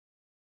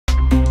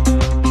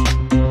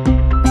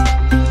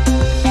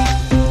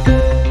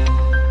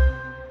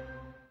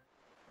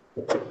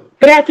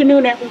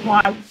afternoon,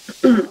 everyone.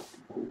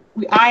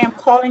 I am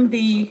calling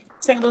the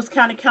St. Louis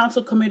County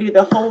Council Committee of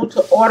the Whole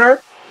to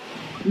order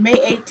May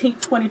 18,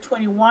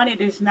 2021. It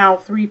is now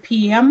 3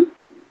 p.m.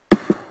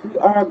 We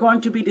are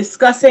going to be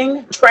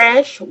discussing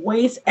trash,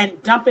 waste,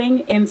 and dumping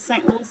in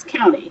St. Louis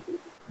County.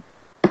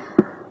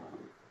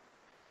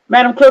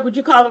 Madam Clerk, would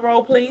you call the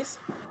roll, please?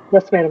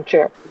 Yes, Madam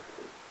Chair.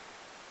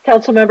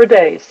 Councilmember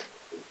Days.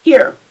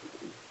 Here.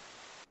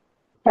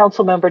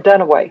 Councilmember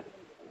Dunaway.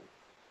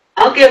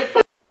 I'll give.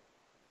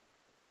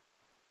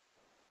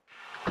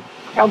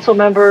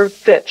 Councilmember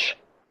Fitch.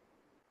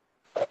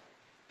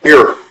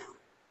 Here.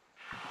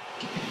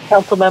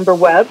 Councilmember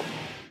Webb.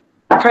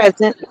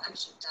 Present.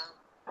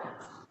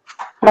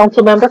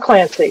 Councilmember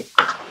Clancy.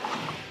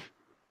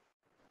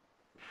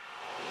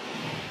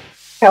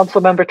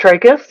 Councilmember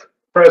Tracus.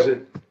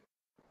 Present.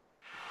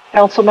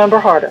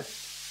 Councilmember Harder.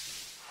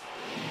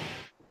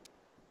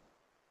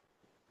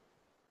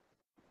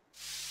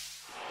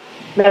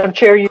 Madam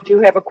Chair, you do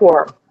have a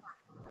quorum.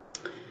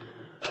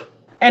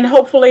 And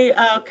hopefully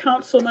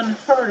Councilman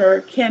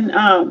Harder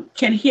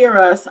can hear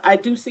us. I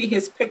do see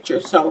his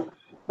picture,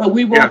 but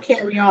we will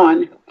carry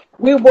on.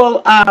 We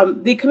will,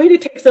 the committee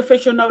takes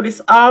official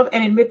notice of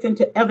and admits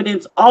into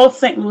evidence all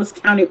St. Louis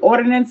County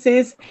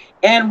ordinances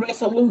and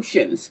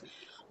resolutions.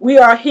 We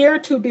are here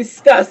to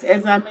discuss,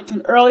 as I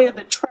mentioned earlier,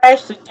 the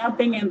trash, the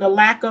dumping, and the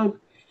lack of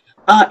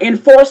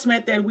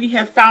enforcement that we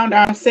have found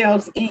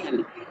ourselves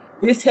in.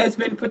 This has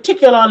been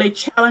particularly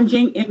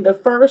challenging in the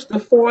 1st, the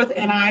 4th,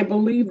 and I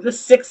believe the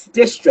 6th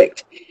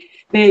district.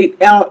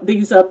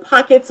 These are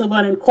pockets of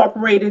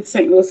unincorporated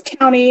St. Louis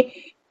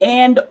County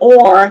and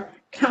or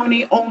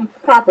county-owned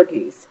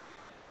properties.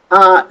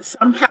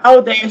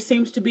 Somehow there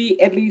seems to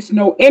be at least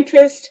no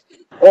interest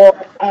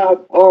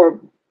or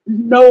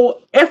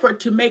no effort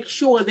to make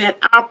sure that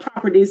our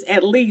properties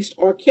at least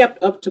are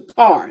kept up to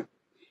par.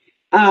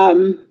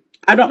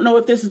 I don't know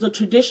if this is a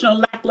traditional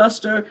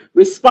lackluster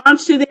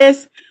response to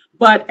this,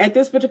 but at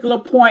this particular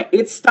point,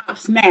 it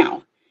stops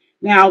now.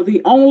 Now,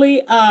 this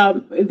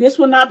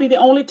will not be the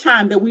only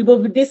time that we will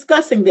be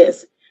discussing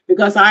this,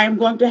 because I am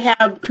going to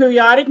have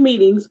periodic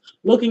meetings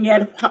looking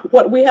at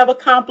what we have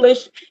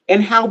accomplished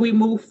and how we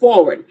move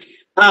forward.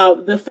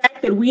 The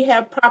fact that we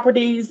have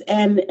properties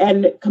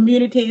and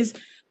communities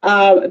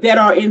that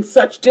are in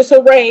such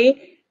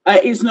disarray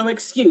is no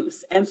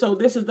excuse. And so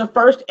this is the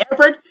first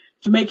effort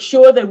to make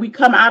sure that we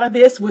come out of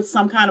this with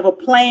some kind of a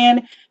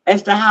plan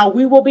as to how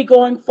we will be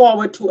going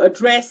forward to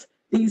address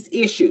these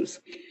issues.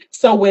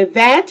 So with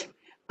that,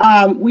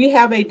 we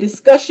have a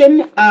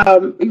discussion.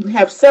 We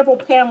have several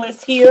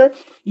panelists here.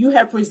 You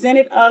have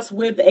presented us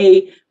with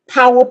a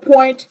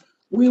PowerPoint.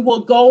 We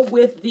will go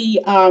with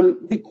the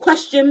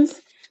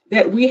questions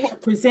that we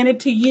have presented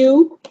to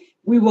you.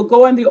 We will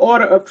go in the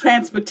order of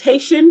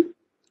transportation,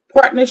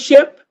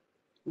 partnership,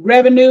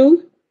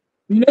 revenue,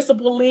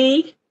 municipal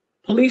league,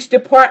 police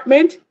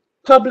department,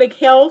 public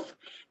health,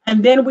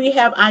 and then we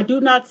have, I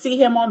do not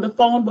see him on the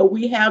phone, but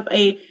we have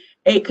a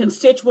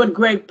constituent,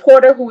 Greg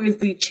Porter, who is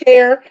the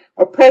chair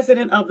or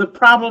president of the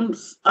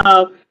Problems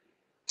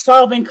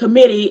Solving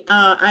Committee.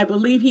 I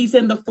believe he's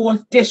in the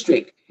 4th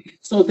district.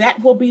 So that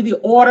will be the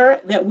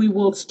order that we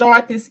will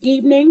start this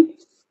evening.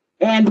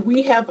 And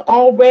we have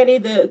already,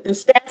 the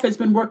staff has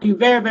been working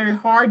very, very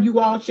hard. You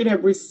all should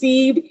have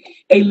received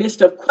a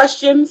list of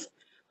questions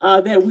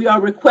that we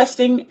are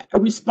requesting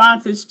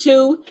responses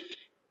to.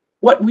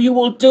 What we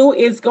will do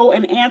is go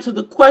and answer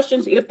the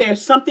questions. If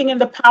there's something in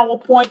the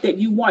PowerPoint that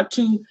you want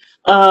to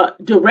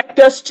direct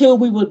us to,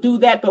 we will do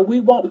that, but we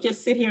won't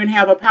just sit here and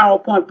have a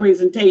PowerPoint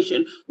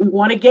presentation. We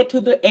want to get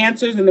to the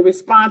answers and the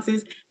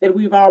responses that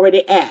we've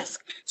already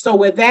asked. So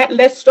with that,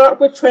 let's start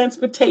with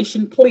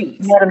transportation,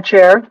 please. Madam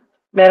Chair.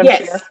 Madam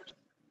Yes. Chair.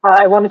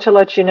 I wanted to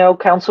let you know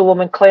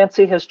Councilwoman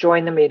Clancy has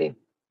joined the meeting.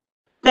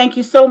 Thank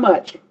you so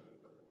much.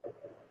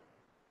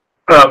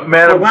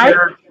 Madam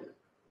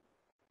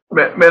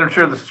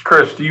Chair, this is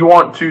Chris. Do you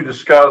want to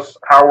discuss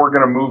how we're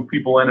going to move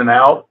people in and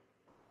out?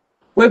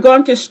 We're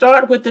going to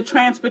start with the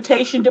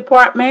transportation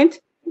department.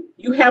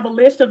 You have a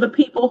list of the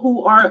people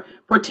who are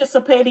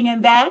participating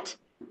in that.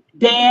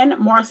 Dan,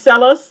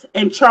 Marcellus,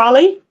 and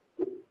Charlie.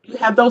 You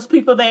have those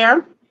people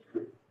there.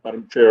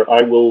 Madam Chair,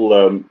 I will,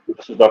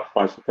 this is Dr.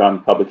 Faisal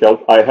Khan, Public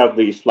Health. I have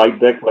the slide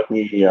deck. Let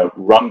me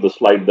run the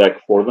slide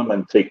deck for them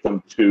and take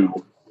them to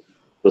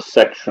the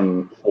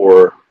section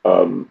for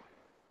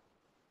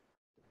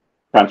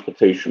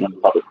transportation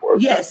and public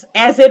works. Yes,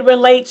 as it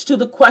relates to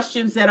the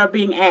questions that are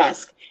being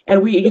asked.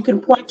 And you can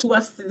point to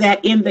us to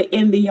that in the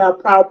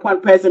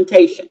PowerPoint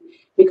presentation,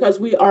 because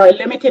we are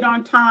limited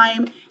on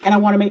time and I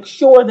want to make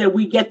sure that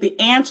we get the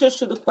answers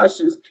to the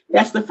questions.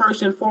 That's the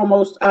first and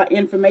foremost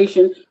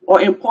information or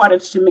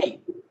importance to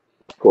me.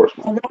 Of course.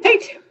 All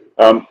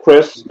right.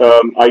 Chris,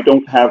 I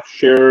don't have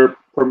share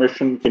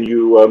permission. Can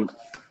you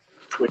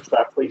switch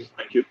that, please?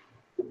 Thank you.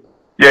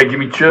 Yeah, give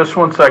me just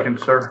 1 second,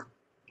 sir.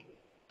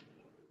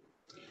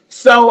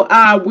 So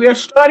we're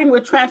starting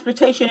with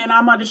transportation, and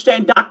I'm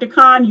understanding, Dr.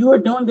 Khan, you are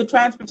doing the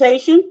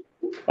transportation?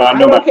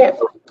 No,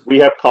 we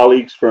have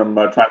colleagues from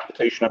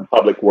Transportation and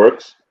Public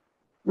Works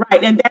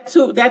Right, and that's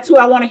who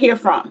I want to hear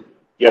from.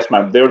 Yes,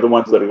 ma'am. They're the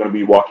ones that are going to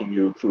be walking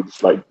you through the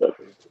slide deck.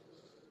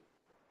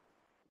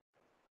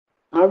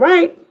 All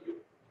right.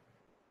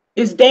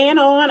 Is Dan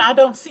on? I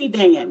don't see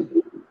Dan.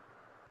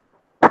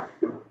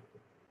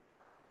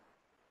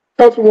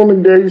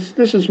 Councilwoman Days,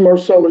 this is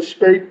Marcellus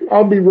Spate.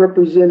 I'll be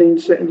representing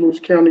St. Louis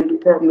County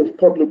Department of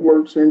Public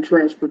Works and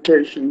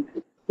Transportation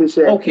this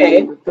afternoon.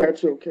 Okay. If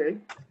that's okay.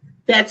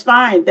 That's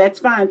fine. That's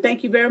fine.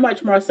 Thank you very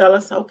much,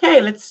 Marcellus. Okay,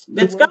 let's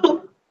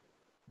go.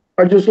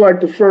 I'd just like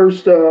to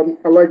first, I'd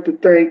like to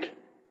thank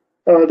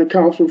the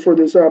council for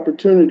this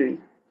opportunity.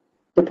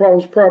 The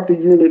Problems Property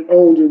Unit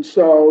owns and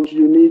solves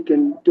unique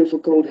and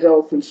difficult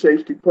health and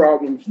safety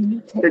problems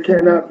that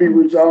cannot be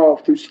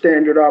resolved through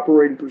standard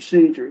operating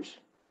procedures.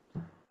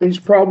 These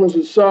problems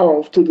are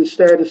solved to the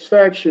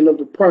satisfaction of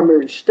the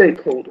primary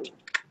stakeholder.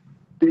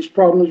 These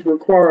problems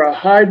require a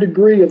high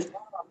degree of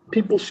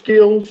people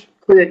skills,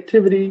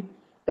 creativity,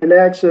 and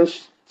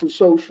access to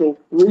social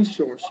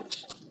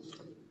resources.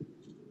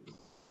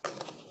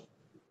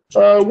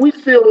 We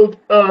field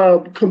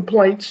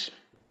complaints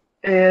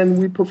and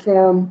we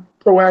perform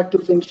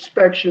proactive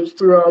inspections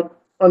throughout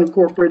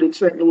unincorporated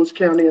St. Louis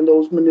County and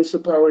those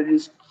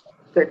municipalities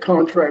that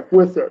contract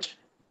with us.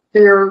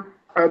 Here,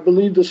 I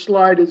believe the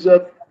slide is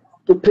up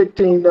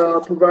depicting,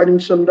 providing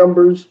some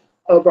numbers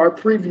of our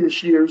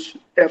previous year's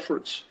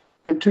efforts.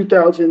 In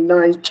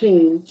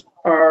 2019,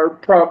 our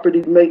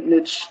property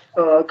maintenance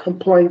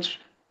complaints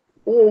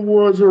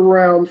was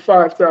around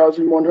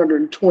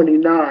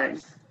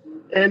 5,129.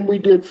 And we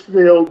did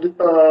field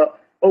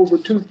over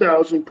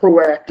 2,000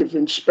 proactive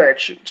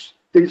inspections.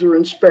 These are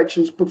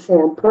inspections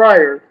performed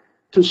prior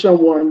to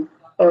someone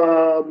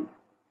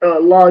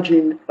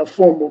lodging a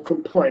formal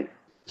complaint.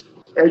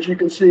 As you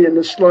can see in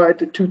the slide,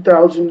 the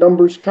 2,000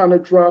 numbers kind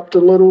of dropped a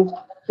little,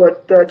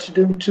 but that's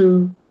due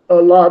to a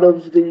lot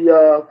of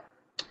the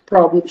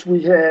problems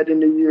we had in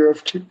the year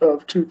of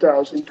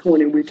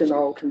 2020. We can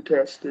all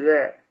contest to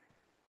that.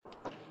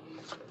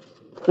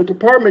 The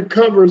department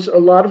covers a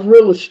lot of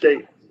real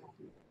estate.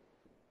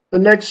 The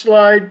next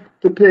slide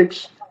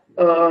depicts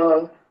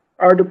our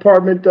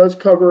department does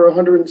cover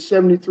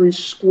 173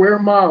 square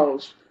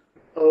miles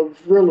of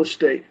real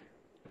estate.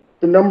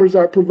 The numbers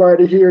I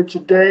provided here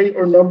today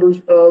are numbers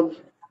of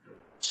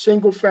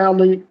single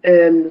family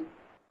and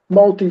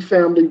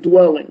multifamily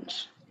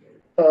dwellings.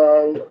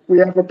 We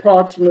have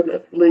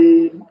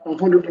approximately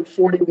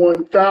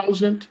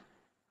 141,000,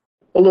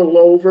 a little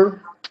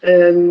over,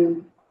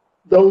 and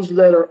those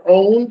that are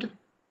owned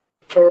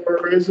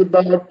is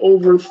about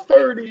over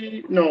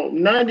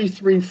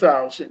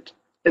 93,000.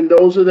 And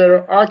those that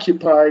are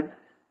occupied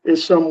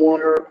is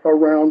somewhere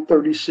around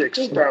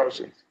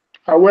 36,000.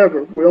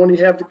 However, we only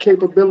have the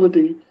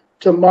capability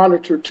to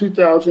monitor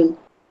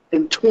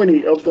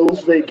 2,020 of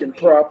those vacant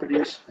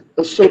properties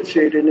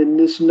associated in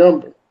this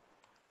number.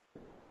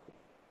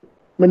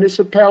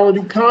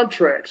 Municipality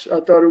contracts, I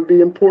thought it would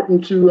be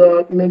important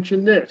to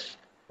mention this.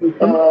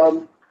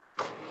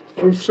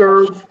 We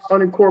serve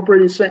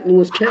unincorporated St.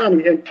 Louis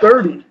County and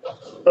 30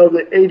 of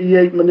the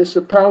 88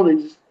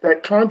 municipalities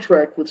that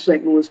contract with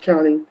St. Louis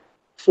County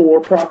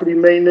for property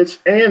maintenance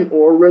and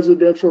or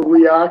residential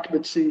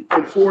reoccupancy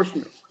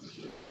enforcement.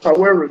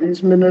 However,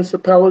 these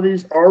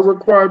municipalities are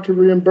required to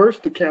reimburse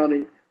the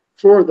county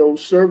for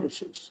those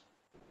services.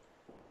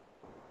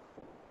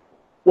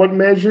 What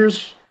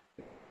measures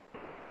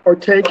are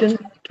taken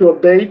to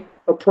abate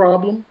a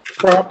problem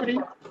property?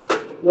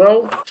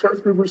 Well,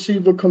 first we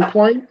receive a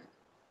complaint,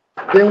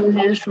 then we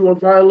issue a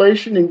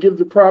violation and give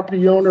the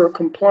property owner a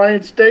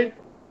compliance date.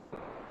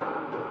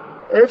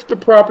 If the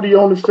property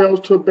owner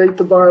fails to abate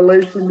the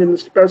violation in the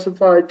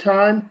specified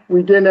time,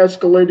 we then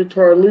escalate it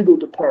to our legal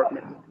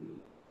department.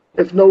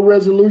 If no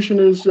resolution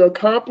is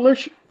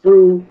accomplished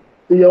through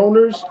the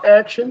owner's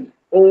action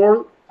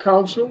or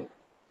counsel,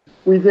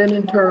 we then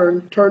in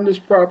turn turn this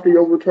property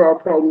over to our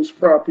Problems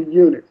Property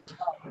Unit.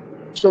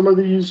 Some of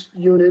these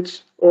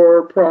units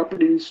or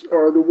properties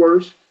are the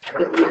worst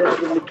that we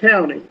have in the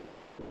county.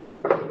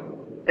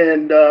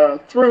 And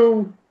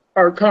through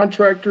our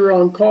contractor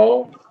on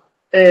call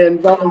and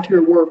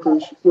volunteer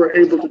workers, we're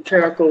able to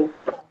tackle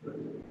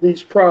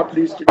these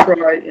properties to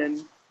try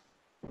and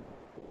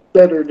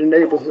better the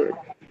neighborhood.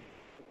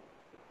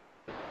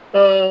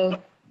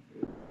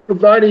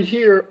 Provided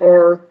here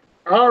are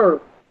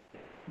our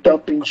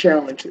dumping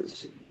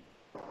challenges.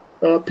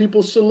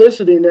 People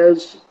soliciting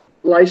as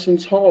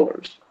licensed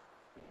haulers.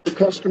 The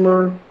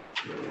customer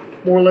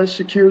more or less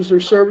secures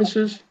their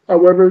services.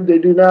 However, they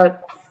do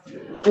not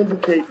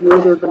indicate where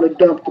they're going to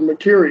dump the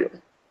material.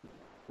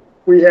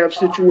 We have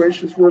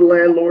situations where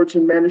landlords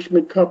and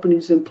management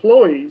companies'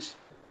 employees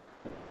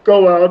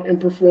go out and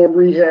perform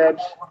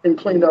rehabs and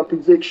clean up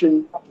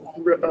eviction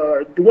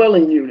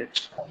dwelling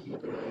units,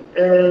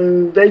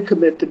 and they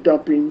commit the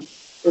dumping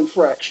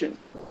infraction.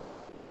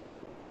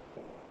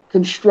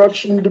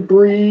 Construction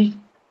debris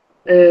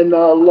and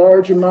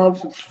large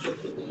amounts of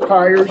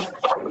tires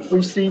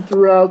we see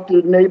throughout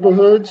the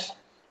neighborhoods.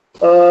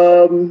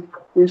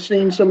 We've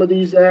seen some of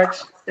these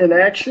acts in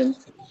action,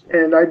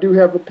 and I do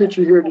have a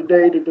picture here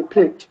today to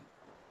depict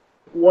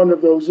one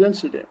of those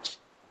incidents.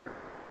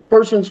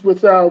 Persons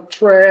without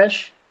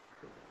trash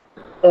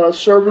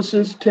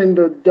services tend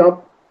to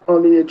dump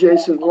on the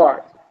adjacent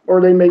lot, or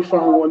they may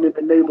find one in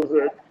the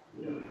neighborhood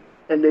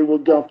and they will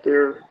dump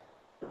their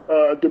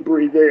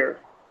debris there.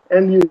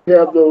 And you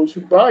have those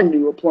who buy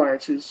new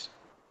appliances,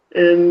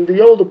 and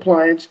the old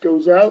appliance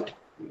goes out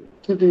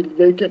to the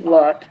vacant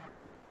lot,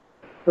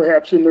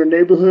 perhaps in their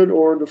neighborhood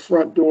or the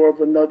front door of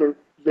another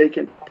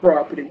vacant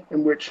property,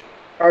 in which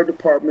our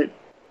department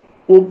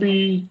will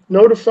be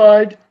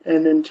notified,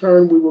 and in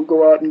turn we will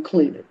go out and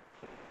clean it.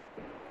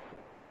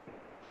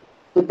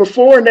 The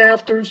before and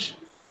afters,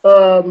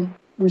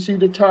 we see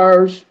the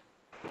tires,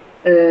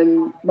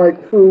 and my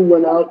crew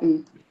went out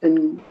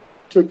and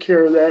took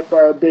care of that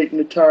by abating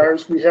the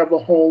tires. We have a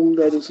home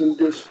that is in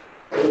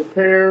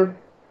disrepair.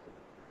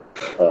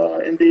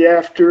 In the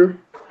after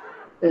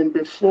and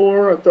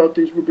before, I thought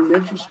these would be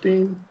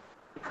interesting.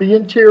 The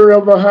interior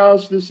of a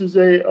house, this is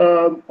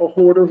a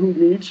hoarder who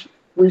needs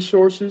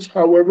resources.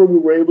 However, we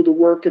were able to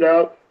work it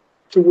out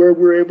to where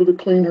we're able to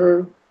clean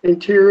her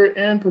interior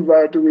and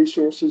provide the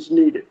resources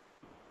needed.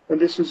 And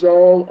this is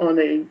all on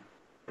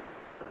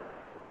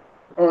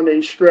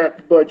a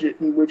strapped budget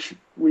in which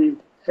we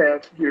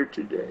have here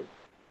today.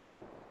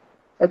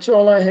 That's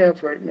all I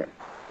have right now.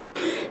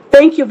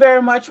 Thank you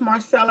very much,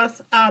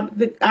 Marcellus.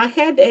 I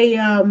had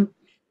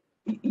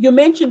you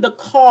mentioned the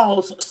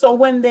calls. So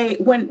when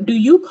do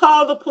you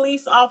call the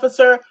police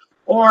officer,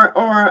 or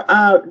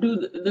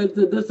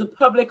does the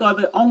public or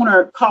the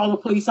owner call the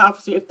police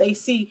officer if they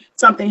see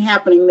something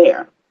happening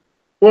there?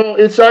 Well,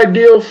 it's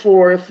ideal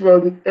for if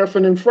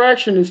an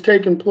infraction is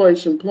taking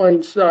place in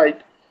plain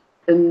sight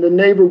and the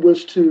neighbor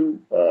was to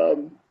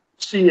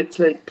see it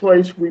take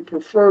place, we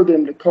prefer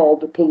them to call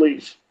the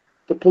police.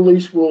 The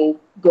police will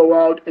go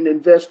out and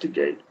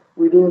investigate.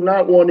 We do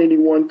not want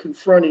anyone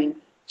confronting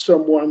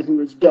someone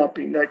who is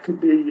dumping. That could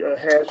be a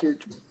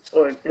hazard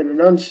and an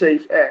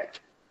unsafe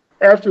act.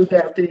 After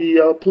that,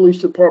 the police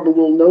department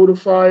will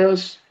notify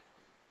us,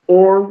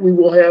 or we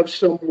will have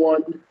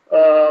someone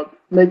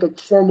make a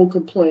formal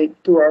complaint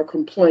through our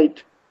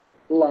complaint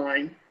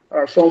line,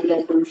 our phone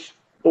numbers,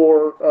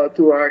 or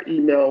through our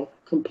email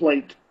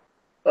complaint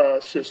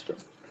system.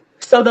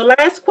 So the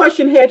last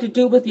question had to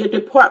do with your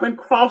department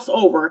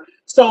crossover.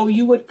 So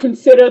you would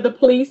consider the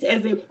police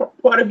as a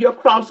part of your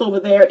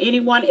crossover there.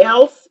 Anyone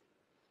else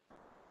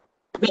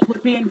that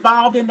would be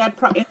involved in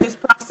this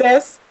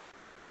process?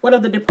 What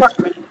of the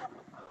department?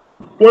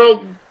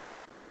 Well,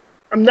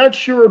 I'm not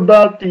sure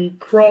about the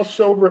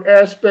crossover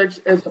aspects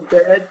as a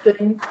bad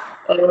thing.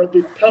 No.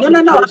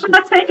 I'm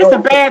not saying it's a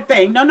bad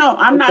thing. No,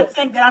 I'm not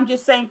saying that. I'm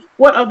just saying,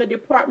 what other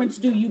departments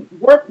do you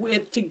work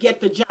with to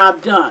get the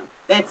job done?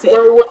 That's it.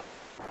 Well,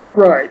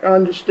 right, I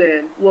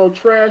understand. Well,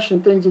 trash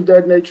and things of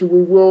that nature,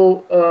 we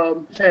will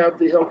have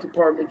the health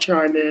department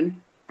chime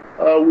in.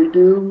 We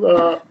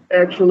do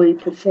actually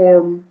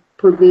perform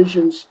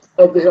provisions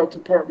of the health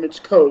department's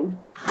code.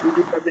 We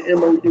do have the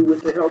MOU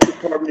with the health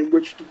department in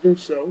which to do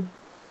so.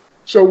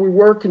 So we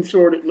work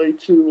concertedly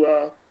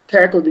to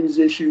tackle these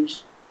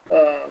issues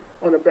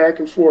on a back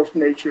and forth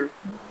nature,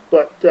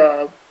 but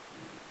the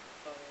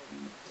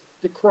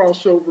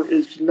crossover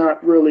is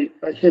not really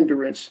a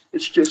hindrance.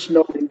 It's just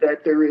knowing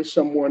that there is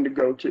someone to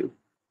go to.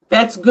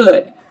 That's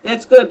good.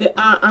 That's good.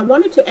 I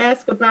wanted to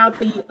ask about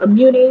the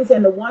munis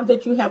and the ones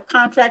that you have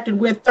contracted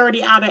with,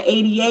 30 out of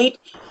 88.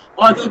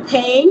 Are they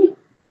paying?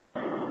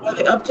 Are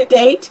they up to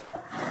date?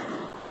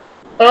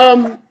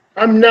 I'm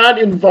not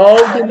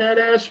involved in that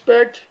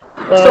aspect.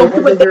 So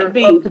who would that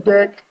be? Up to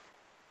deck.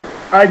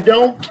 I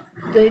don't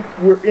think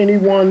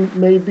anyone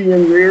may be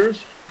in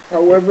arrears.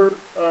 However,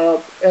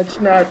 that's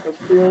not a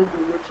field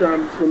in which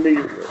I'm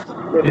familiar with.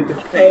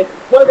 Okay.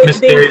 Well,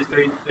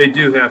 they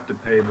do have to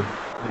pay.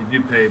 They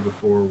do pay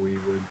before we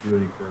would do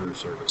any further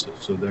services,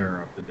 so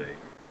they're up to date.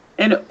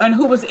 And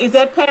who is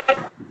that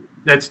Pat?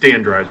 That's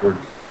Dan Dreisberg.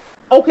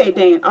 Okay,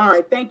 Dan. All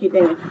right. Thank you,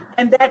 Dan.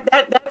 And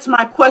that's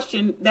my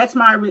question. That's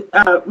my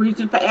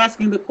reason for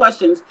asking the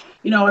questions.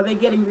 You know, are they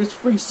getting this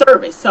free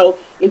service? So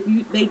if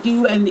they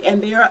do, and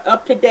they're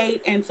up to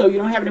date, and so you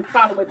don't have any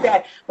problem with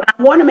that. But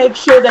I want to make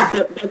sure that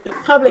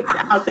the public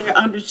out there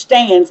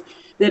understands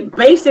that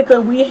basically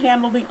we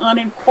handle the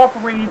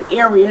unincorporated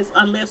areas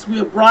unless we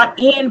are brought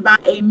in by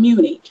a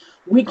muni.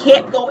 We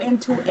can't go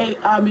into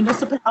a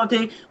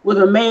municipality with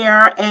a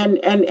mayor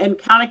and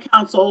county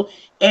council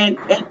and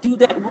do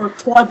that work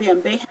for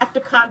them. They have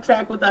to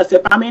contract with us.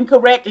 If I'm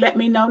incorrect, let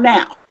me know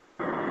now.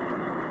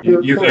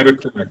 You have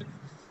it correct.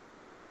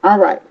 All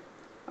right.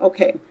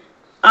 Okay.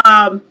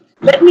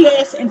 Let me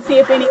ask and see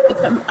if any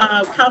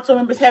council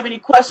members have any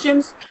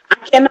questions. I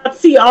cannot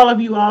see all of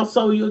you all,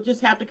 so you'll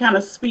just have to kind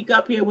of speak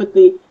up here with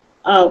the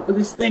with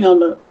this thing on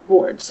the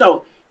board.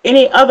 So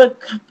any other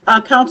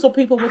council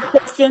people with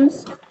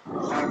questions?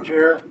 Madam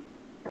Chair.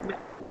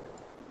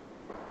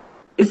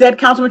 Is that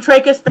Councilman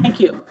Tracus? Thank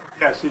you.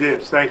 Yes, it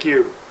is. Thank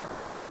you.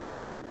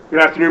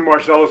 Good afternoon,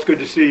 Marcellus. Good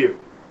to see you.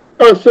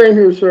 Same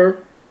here,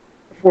 sir.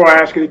 Before I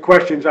ask any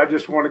questions, I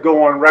just want to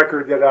go on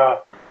record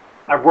that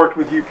I've worked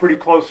with you pretty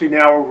closely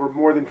now over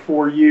more than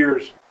 4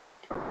 years.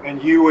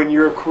 and you and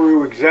your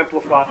crew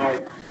exemplify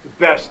the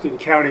best in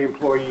county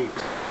employees.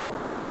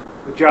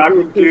 The job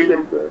you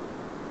do,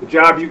 the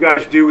job you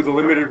guys do with the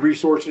limited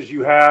resources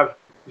you have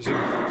is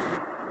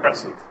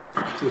impressive,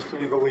 to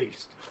say the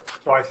least.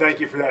 So I thank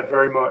you for that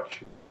very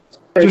much.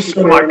 Just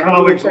so my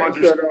colleagues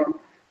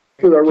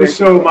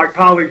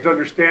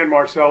understand,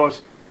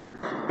 Marcellus,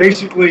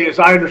 basically, as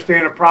I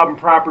understand, a problem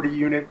property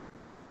unit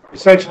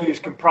essentially is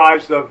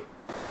comprised of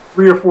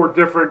 3 or 4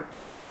 different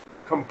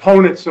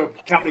components of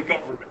county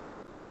government.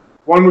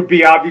 One would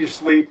be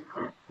obviously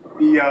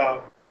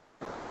the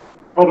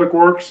public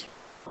works,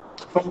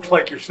 folks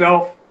like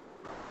yourself.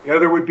 The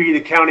other would be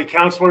the county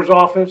counselor's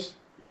office,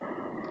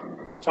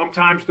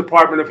 sometimes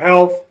Department of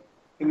Health,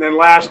 and then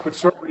last but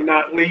certainly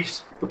not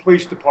least, the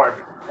police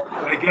department.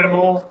 Did I get them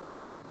all?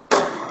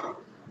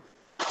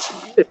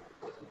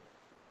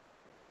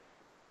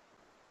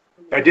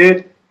 I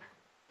did?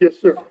 Yes,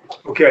 sir.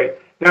 Okay.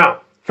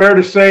 Now, fair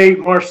to say,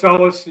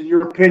 Marcellus, in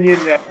your opinion,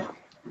 that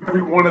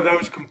every one of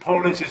those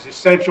components is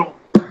essential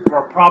for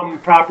our problem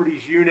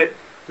properties unit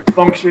to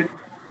function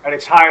at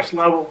its highest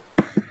level?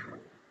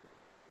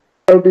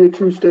 That would be a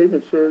true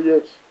statement, sir,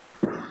 yes.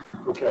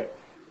 Okay.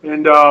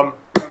 And the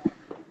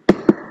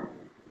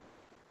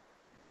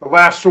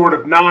last sort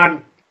of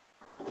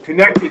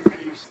non-connected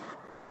piece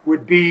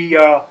would be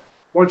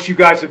once you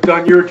guys have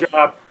done your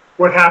job,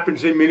 what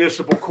happens in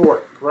municipal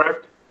court,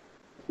 correct?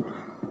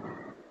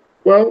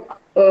 Well,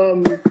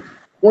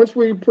 once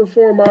we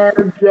perform our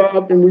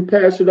job and we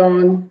pass it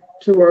on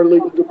to our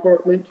legal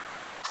department,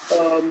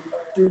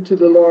 due to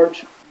the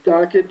large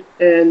docket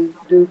and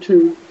due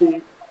to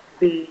the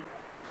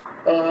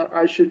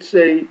I should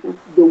say,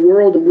 the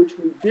world in which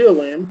we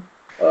deal in,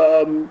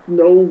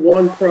 no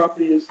one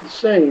property is the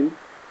same.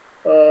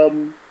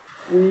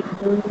 We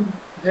do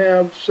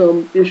have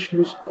some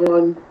issues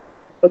on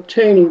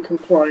obtaining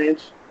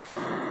compliance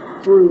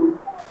through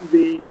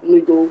the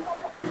legal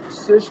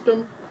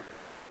system.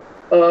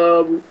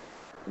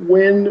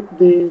 When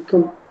the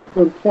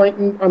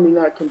complainant, I mean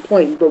not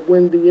complainant, but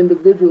when the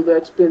individual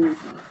that's been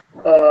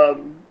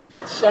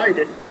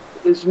cited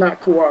is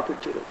not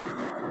cooperative.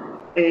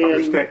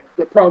 And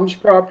the problems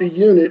property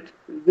unit,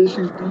 these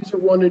are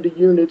one of the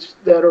units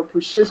that are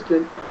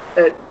persistent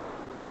at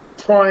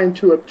trying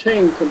to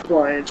obtain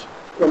compliance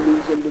from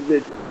these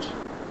individuals.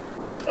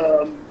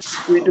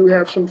 We do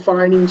have some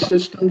fining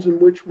systems in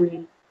which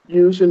we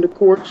use in the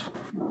courts.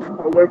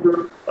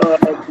 However,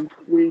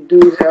 we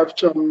do have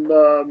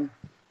some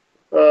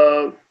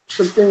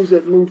things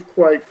that move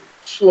quite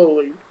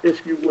slowly,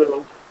 if you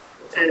will,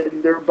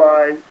 and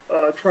thereby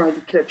trying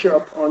to catch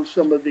up on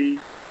some of the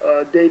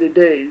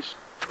day-to-days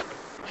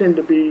tend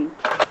to be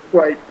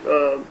quite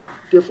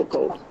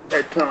difficult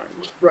at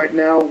times. Right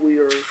now,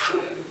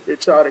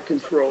 it's out of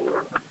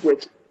control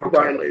with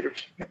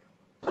violators.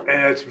 And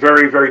it's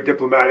very, very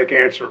diplomatic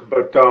answer,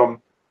 but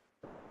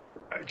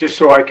just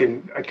so I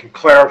can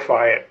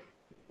clarify it.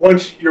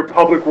 Once your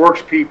public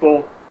works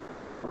people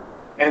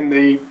and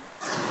the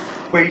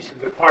police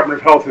and the Department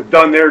of Health have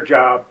done their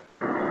job,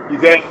 you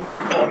then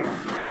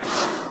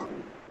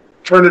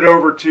turn it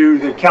over to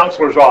the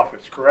counselor's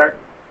office, correct?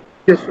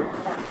 Yes, sir.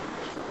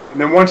 And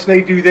then once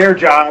they do their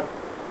job,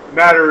 the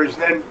matter is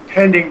then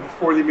pending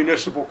before the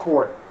municipal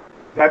court.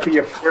 Would that be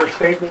a fair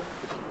statement?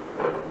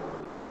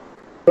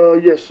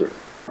 Yes, sir.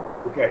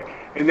 Okay.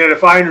 And then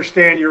if I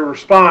understand your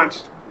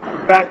response,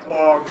 the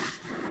backlog,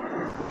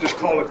 just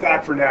call it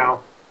that for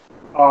now,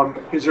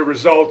 is a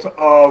result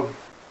of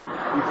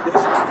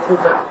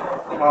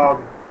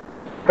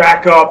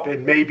backup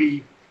and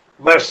maybe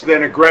less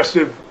than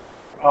aggressive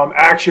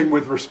action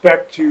with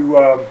respect to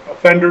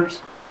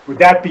offenders. Would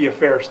that be a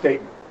fair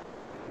statement?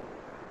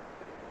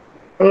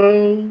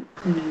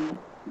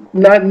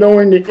 Not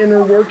knowing the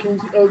inner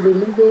workings of the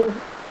legal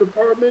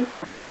department,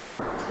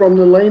 from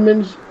the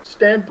layman's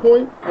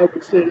standpoint, I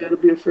would say that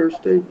would be a fair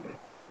statement.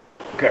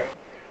 Okay.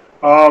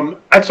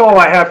 That's all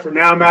I have for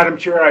now, Madam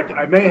Chair.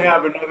 I may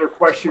have another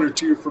question or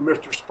two for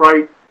Mr.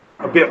 Sprite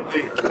a bit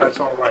later, if that's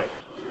all right.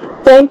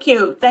 Thank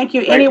you. Thank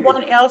you.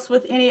 Anyone else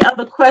with any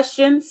other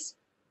questions?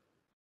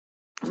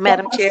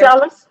 Madam Chair.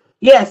 Marcellus?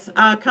 Yes,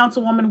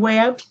 Councilwoman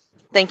Webb.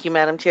 Thank you,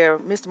 Madam Chair.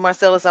 Mr.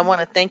 Marcellus, I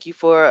want to thank you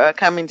for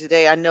coming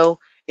today. I know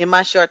in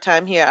my short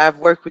time here, I've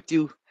worked with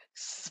you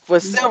for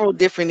several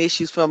different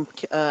issues, from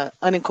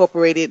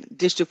unincorporated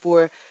District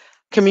 4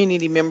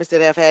 community members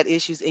that have had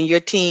issues, and your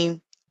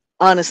team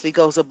honestly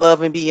goes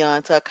above and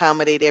beyond to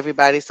accommodate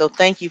everybody. So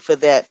thank you for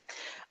that.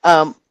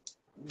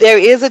 There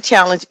is a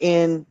challenge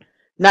in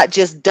not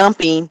just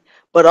dumping,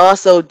 but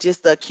also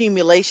just the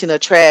accumulation of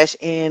trash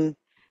in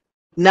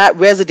not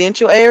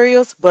residential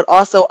areas, but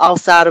also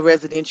outside of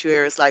residential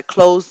areas, like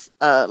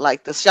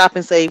like the Shop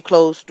and Save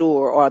closed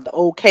store or the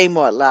old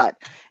Kmart lot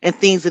and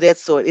things of that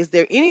sort. Is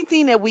there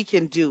anything that we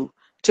can do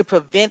to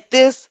prevent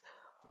this,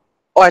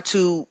 or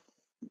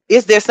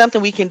is there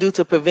something we can do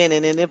to prevent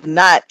it? And if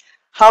not,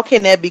 how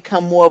can that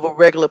become more of a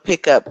regular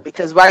pickup?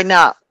 Because right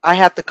now I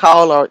have to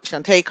call, or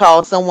Shantae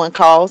calls, someone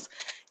calls,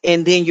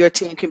 and then your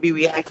team can be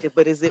reactive.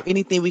 But is there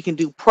anything we can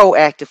do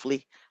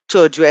proactively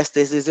to address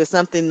this? Is there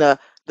something the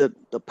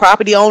the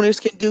property owners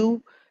can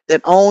do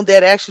that own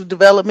that actual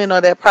development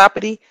or that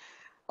property,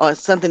 or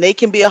something they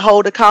can be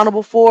held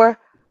accountable for?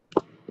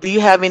 Do you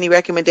have any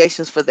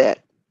recommendations for that?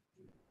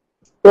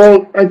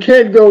 Well, I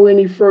can't go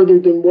any further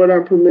than what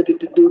I'm permitted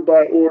to do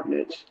by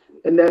ordinance,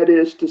 and that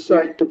is to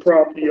cite the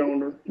property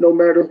owner, no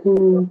matter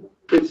who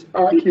is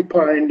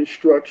occupying the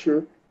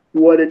structure,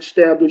 what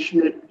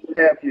establishment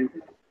have you.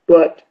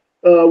 But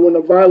when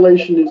a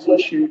violation is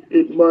issued,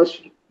 it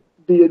must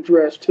be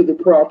addressed to the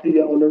property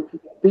owner.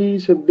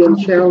 These have been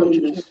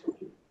challenges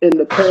in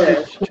the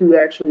past to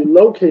actually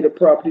locate a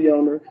property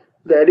owner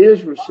that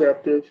is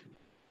receptive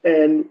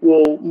and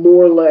will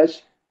more or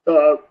less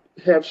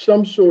have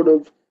some sort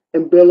of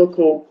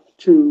umbilical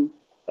to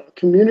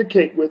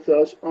communicate with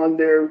us on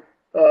their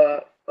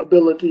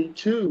ability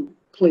to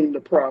clean the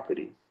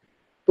property.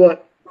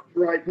 But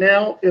right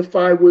now, if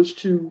I was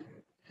to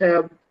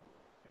have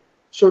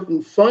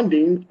certain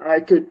funding, I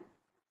could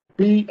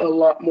be a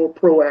lot more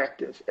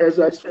proactive. As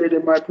I said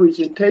in my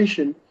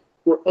presentation,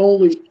 we're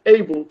only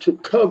able to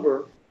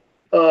cover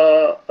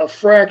a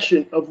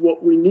fraction of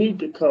what we need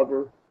to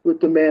cover with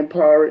the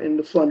manpower and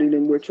the funding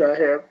in which I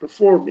have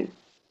before me.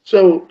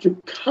 So to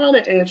kind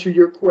of answer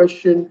your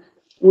question,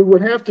 we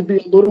would have to be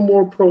a little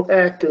more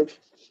proactive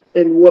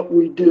in what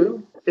we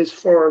do as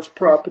far as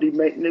property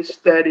maintenance,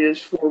 that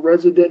is for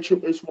residential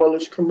as well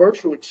as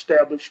commercial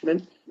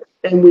establishment.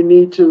 And we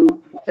need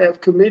to have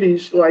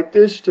committees like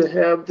this to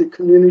have the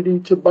community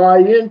to buy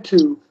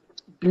into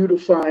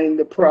beautifying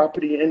the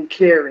property and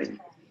caring.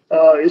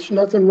 It's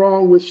nothing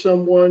wrong with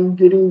someone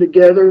getting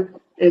together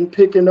and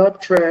picking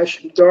up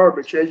trash and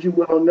garbage. As you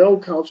well know,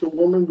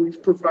 Councilwoman,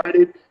 we've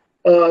provided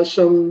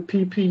some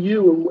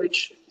PPU in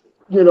which,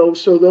 you know,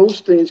 so those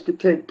things could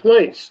take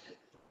place.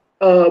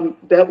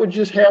 That would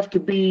just have to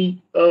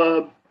be,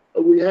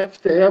 we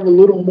have to have a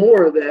little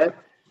more of that.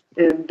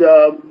 And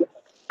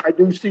I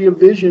do see a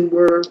vision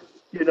where,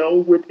 you know,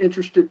 with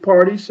interested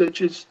parties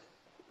such as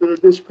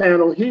this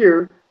panel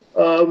here,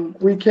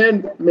 we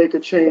can make a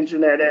change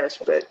in that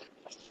aspect.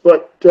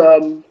 But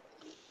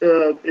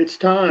it's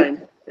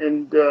time,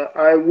 and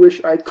I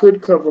wish I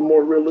could cover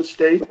more real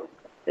estate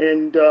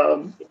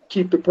and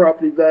keep the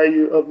property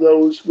value of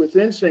those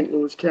within St.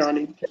 Louis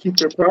County, keep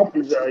their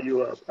property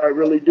value up. I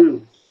really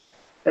do.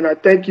 And I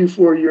thank you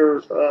for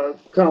your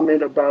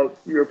comment about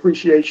your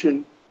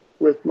appreciation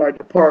with my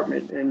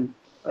department. And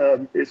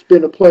it's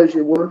been a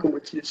pleasure working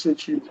with you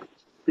since you've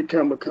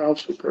become a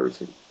council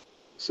person, to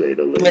say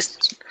the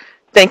least.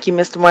 Thank you,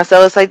 Mr.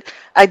 Marcellus.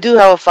 I do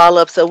have a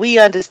follow-up. So we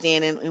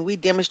understand, and we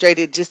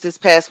demonstrated just this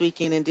past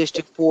weekend in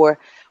District 4,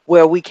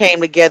 where we came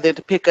together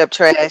to pick up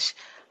trash.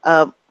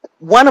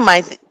 One of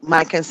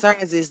my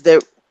concerns is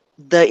the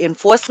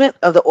enforcement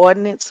of the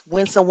ordinance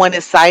when someone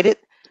is cited,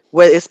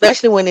 where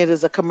especially when it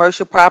is a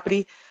commercial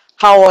property,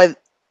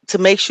 to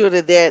make sure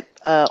that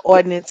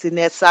ordinance and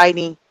that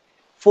citing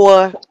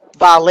for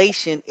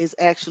violation is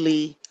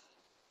actually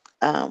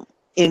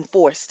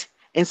enforced.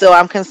 And so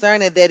I'm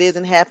concerned that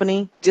isn't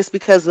happening just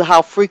because of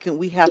how frequent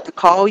we have to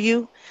call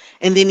you.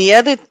 And then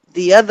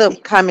the other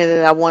comment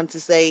that I wanted to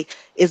say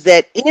is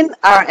that in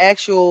our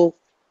actual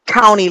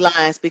county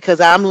lines, because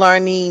I'm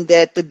learning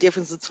that the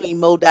difference between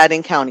MoDOT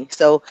and county.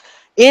 So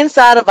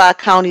inside of our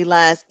county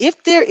lines,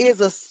 if there is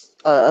a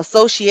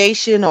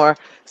association or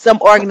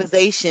some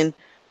organization,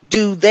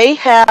 do they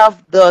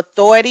have the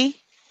authority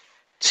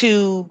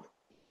to,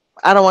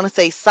 I don't want to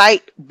say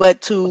cite,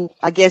 but to,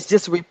 I guess,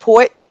 just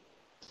report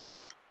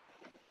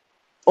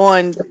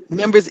on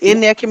members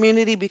in their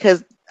community?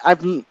 Because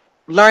I've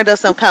learned of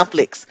some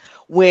conflicts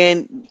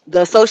when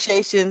the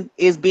association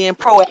is being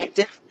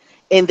proactive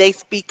and they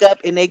speak up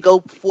and they go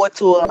forth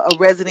to a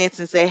residence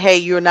and say, hey,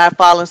 you're not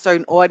following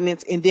certain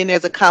ordinance, and then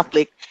there's a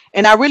conflict.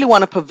 And I really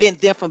want to prevent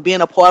them from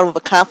being a part of a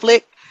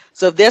conflict.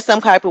 So if there's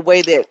some type of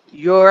way that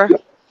your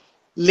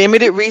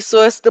limited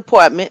resource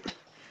department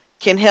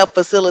can help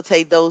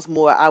facilitate those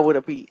more,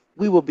 we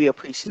will be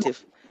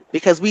appreciative,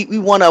 because we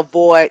want to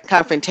avoid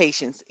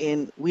confrontations,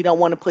 and we don't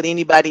want to put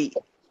anybody's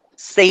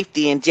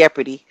safety in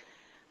jeopardy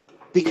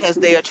because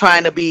they are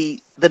trying to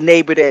be the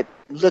neighbor that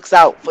looks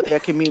out for their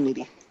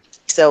community.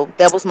 So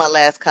that was my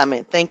last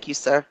comment. Thank you,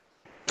 sir.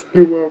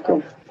 You're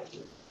welcome.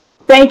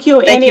 Thank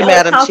you. Thank you,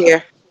 Madam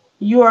Chair.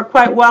 You are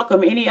quite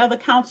welcome. Any other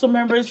council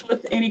members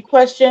with any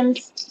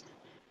questions?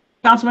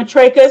 Councilman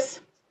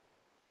Tracus?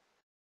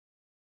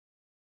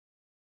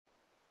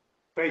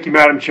 Thank you,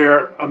 Madam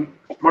Chair.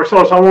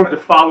 Marcellus, I wanted to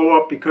follow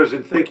up because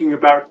in thinking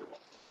about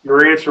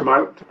your answer to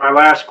my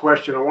last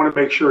question, I want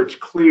to make sure it's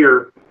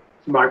clear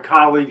to my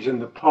colleagues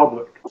and the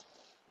public.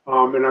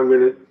 And I'm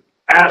going to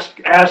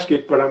ask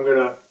it, but I'm going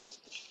to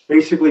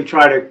basically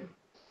try to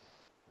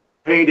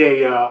paint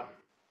a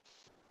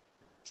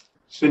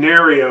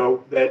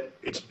scenario that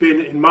it's been,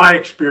 in my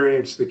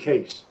experience, the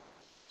case.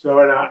 So,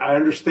 and I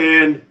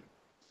understand,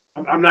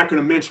 I'm not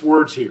going to mince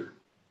words here,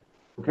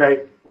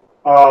 okay?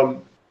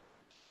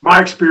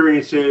 My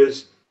experience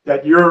is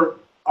that your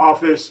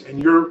office and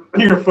your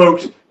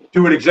folks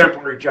do an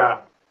exemplary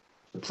job.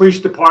 The police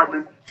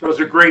department does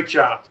a great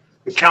job.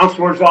 The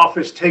counselor's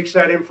office takes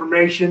that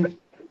information,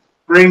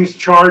 brings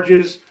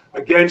charges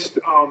against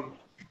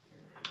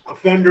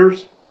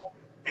offenders.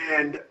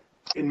 And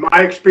in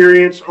my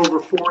experience, over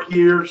 4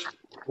 years,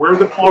 where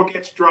the ball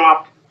gets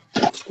dropped,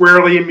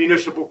 squarely in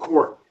municipal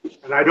court.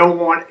 And I don't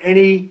want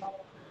any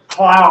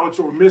clouds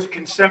or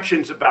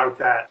misconceptions about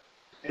that.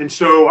 And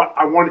so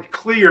I want it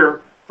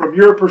clear from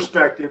your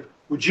perspective,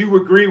 would you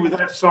agree with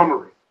that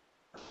summary?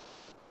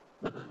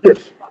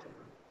 Yes.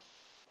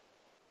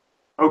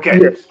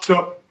 Okay. Yes.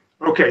 So,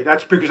 okay,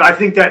 that's because I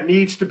think that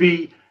needs to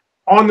be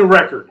on the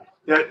record,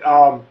 that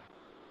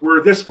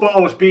where this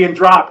ball is being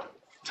dropped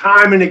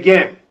time and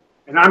again.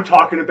 And I'm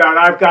talking about,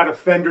 I've got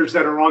offenders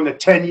that are on the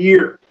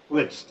 10-year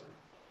list.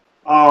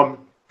 The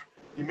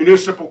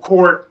municipal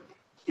court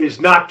is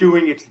not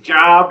doing its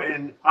job,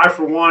 and I,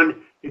 for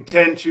one,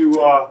 intend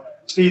to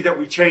see that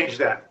we change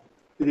that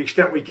to the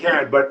extent we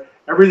can. But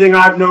everything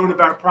I've known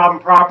about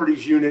Problem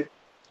Properties Unit,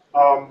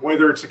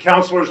 whether it's the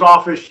counselor's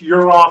office,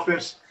 your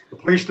office, the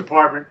police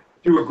department,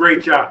 do a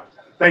great job.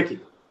 Thank you.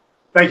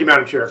 Thank you,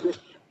 Madam Chair.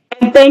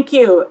 And thank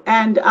you.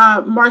 And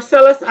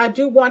Marcellus, I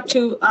do want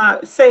to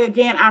say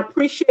again, I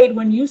appreciate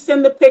when you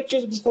send the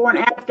pictures before and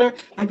after.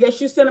 I guess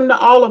you send them to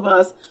all of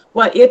us,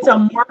 but it's a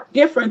marked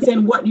difference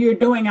in what you're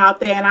doing out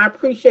there, and I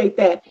appreciate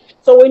that.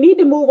 So we need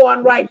to move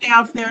on right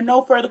now. If there are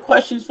no further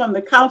questions from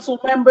the council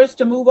members,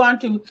 to move on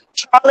to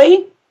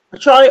Charlie.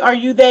 Charlie, are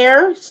you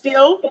there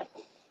still?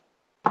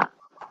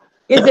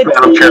 Is it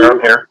Madam Chair, I'm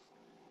here.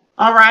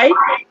 All right.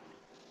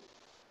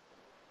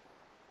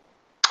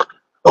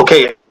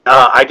 Okay,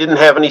 I didn't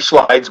have any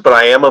slides, but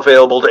I am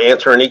available to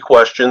answer any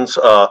questions.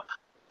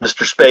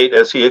 Mr. Spate,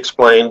 as he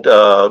explained,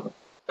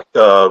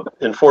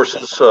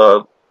 enforces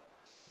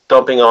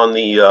dumping on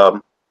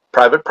the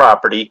private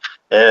property,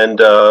 and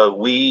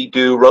we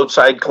do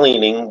roadside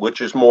cleaning,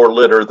 which is more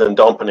litter than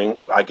dumping,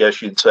 I guess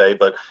you'd say.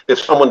 But if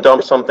someone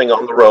dumps something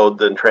on the road,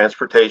 then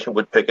transportation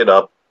would pick it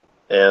up.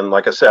 And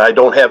like I said, I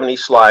don't have any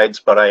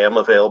slides, but I am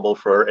available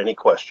for any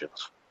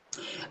questions.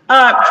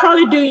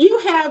 Charlie, do you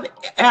have,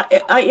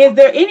 is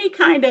there any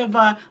kind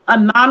of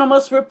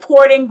anonymous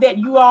reporting that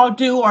you all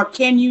do, or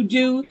can you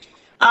do?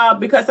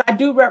 Because I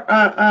do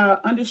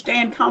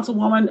understand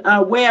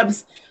Councilwoman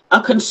Webb's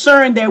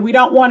concern there. We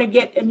don't want to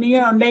get,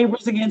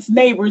 neighbors against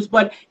neighbors,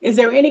 but is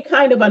there any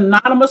kind of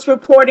anonymous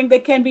reporting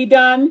that can be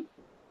done?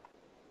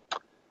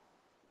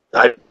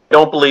 I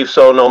don't believe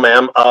so, no,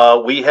 ma'am.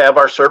 We have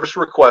our service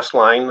request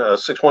line,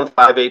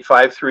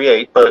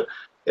 615-8538, but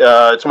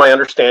it's my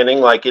understanding,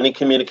 like any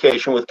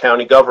communication with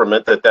county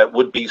government, that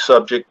would be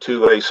subject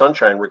to a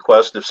sunshine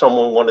request if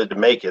someone wanted to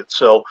make it.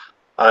 So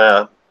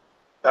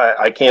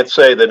I can't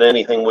say that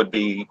anything would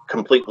be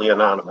completely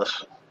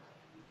anonymous.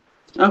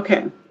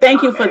 Okay,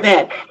 thank you for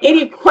that.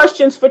 Any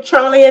questions for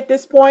Charlie at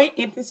this point,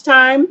 at this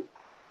time?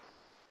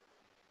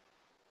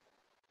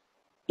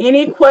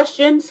 Any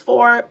questions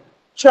for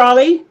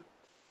Charlie?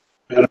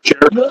 Madam Chair?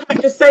 You'll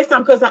have to say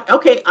something because,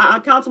 okay,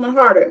 Councilman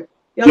Harder.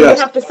 You'll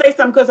have to say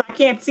something because I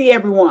can't see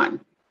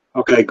everyone.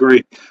 Okay,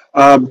 great.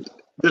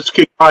 This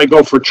could probably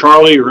go for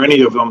Charlie or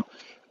any of them.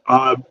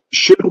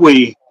 Should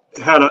we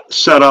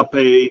set up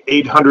a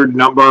 800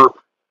 number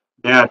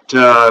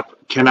that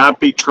cannot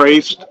be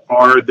traced,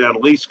 or that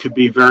at least could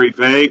be very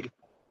vague,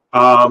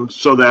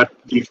 so that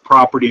these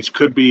properties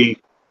could be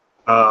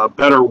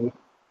better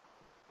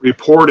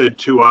reported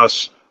to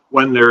us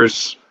when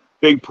there's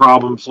big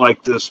problems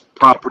like this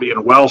property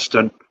in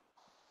Wellston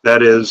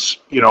that is,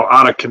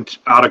 out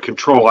of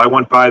control. I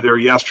went by there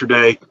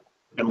yesterday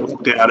and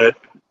looked at it.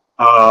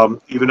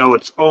 Even though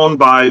it's owned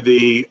by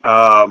the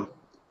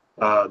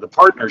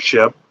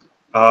partnership,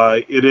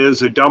 it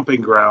is a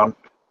dumping ground,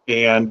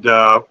 and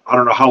I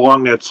don't know how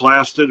long that's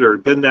lasted or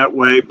been that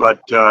way,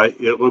 but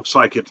it looks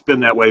like it's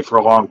been that way for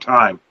a long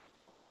time.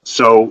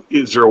 So,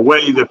 is there a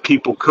way that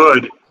people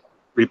could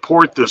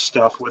report this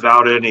stuff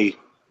without any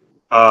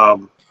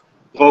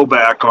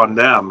blowback on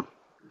them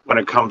when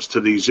it comes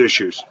to these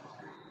issues?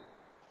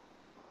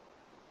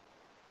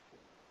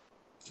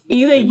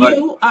 Either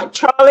you,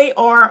 Charlie,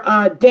 or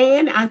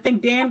Dan. I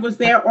think Dan was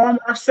there, or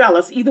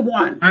Marcellus. Either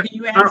one. Can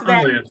you answer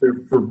that? I'll answer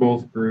for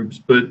both groups,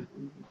 but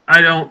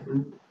I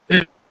don't.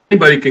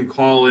 Anybody can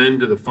call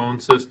into the phone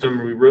system.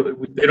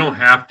 They don't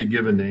have to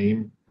give a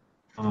name.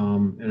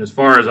 And as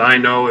far as I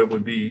know,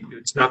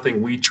 it's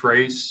nothing we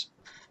trace.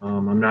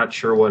 I'm not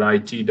sure what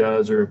IT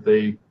does, or if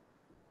they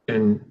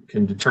can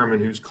determine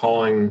who's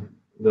calling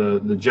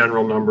the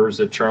general numbers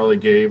that Charlie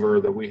gave or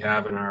that we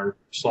have in our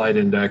slide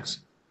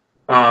index.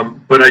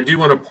 But I do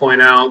want to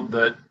point out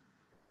that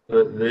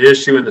the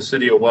issue in the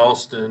city of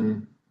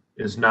Wellston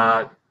is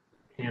not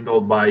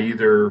handled by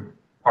either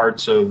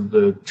parts of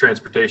the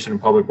Transportation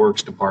and Public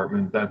Works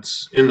Department.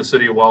 That's in the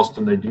city of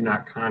Wellston. They do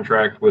not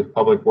contract with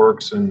Public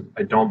Works, and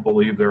I don't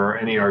believe there are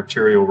any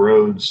arterial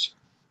roads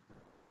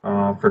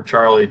for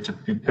Charlie to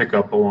pick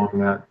up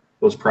along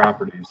those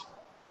properties.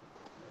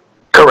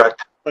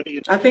 Correct.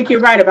 I think you're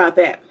right about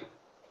that.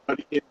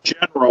 But in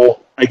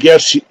general, I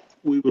guess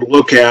we would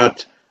look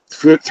at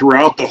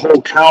throughout the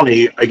whole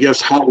county, I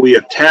guess, how we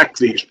attack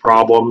these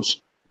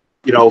problems,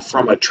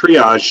 from a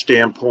triage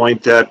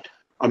standpoint, that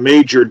a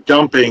major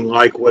dumping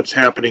like what's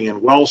happening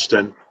in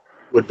Wellston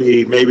would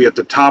be maybe at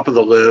the top of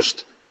the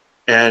list,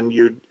 and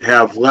you'd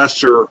have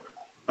lesser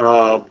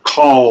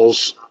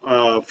calls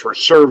for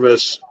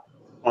service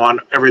on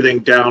everything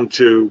down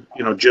to,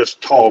 you know,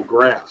 just tall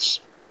grass.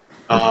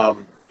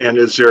 And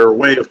is there a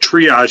way of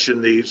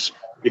triaging these?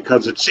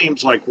 Because it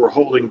seems like we're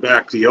holding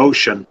back the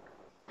ocean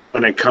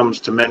when it comes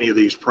to many of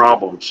these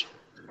problems.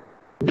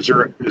 Is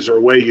there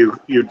a way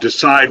you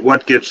decide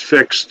what gets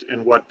fixed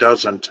and what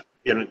doesn't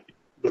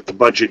with the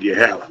budget you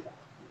have?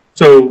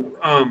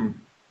 So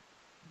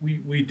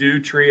we do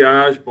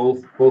triage.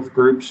 Both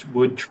groups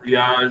would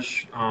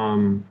triage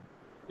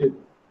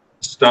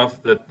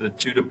stuff that the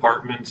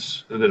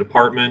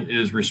department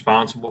is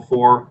responsible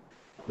for.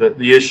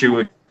 The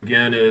issue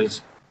again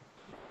is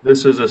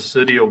this is a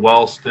City of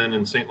Wellston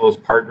and St. Louis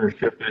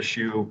partnership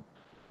issue.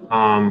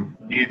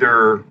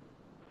 Either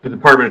the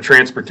Department of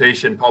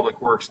Transportation,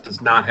 Public Works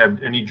does not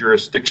have any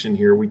jurisdiction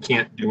here. We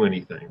can't do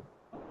anything.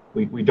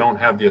 We don't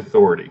have the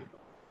authority.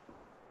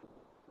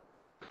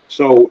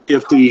 So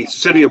if the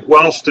City of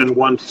Wellston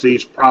wants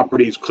these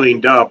properties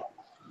cleaned up,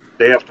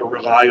 they have to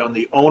rely on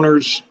the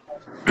owners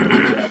to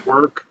do that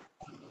work?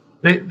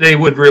 They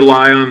would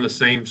rely on the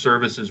same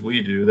services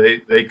we do.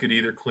 They could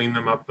either clean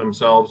them up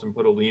themselves and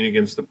put a lien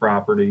against the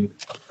property,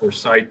 or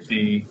cite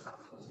the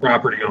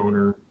property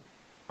owner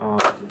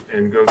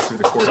and go through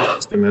the court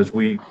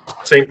system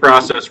same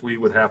process we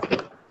would have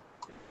to.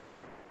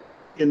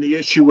 In the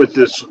issue with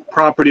this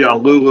property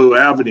on Lulu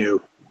Avenue,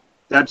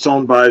 that's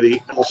owned by the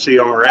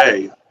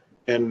LCRA,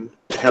 and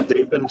have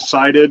they been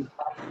cited,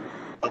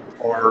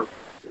 or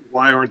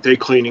why aren't they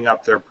cleaning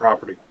up their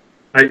property?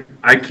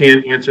 I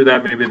can't answer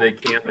that. Maybe they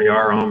can't. They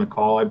are on the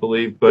call, I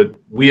believe, but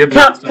we have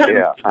not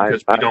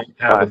because we don't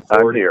have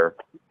authority. I'm here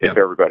if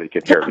everybody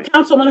can hear me.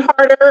 Councilman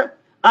Harder,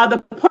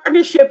 the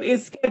partnership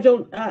is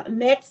scheduled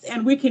next,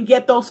 and we can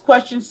get those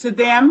questions to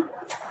them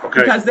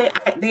because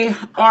they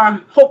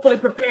are hopefully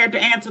prepared to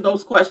answer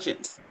those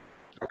questions.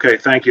 Okay,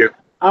 thank you.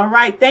 All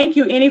right, thank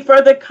you. Any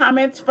further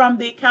comments from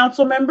the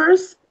council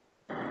members?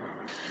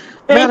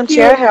 Madam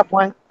Chair, I have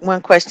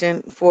one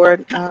question for.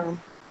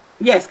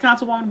 Yes,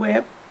 Councilwoman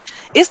Webb.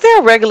 Is there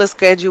a regular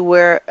schedule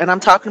where, and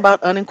I'm talking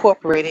about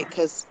unincorporated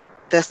because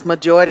that's the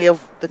majority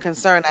of the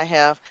concern I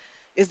have.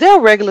 Is there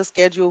a regular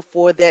schedule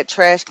for that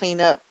trash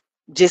cleanup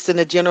just in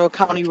the general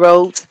county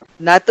roads?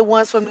 Not the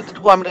ones from the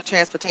Department of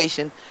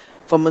Transportation,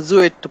 from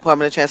Missouri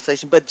Department of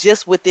Transportation, but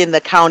just within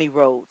the county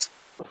roads?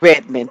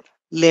 Redmond,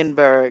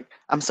 Lindbergh,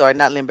 I'm sorry,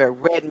 not Lindbergh,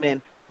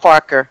 Redmond,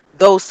 Parker,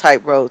 those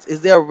type roads. Is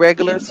there a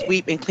regular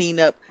sweep and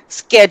cleanup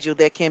schedule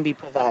that can be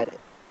provided?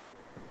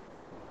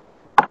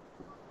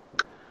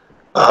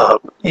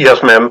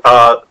 Yes, ma'am.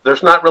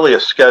 There's not really a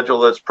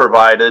schedule that's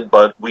provided,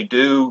 but we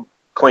do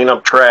clean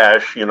up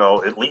trash,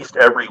 at least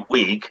every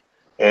week.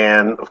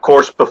 And of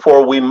course,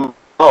 before we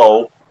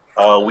mow,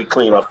 we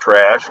clean up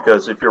trash,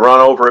 because if you run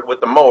over it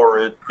with the mower,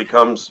 it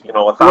becomes,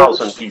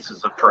 1,000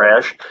 pieces of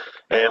trash.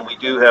 And we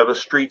do have a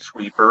street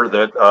sweeper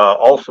that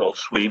also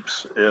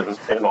sweeps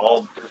in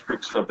all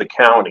districts of the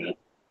county.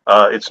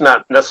 It's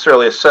not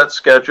necessarily a set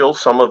schedule.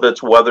 Some of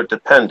it's weather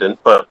dependent,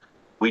 but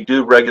we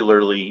do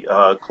regularly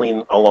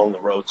clean along the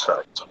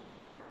roadsides.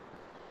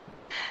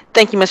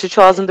 Thank you, Mr.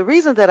 Charles. And the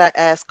reason that I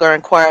ask or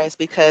inquire is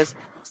because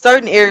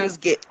certain areas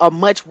are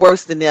much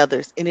worse than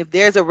others. And if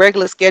there's a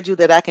regular schedule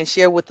that I can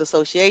share with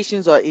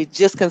associations or it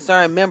just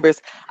concerned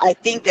members, I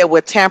think that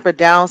would tamper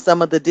down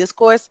some of the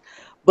discourse.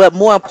 But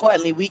more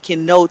importantly, we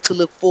can know to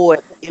look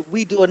forward. If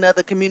we do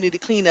another community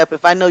cleanup,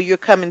 if I know you're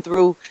coming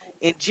through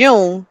in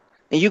June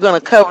and you're going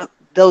to cover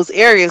those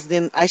areas,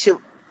 then I should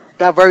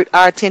divert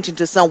our attention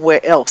to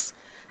somewhere else.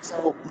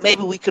 So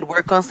maybe we could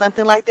work on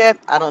something like that.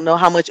 I don't know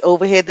how much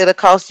overhead that'll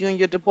cost you and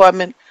your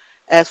department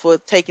as for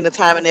taking the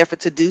time and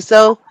effort to do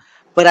so,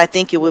 but I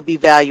think it would be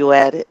value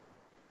added.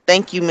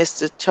 Thank you,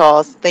 Mr.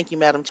 Charles. Thank you,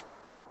 Madam Chair.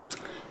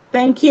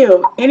 Thank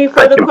you. Any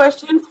further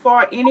questions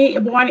for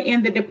anyone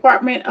in the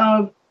Department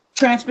of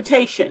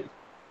Transportation?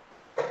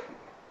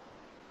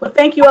 Well,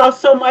 thank you all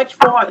so much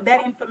for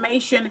that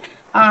information.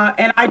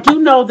 And I do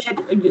know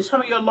that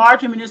some of your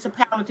larger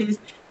municipalities,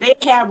 they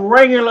have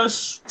regular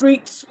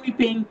street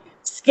sweeping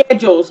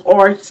schedules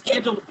or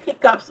scheduled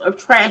pickups of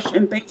trash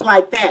and things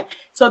like that.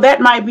 So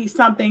that might be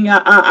something,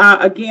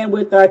 again,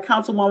 with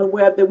Councilwoman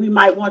Webb, that we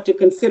might want to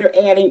consider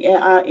adding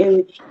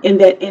in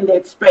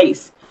that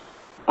space.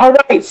 All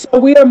right, so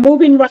we are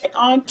moving right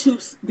on to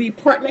the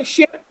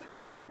partnership.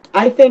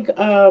 I think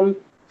Mr.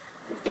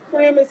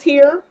 Clem is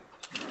here.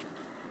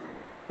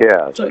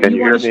 Yes. So can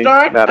you hear me,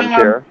 start? Madam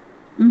Chair?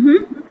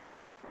 Mm-hmm.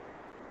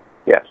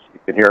 Yes, you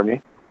can hear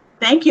me?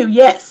 Thank you,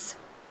 yes.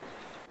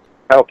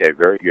 Okay,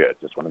 very good.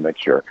 Just want to make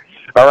sure.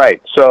 All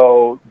right,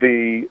 so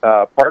the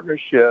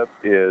partnership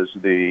is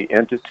the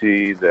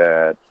entity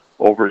that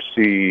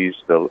oversees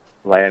the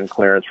Land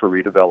Clearance for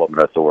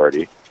Redevelopment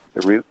Authority.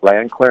 The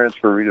Land Clearance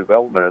for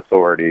Redevelopment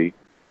Authority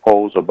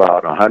holds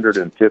about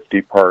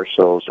 150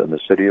 parcels in the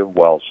city of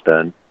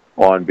Wellston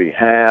on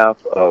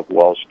behalf of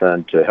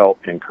Wellston to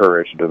help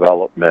encourage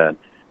development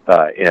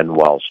in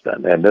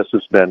Wellston. And this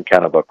has been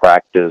kind of a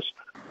practice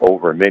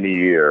over many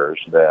years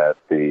that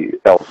the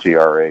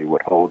LCRA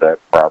would hold that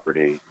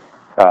property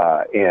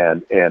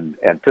in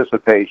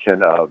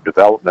anticipation of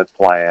development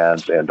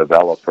plans and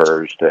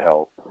developers to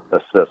help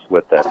assist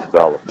with that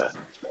development.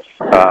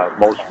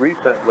 Most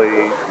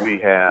recently, we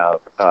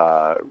have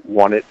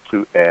wanted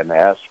to and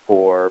asked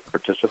for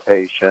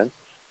participation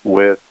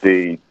with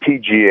the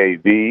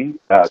PGAV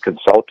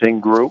consulting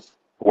group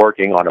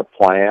working on a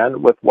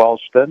plan with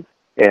Wellston.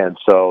 And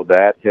so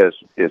that is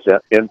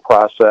in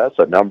process.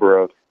 A number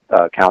of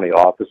county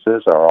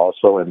offices are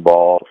also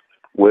involved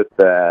with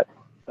that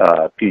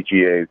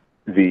PGAV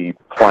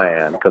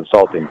plan,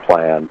 consulting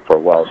plan for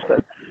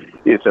Wellston.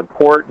 It's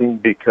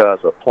important because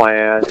a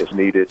plan is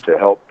needed to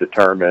help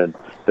determine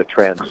the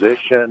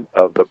transition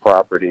of the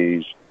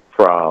properties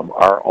from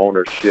our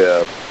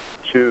ownership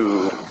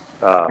to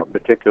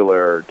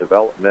particular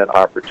development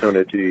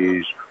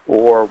opportunities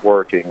or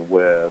working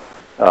with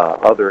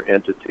other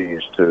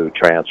entities to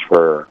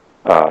transfer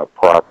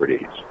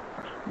properties.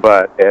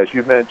 But as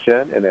you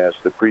mentioned, and as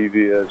the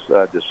previous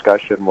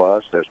discussion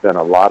was, there's been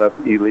a lot of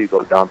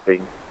illegal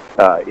dumping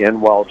in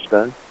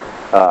Wellston.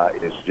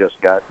 It's just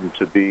gotten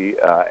to be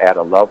at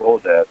a level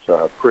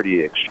that's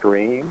pretty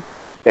extreme.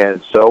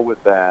 And so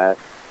with that,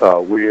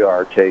 we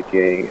are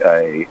taking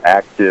an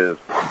active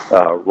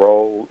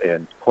role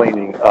in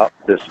cleaning up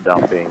this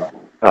dumping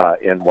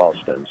in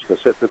Wellston,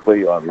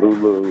 specifically on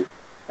Lulu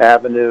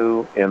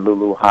Avenue in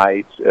Lulu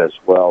Heights, as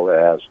well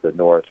as the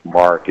North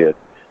Market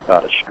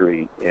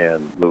Street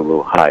in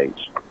Lulu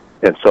Heights.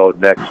 And so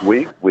next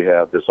week we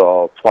have this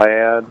all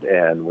planned,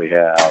 and we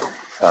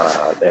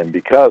have, and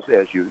because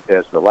as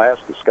the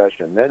last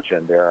discussion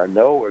mentioned, there are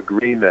no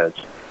agreements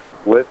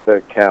with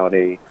the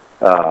county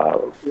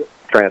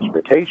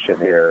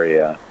transportation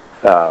area,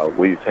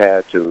 we've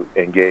had to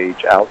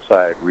engage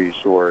outside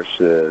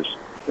resources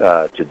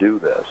to do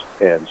this.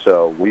 And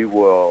so we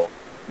will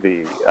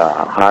be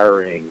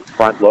hiring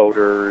front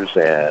loaders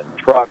and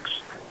trucks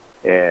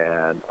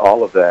and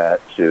all of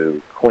that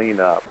to clean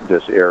up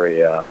this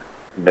area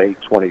May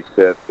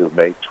 25th through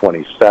May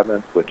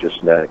 27th, which is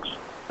next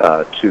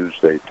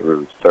Tuesday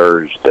through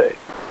Thursday.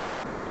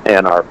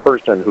 And our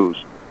person who's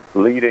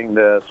leading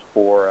this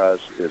for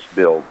us is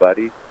Bill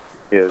Buddy.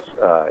 His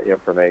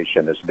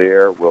information is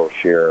there. We'll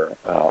share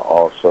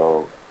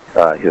also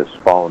his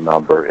phone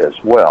number as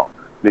well,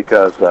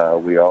 because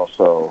we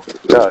also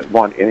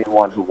want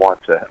anyone who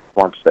wants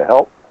to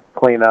help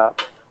clean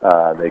up,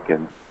 they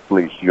can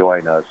please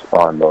join us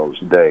on those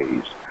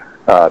days.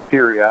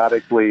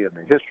 Periodically in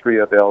the history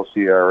of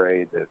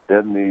LCRA, there have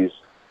been these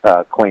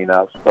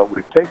cleanups, but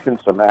we've taken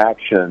some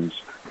actions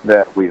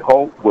that we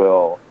hope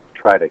will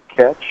try to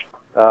catch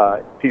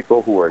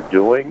people who are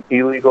doing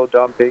illegal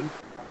dumping.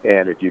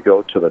 And if you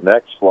go to the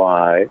next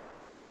slide,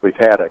 we've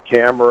had a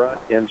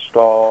camera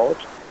installed,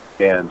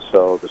 and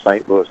so the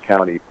St. Louis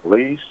County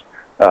Police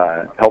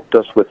helped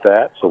us with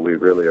that, so we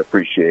really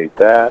appreciate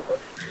that.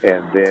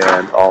 And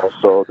then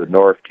also the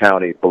North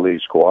County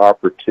Police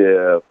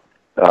Cooperative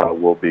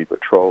will be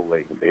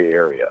patrolling the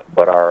area.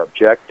 But our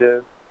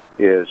objective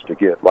is to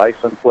get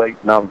license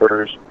plate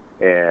numbers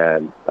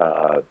and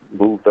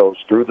move those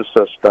through the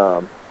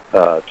system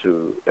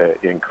to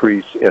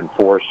increase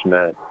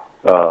enforcement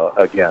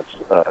against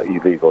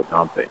illegal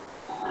dumping.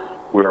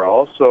 We're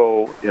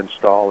also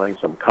installing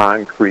some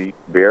concrete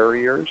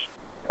barriers,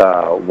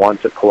 one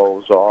to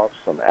close off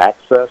some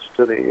access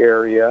to the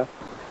area,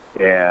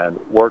 and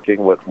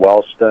working with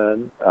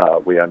Wellston,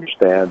 we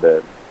understand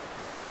that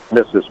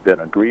this has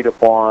been agreed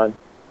upon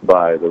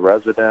by the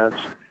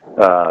residents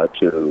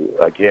to,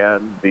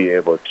 again, be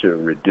able to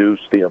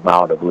reduce the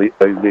amount of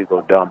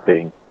illegal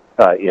dumping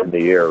in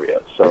the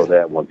area, so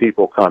that when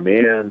people come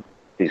in,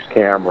 these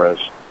cameras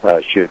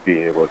should be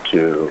able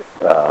to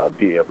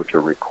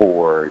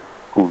record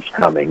who's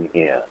coming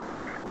in.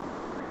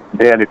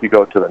 Then if you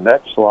go to the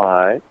next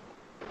slide,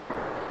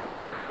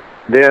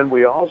 then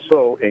we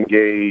also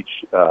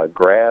engage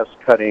grass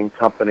cutting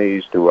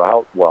companies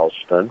throughout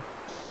Wellston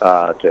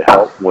to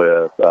help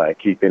with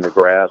keeping the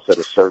grass at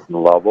a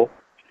certain level.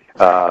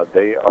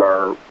 They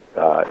are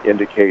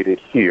indicated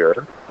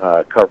here,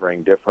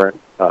 covering different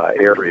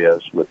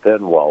areas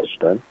within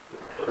Wellston.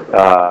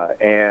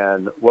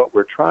 And what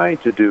we're trying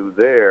to do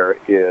there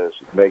is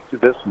make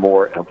this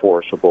more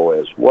enforceable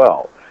as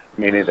well,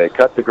 meaning they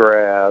cut the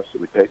grass,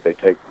 they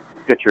take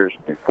pictures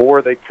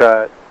before they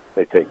cut,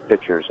 they take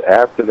pictures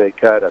after they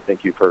cut. I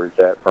think you've heard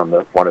that from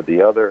one of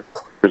the other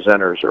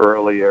presenters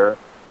earlier.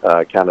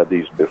 Kind of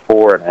these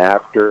before and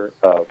after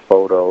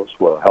photos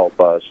will help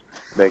us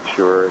make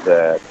sure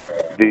that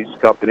these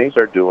companies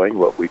are doing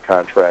what we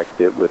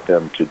contracted with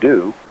them to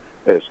do,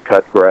 is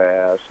cut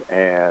grass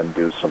and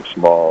do some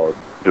small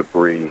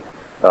debris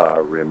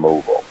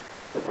removal.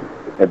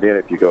 And then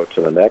if you go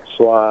to the next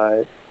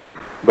slide.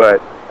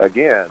 But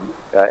again,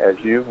 as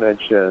you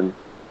mentioned,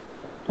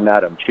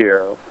 Madam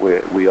Chair,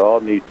 we all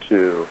need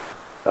to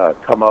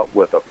come up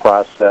with a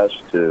process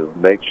to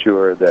make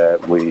sure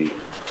that we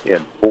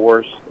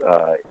enforce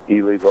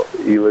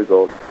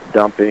illegal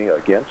dumping,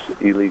 against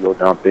illegal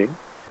dumping,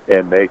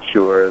 and make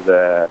sure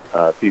that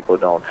people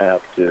don't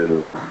have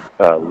to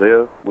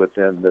live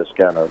within this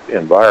kind of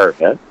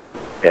environment.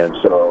 And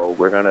so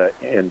we're going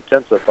to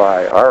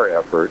intensify our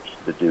efforts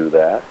to do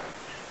that.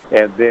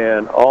 And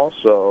then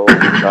also,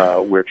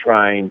 we're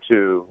trying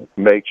to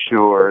make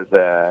sure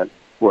that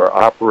we're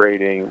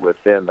operating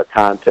within the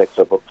context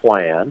of a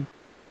plan,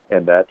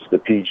 and that's the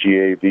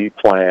PGAV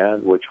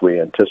plan, which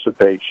we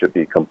anticipate should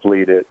be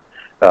completed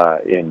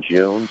in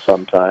June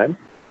sometime.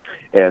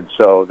 And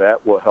so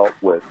that will help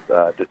with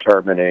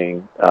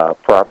determining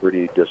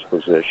property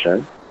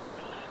disposition.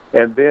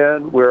 And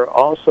then we're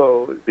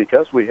also,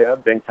 because we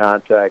have been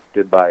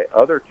contacted by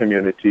other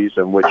communities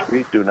in which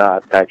we do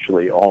not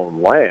actually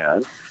own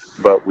land,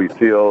 but we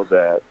feel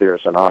that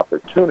there's an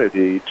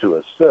opportunity to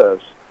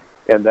assist,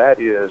 and that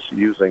is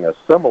using a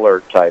similar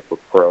type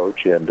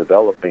approach in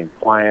developing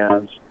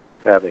plans,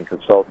 having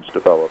consultants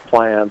develop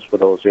plans for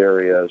those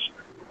areas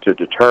to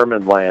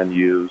determine land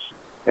use,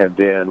 and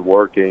then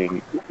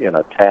working in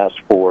a task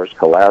force,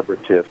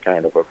 collaborative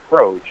kind of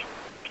approach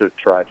to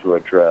try to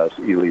address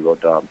illegal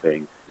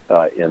dumping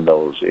in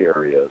those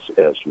areas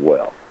as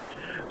well.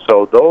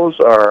 So those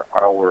are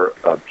our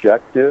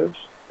objectives,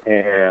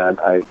 and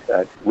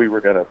we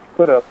were going to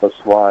put up a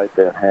slide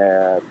that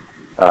had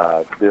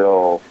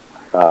Bill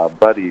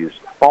Buddy's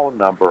phone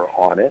number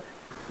on it,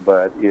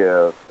 but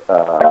if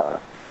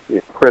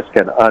Chris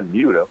can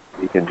unmute him,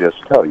 he can just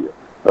tell you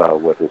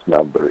what his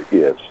number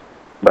is.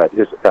 But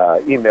his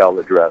email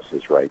address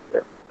is right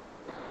there.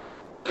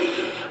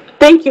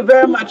 Thank you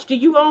very much. Do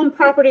you own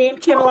property in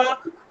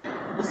Kinloch?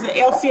 Does the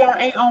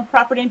LCRA own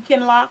property in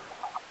Kinloch?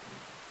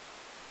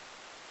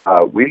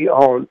 We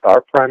own,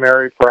 our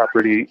primary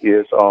property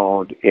is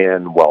owned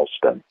in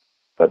Wellston,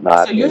 but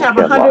not So you in have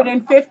Kinloch.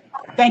 150,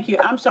 thank you,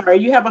 I'm sorry,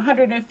 you have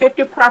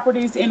 150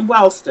 properties in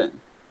Wellston.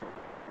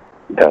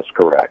 That's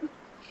correct.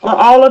 Are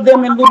all of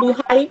them in Lulu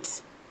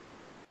Heights?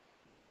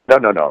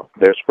 No.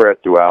 They're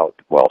spread throughout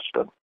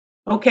Wellston.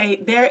 Okay,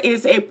 there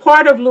is a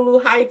part of Lulu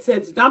Heights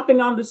that's dumping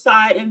on the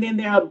side, and then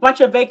there are a bunch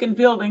of vacant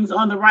buildings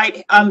on the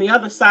right, on the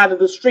other side of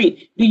the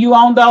street. Do you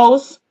own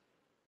those?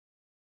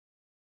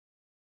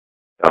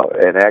 No,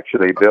 and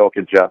actually, Bill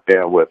can jump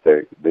in with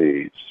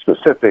the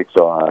specifics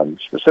on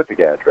specific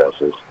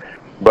addresses.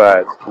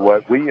 But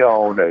what we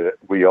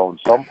own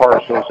some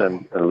parcels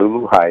in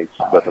Lulu Heights,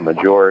 but the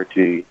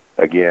majority,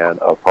 again,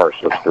 of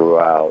parcels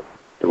throughout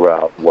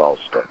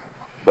Wellston.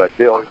 But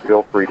Bill,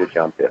 feel free to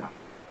jump in.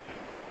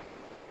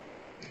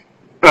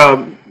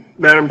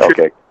 Madam Chair.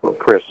 Okay, well,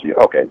 Chris,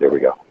 okay, there we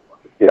go.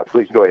 Yeah,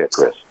 please go ahead,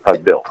 Chris.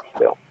 Bill.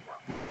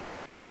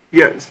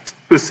 Yes,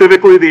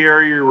 specifically the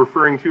area you're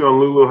referring to on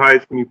Lulu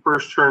Heights, when you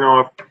first turn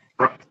off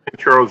St.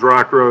 Charles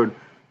Rock Road,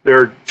 there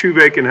are two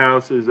vacant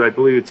houses. I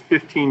believe it's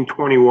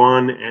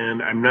 1521,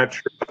 and I'm not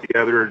sure about the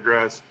other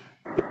address.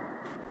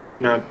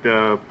 Not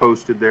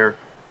posted there.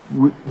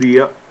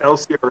 The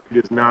LCRA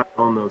does not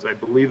own those. I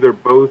believe they're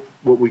both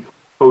what we call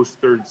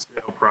post-third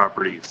sale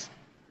properties.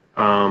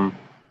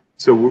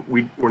 So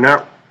we're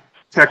not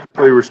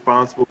technically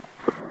responsible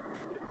for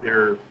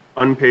their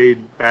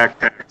unpaid back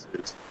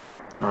taxes.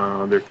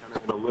 They're kind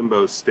of in a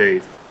limbo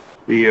state.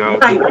 The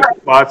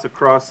lots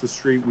across the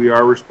street we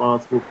are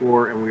responsible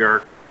for, and we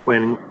are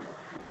planning,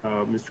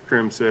 Mr.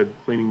 Krim said,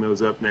 cleaning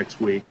those up next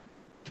week.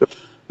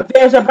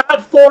 There's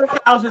about 4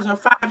 houses or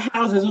 5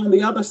 houses on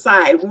the other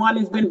side. One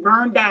has been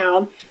burned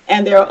down,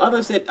 and there are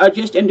others that are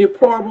just in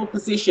deplorable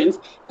conditions.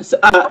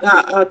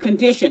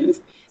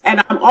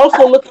 And I'm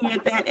also looking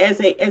at that as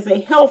a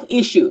health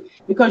issue,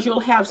 because you'll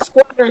have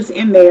squatters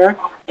in there,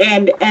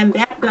 and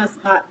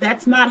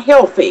that's not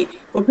healthy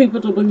for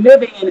people to be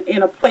living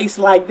in a place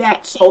like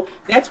that. So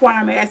that's why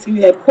I'm asking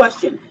that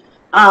question.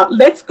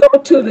 Let's go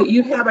to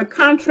you have a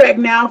contract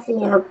now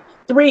for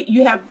 3.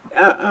 You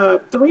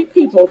have 3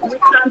 people, 3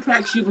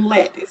 contracts you've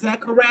let. Is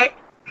that correct?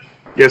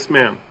 Yes,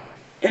 ma'am.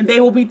 And they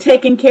will be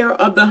taking care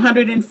of the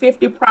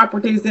 150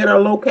 properties that are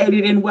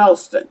located in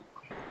Wellston.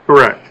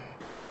 Correct.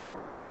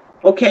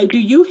 Okay. Do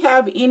you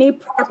have any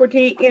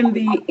property in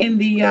the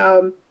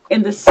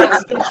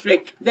 6th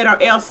district that are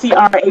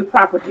LCRA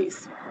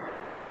properties?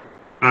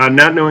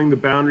 Not knowing the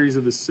boundaries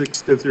of the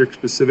 6th district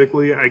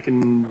specifically, I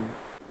can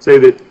say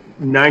that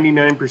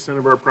 99%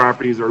 of our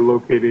properties are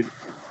located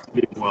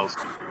in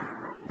Wellston.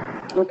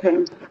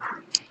 Okay.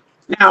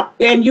 Now,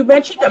 and you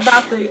mentioned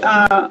about the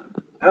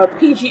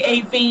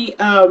PGAV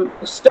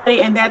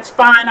study, and that's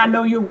fine. I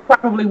know you're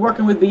probably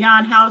working with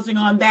Beyond Housing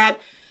on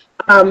that.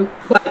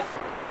 But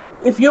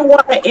if you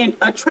want to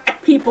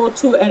attract people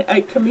to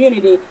a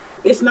community,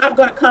 it's not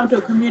going to come to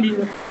a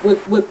community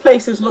with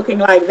places looking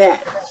like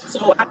that.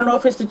 So I don't know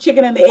if it's the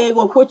chicken and the egg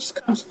or which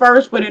comes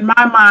first, but in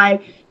my mind,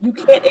 you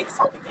can't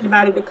expect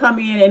anybody to come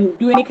in and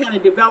do any kind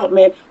of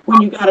development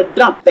when you got a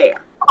dump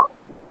there.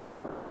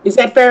 Is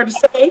that fair to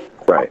say?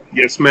 Right.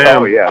 Yes,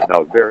 ma'am. Oh, yeah.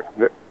 No,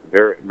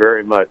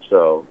 very much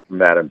so,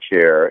 Madam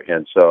Chair.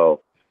 And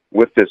so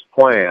with this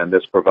plan,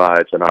 this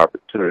provides an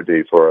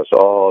opportunity for us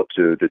all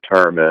to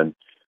determine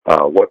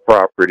what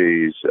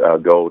properties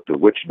go to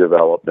which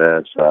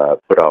developments,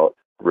 put out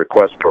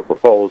requests for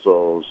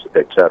proposals,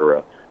 et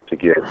cetera, to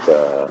get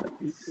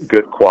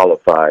good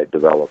qualified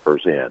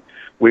developers in.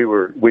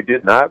 We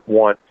did not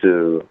want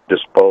to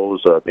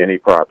dispose of any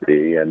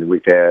property, and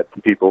we've had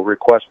people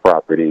request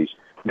properties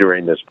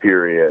during this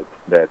period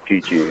that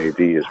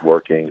PGAV is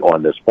working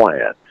on this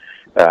plan.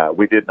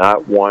 We did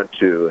not want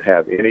to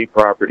have any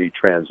property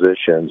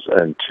transactions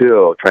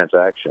until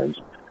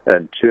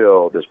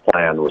this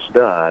plan was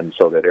done,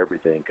 so that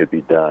everything could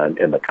be done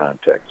in the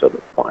context of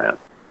the plan.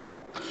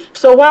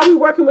 So while we're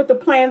working with the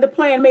plan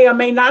may or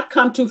may not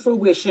come to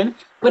fruition,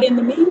 but in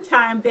the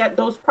meantime, that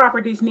those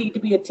properties need to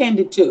be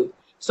attended to.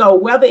 So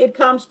whether it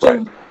comes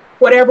to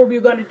whatever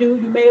we're going to do,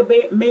 you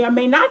may or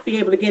may not be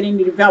able to get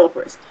any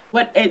developers.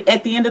 But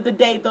at the end of the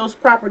day, those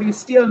properties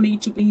still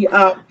need to be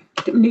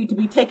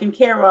taken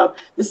care of.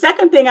 The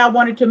second thing I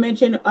wanted to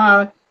mention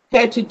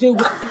had to do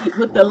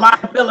with the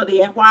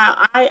liability, and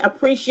while I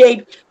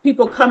appreciate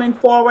people coming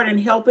forward and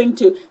helping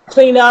to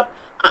clean up,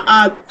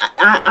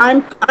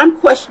 I'm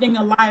questioning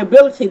a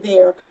liability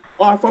there,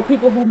 or for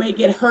people who may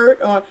get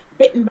hurt or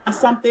bitten by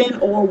something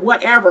or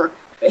whatever.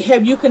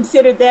 Have you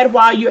considered that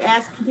while you're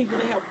asking people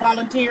to help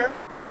volunteer?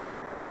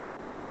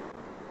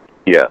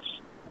 Yes.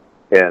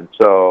 And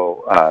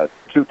so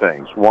two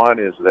things. One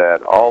is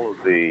that all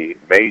of the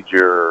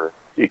major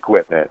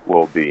equipment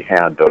will be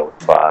handled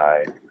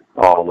by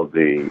all of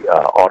the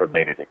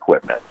automated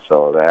equipment.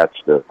 So that's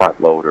the front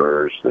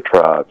loaders, the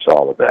trucks,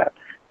 all of that.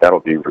 That'll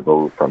be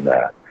removed from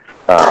that.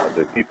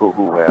 The people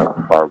who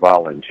are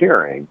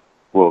volunteering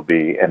will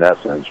be, in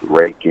essence,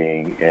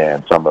 raking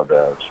and some of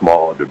the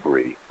small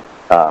debris.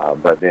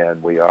 But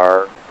then we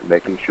are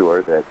making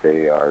sure that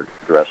they are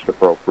dressed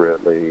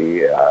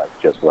appropriately,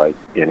 just like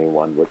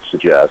anyone would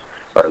suggest.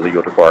 Our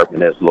legal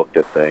department has looked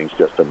at things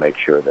just to make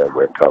sure that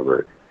we're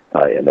covered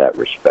in that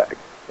respect,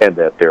 and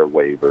that there are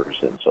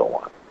waivers and so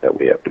on that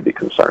we have to be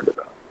concerned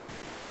about.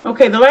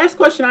 Okay, the last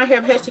question I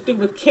have has to do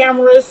with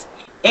cameras,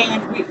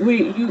 and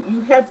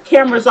you have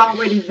cameras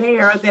already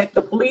there that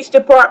the police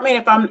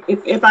department,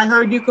 if I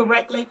heard you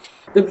correctly,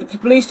 the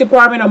police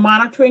department are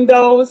monitoring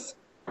those.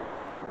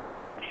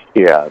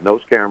 Yeah,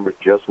 those cameras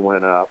just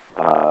went up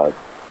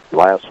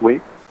last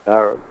week,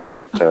 the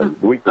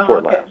week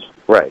before last.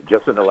 Right,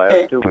 just in the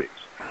last 2 weeks.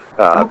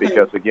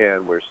 Because,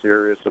 again, we're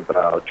serious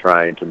about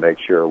trying to make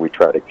sure we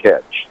try to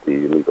catch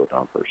the illegal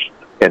dumpers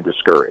and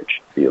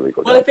discourage the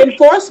illegal dumpers. Well, if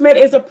enforcement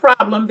is a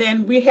problem,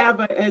 then we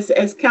have,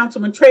 as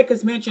Councilman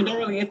Tracus mentioned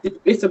earlier, if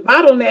it's a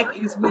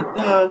bottleneck is with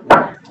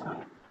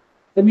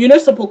the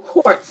municipal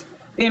courts,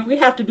 then we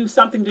have to do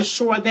something to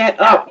shore that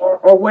up,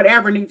 or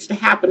whatever needs to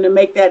happen to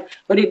make that.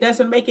 But it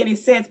doesn't make any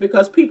sense,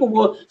 because people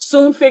will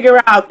soon figure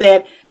out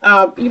that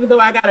even though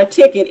I got a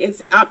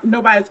ticket,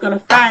 nobody's going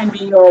to find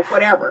me or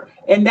whatever.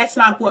 And that's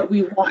not what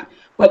we want.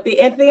 But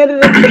at the end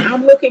of the day,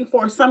 I'm looking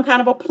for some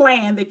kind of a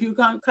plan that you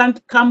can come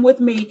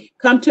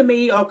to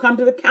me, or come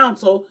to the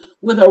council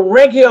with a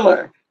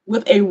regular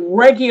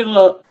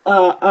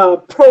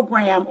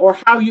program, or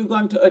how you're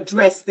going to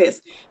address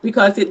this,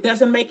 because it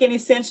doesn't make any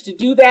sense to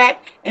do that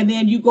and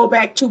then you go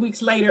back 2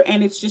 weeks later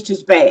and it's just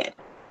as bad.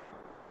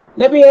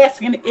 Let me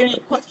ask any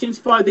questions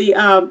for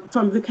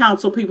from the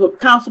council people.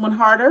 Councilman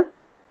Harder,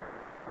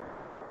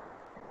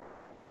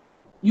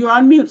 you're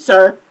on mute,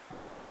 sir.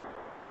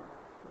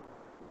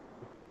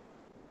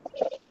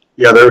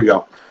 Yeah, there we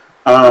go.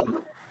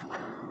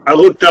 I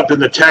looked up in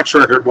the tax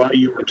record while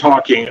you were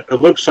talking.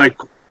 It looks like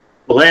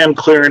land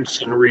clearance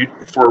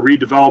for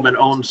redevelopment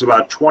owns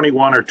about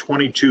 21 or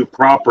 22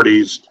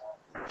 properties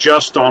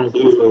just on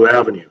Lulu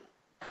Avenue.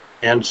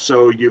 And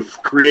so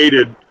you've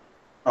created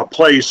a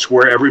place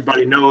where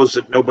everybody knows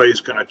that nobody's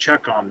going to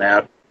check on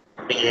that.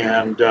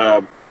 And,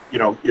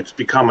 it's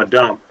become a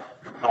dump.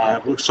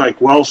 It looks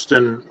like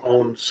Wellston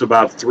owns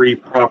about 3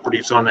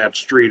 properties on that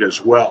street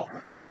as well.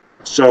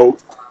 So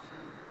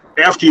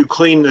after you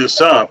clean this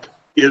up,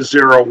 is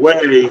there a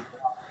way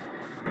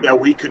that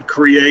we could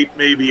create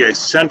maybe a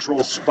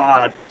central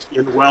spot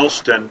in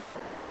Wellston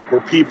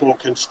where people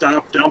can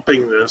stop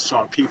dumping this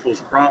on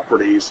people's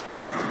properties,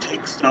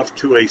 take stuff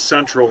to a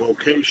central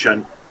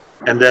location,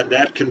 and then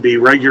that can be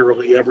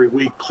regularly every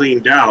week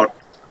cleaned out,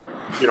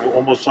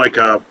 almost like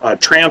a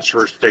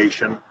transfer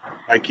station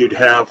like you'd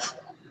have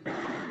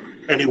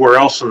anywhere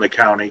else in the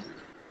county,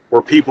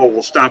 where people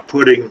will stop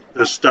putting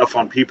this stuff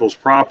on people's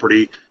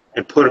property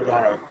and put it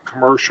on a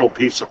commercial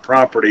piece of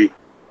property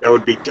that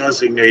would be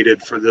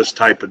designated for this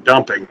type of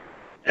dumping,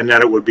 and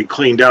that it would be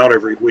cleaned out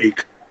every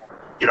week,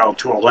 to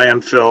a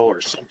landfill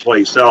or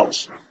someplace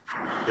else.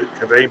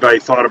 Have anybody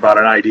thought about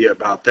an idea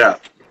about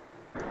that?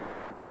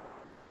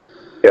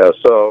 Yeah,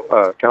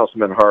 so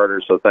Councilman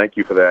Harder, so thank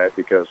you for that,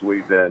 because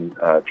we've been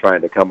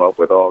trying to come up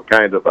with all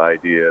kinds of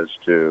ideas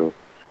to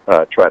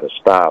try to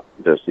stop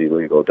this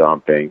illegal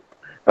dumping.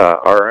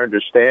 Our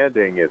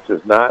understanding is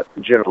it's not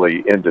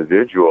generally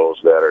individuals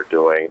that are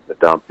doing the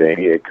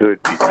dumping. It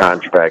could be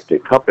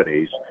contracted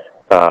companies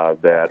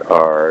that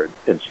are,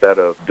 instead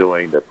of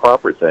doing the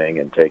proper thing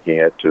and taking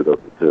it to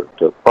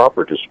the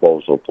proper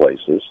disposal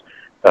places,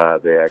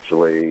 they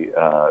actually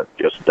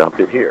just dump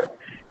it here.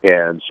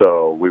 And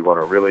so we want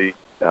to really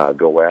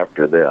go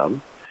after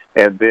them.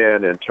 And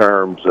then in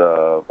terms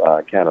of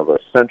kind of a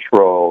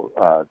central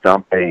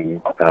dumping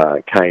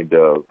kind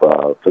of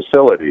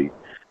facility,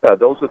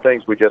 those are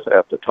things we just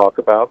have to talk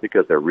about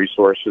because there are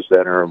resources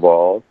that are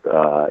involved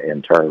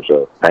in terms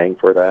of paying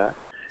for that.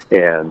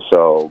 And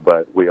so,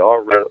 but we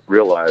all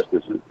realize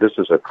this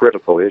is a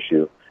critical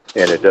issue,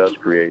 and it does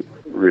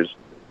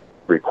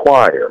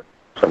require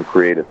some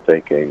creative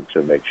thinking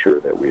to make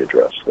sure that we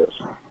address this.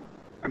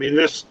 I mean,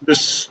 this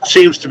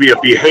seems to be a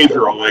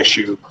behavioral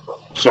issue.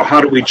 So how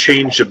do we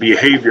change the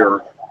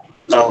behavior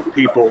of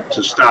people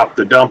to stop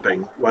the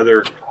dumping,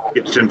 whether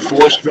it's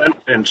enforcement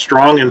and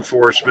strong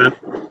enforcement,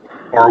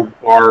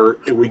 or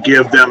we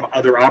give them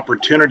other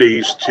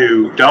opportunities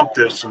to dump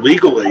this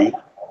legally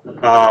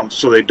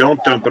so they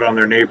don't dump it on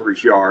their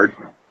neighbor's yard.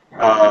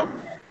 I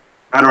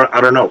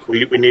don't know.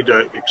 We need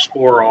to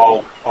explore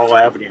all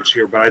avenues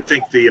here, but I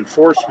think the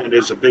enforcement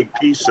is a big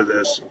piece of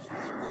this.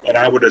 And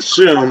I would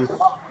assume,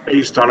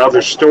 based on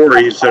other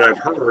stories that I've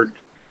heard,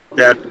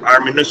 that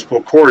our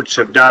municipal courts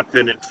have not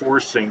been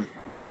enforcing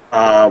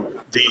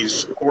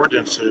these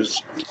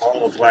ordinances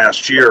all of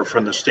last year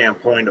from the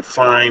standpoint of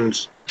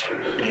fines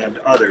and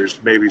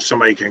others. Maybe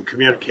somebody can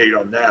communicate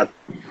on that.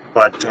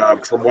 But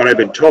from what I've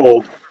been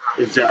told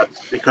is that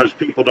because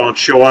people don't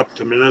show up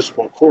to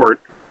municipal court,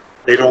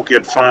 they don't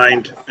get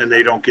fined and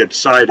they don't get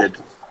cited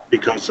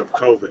because of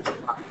COVID.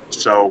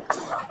 So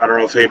I don't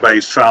know if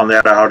anybody's found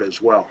that out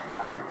as well.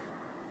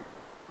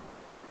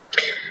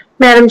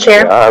 Madam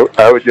Chair. Yeah,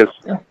 I would just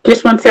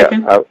 1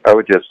 second. Yeah, I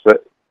would just say,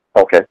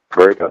 okay,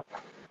 very good.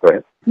 Go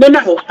ahead.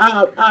 No.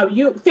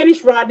 You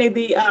finish, Rodney,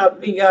 the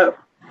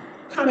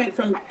comment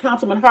from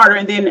Councilman Harder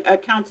and then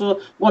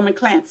Councilwoman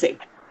Clancy.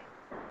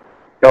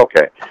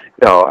 Okay.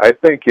 No, I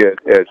think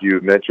as you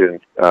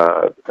mentioned,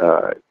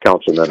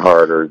 Councilman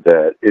Harder,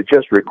 that it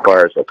just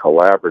requires a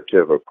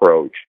collaborative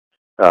approach.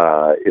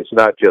 It's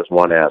not just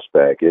one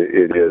aspect.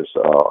 It is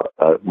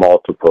a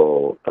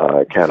multiple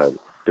kind of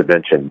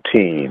dimension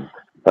team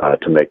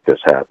to make this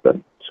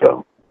happen.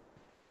 So,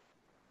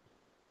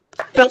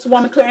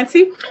 Councilwoman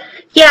Clancy?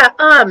 Yeah,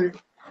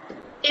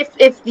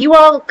 if you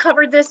all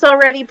covered this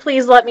already,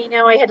 please let me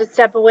know. I had to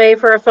step away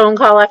for a phone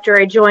call after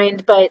I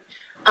joined, but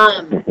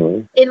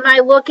in my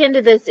look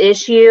into this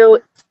issue,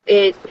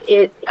 I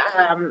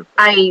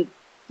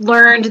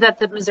learned that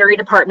the Missouri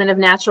Department of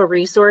Natural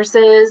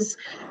Resources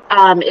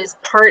is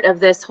part of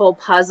this whole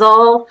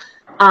puzzle.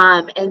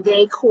 And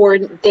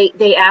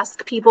they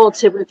ask people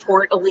to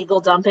report illegal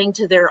dumping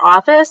to their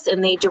office,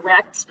 and they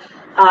direct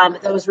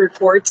those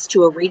reports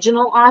to a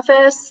regional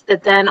office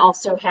that then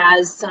also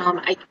has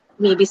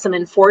maybe some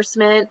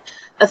enforcement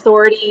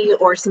authority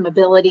or some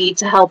ability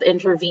to help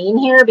intervene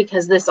here,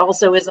 because this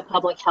also is a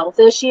public health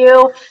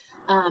issue.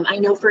 I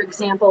know, for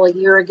example, a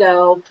year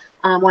ago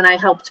when I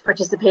helped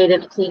participate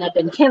in a cleanup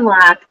in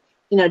Kinloch,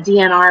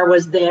 DNR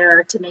was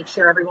there to make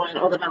sure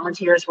all the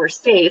volunteers were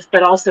safe,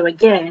 but also,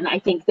 again, I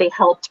think they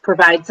helped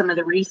provide some of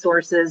the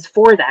resources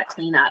for that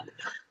cleanup.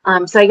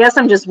 So I guess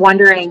I'm just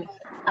wondering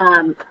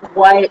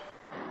what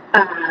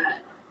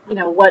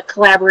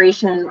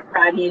collaboration,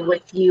 Rodney,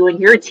 with you and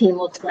your team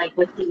looks like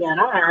with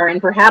DNR,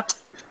 and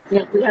perhaps,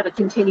 if we have a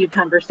continued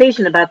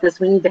conversation about this,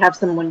 we need to have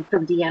someone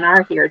from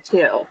DNR here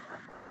too.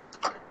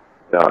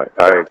 No,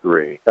 I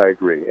agree.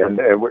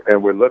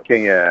 And we're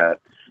looking at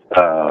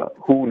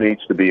who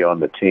needs to be on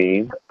the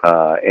team,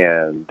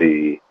 and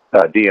the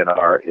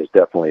DNR is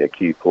definitely a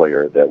key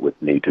player that would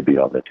need to be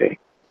on the team.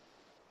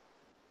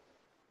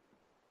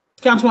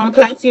 Councilwoman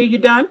Clancy, are you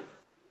done?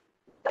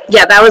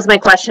 Yeah, that was my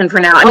question for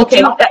now.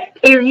 Okay.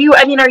 Are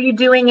you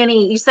doing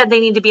any? You said they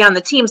need to be on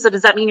the team, so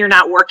does that mean you're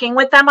not working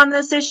with them on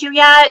this issue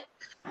yet?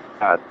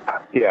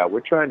 Yeah,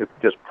 we're trying to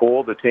just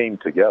pull the team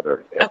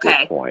together at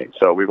this point.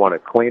 So we want to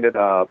clean it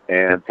up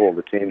and pull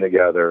the team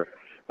together.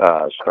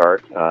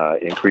 Start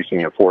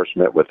increasing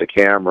enforcement with the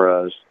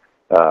cameras,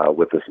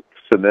 with the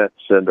cement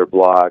cinder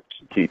blocks,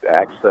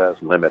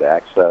 limit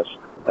access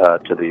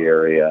to the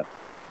area,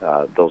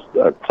 those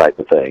type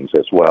of things,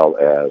 as well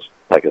as,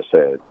 like I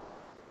said,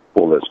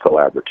 pull this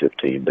collaborative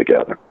team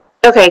together.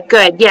 Okay,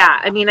 good. Yeah,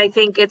 I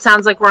think it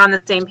sounds like we're on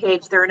the same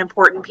page. They're an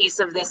important piece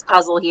of this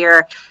puzzle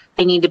here.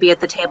 They need to be at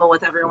the table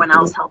with everyone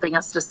else helping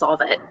us to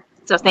solve it.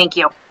 So thank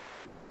you.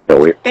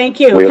 Thank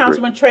you.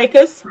 Councilman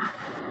Tracus?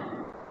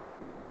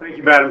 Thank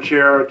you, Madam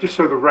Chair. Just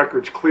so the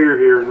record's clear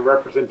here and the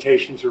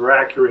representations are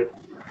accurate,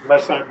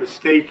 unless I'm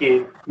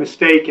mistaken,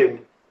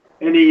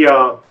 any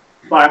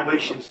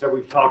violations that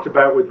we've talked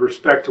about with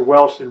respect to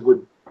Wellston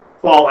would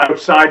fall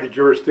outside the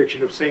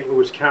jurisdiction of St.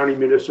 Louis County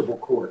Municipal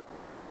Court,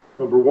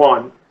 number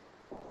one.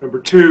 Number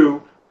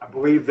two, I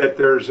believe that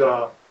there's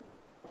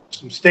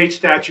some state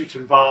statutes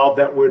involved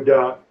that would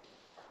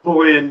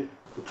pull in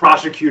the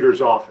prosecutor's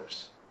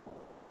office.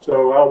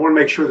 So I want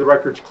to make sure the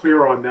record's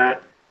clear on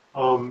that.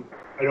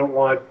 I don't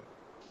want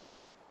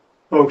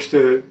folks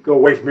to go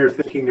away from here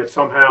thinking that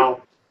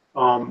somehow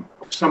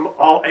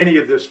any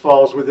of this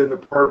falls within the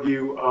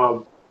purview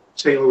of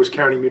St. Louis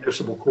County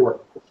Municipal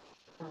Court.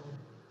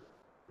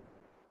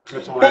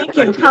 Thank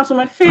you.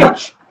 Councilman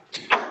Fitch?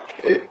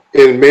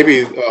 And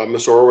maybe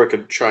Mr. Orwick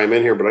could chime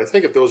in here, but I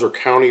think if those are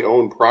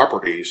county-owned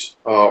properties,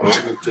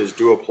 ordinances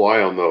do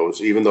apply on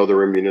those, even though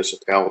they're in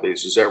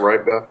municipalities. Is that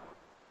right, Beth?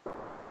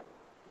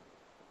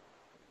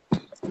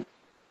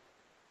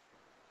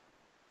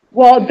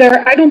 Well,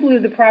 I don't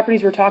believe the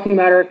properties we're talking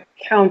about are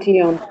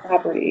county-owned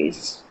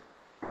properties.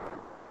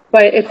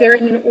 But if they're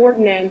in an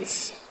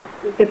ordinance,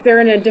 if they're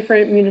in a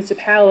different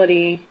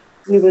municipality,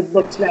 we would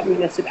look to that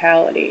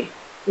municipality.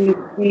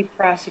 We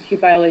prosecute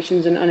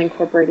violations in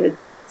unincorporated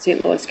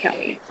St. Louis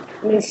County.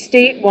 And the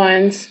state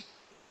ones,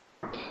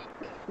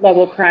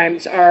 level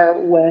crimes, are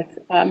with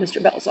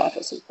Mr. Bell's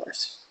office, of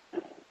course.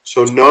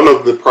 So none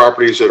of the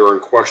properties that are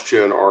in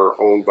question are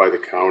owned by the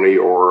county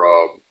or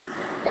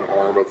an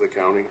arm of the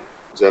county?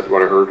 Is that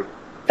what I heard?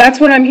 That's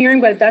what I'm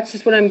hearing, but that's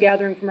just what I'm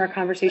gathering from our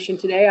conversation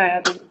today. I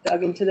haven't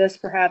dug into this.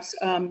 Perhaps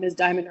Ms.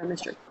 Diamond or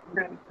Mr.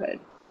 Graham could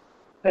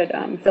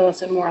fill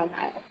us in more on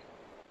that.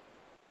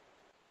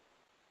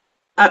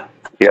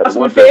 Yeah, the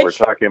ones that we're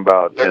talking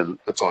about, and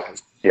that's all I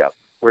have. Yeah,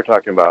 we're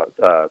talking about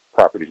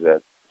properties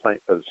that,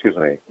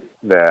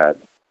 that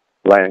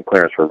Land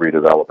Clearance for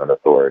Redevelopment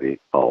Authority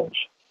owns.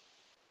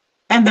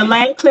 And the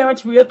Land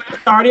Clearance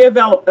Authority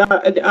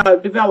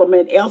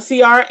Development,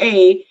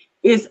 LCRA,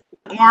 is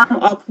an arm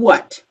of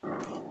what?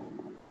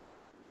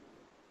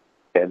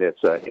 And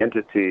it's an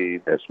entity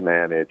that's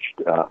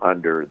managed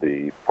under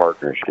the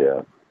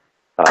partnership,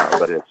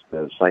 but it's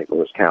the St.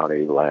 Louis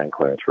County Land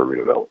Clearance for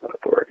Redevelopment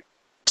Authority.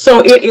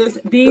 So it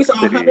is, these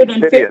are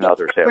 150 city and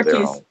others have their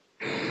properties. own.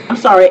 I'm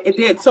sorry, it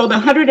did. So the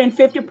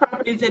 150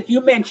 properties that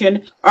you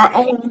mentioned are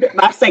owned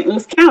by St.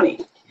 Louis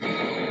County.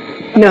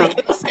 No.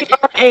 The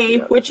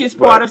LCRA, which is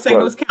part of St.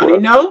 Louis County,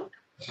 no?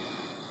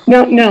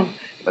 No.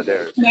 But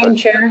Madam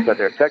Chair. But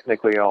they're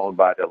technically owned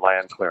by the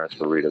Land Clearance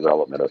for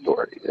Redevelopment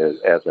Authority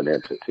as an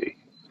entity.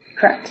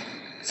 Correct.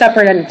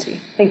 Separate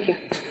entity. Thank you.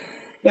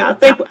 Yeah, I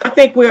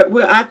think we're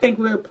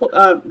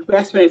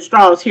grasping at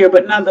straws here,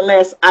 but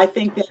nonetheless, I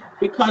think that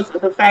because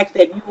of the fact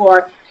that you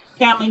are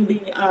handling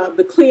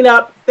the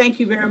cleanup, thank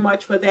you very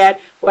much for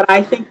that. But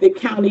I think the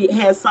county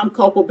has some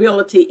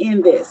culpability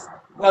in this,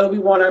 whether we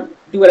want to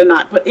do it or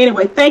not. But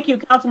anyway, thank you,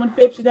 Councilman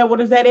Phipps. What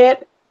is that,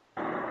 Ed?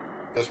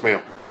 Yes,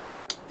 ma'am.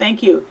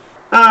 Thank you.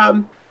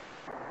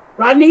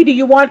 Rodney, do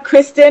you want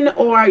Kristen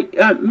or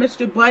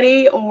Mr.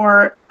 Buddy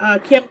or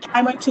Kim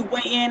Diamond to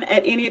weigh in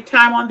at any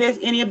time on this?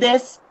 Any of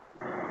this?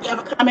 Do you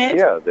have a comment?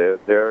 Yeah,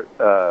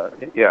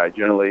 I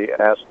generally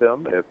ask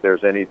them if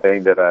there's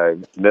anything that I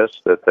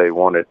missed that they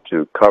wanted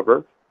to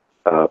cover.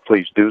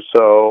 Please do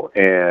so.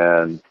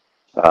 And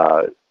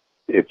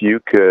if you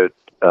could,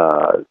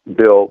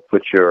 Bill,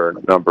 put your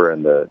number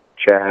in the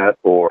chat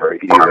or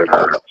even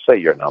say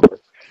your number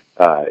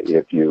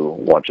if you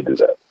want to do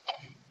that.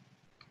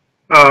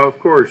 Of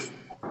course.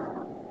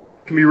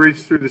 Can be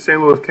reached through the St.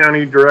 Louis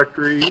County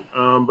directory,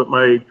 but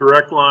my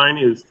direct line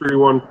is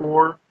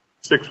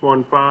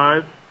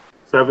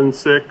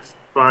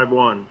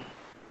 314-615-7651.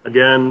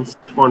 Again,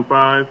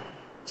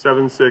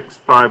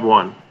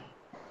 615-7651.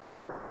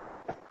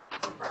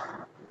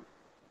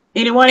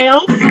 Anyone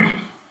else?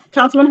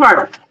 Councilman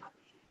Harder.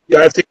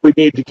 Yeah, I think we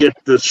need to get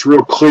this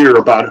real clear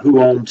about who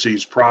owns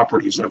these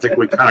properties. I think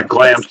we kind of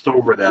glanced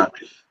over that.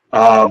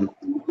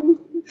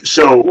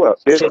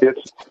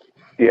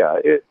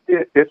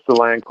 It's the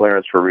Land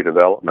Clearance for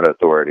Redevelopment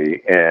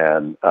Authority,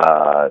 and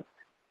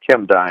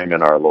Kim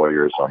Diamond, our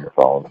lawyer, is on the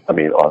phone.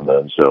 On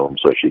the Zoom,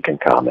 so she can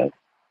comment.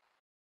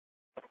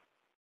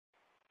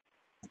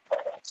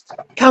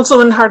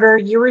 Councilman Harder,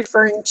 you're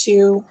referring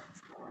to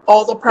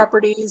all the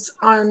properties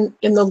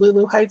in the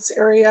Lulu Heights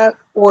area,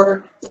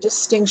 or the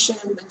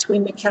distinction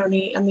between the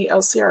county and the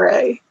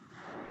LCRA?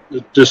 The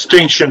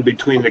distinction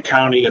between the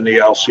county and the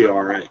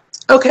LCRA.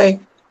 Okay,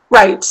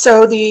 right.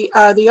 So the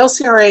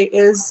LCRA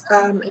is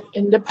an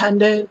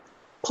independent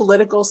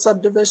political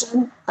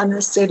subdivision under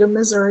state of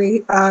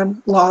Missouri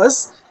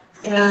laws,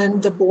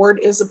 and the board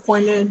is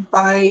appointed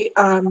by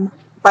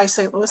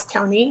St. Louis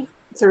County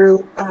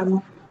through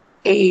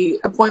a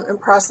appointment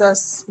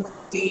process with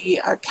the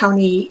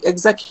county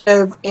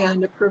executive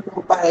and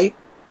approval by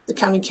the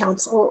county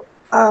council.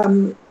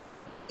 And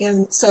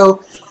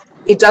so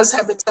it does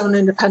have its own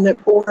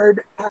independent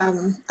board.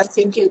 I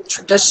think it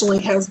traditionally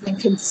has been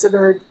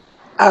considered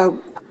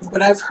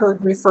what I've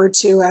heard referred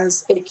to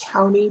as a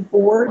county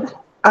board,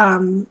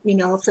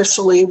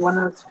 officially one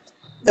of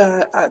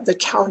the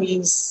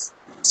county's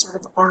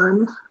sort of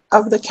arm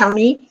of the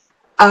county.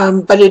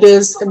 But it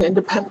is an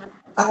independent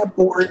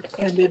board,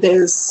 and it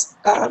is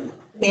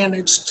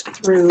managed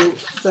through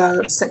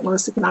the St.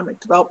 Louis Economic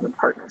Development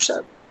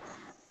Partnership.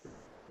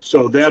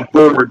 So that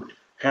board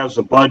has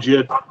a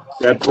budget,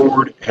 that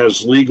board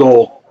has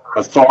legal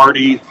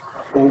authority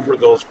over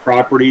those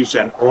properties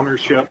and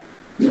ownership,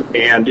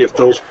 and if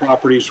those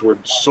properties were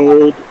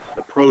sold,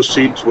 the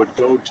proceeds would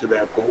go to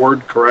that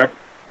board, correct?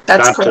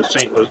 That's correct.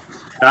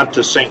 Not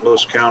to St.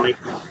 Louis County.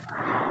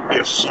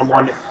 If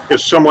someone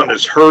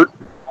is hurt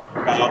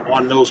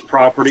on those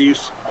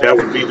properties, that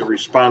would be the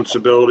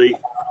responsibility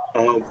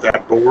of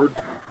that board,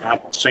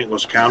 not St.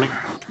 Louis County?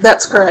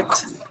 That's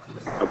correct.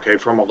 Okay. okay,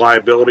 from a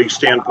liability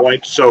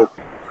standpoint. So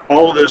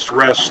all of this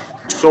rests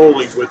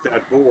solely with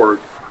that board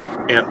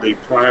and the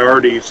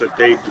priorities that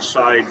they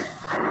decide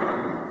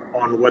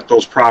on what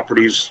those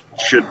properties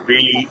should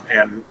be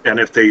and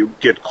if they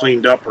get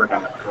cleaned up or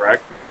not,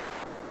 correct?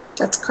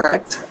 That's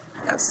correct.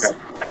 Yes.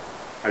 Okay.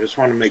 I just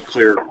want to make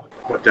clear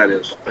what that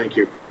is. Thank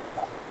you.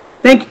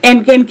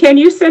 And can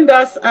you send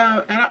us,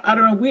 I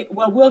don't know,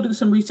 we'll do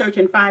some research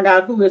and find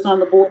out who is on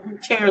the board, who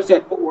chairs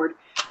that board,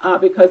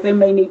 because they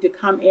may need to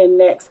come in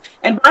next.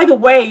 And by the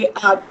way,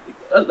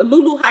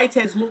 Lulu Heights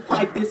has looked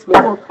like this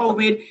before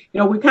COVID. You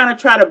know, we kind of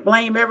try to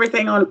blame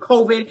everything on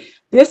COVID.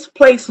 This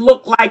place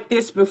looked like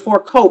this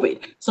before COVID.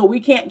 So we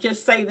can't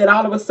just say that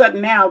all of a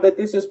sudden now that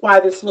this is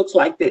why this looks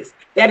like this.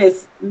 That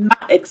is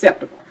not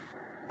acceptable.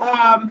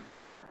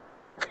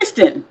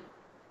 Kristen.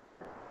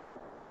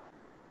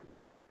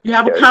 You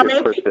have a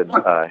comment? If Kristen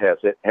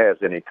has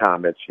any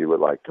comments she would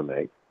like to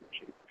make,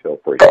 feel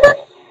free.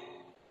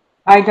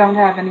 I don't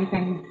have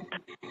anything.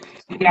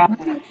 Yeah.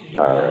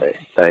 All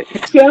right. Thank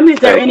you. Kim, is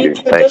there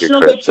anything additional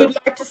that you'd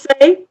like to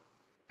say?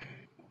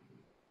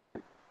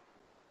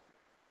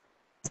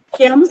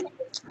 Kim?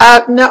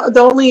 No,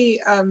 the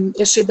only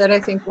issue that I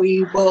think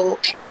we will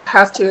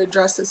have to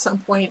address at some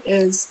point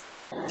is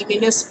the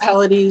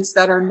municipalities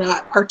that are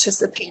not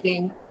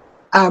participating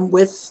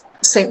with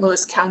St.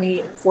 Louis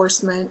County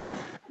enforcement,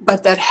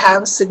 but that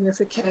have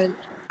significant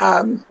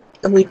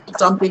illegal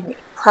dumping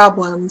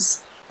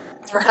problems.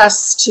 There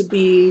has to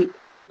be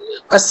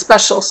a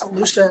special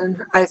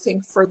solution, I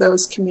think, for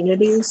those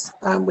communities.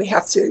 We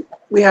have to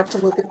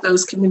look at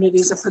those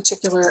communities in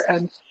particular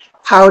and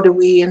how do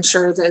we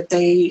ensure that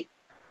they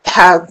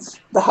have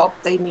the help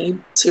they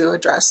need to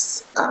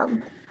address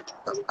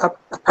a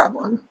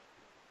problem.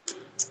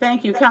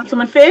 Thank you.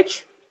 Councilman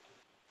Fitch?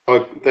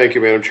 Thank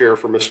you, Madam Chair.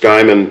 For Ms.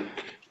 Diamond,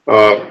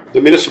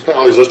 the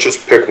municipalities, let's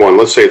just pick one.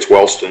 Let's say it's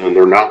Wellston and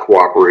they're not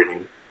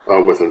cooperating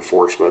with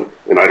enforcement.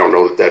 And I don't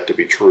know that to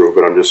be true,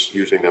 but I'm just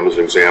using them as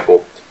an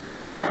example.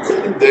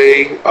 Could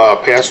they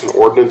pass an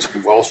ordinance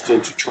in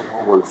Wellston to turn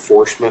over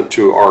enforcement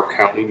to our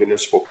county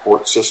municipal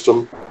court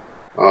system?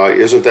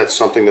 Isn't that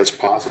something that's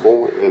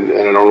possible? And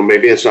I don't know,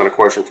 maybe it's not a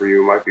question for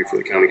you, it might be for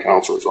the county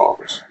councilor's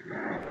office.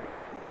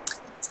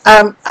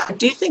 I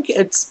do think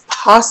it's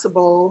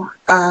possible,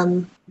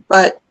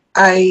 but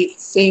I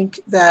think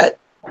that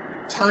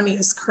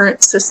county's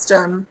current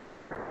system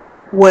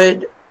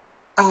would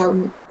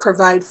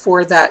provide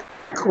for that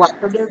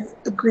cooperative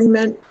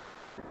agreement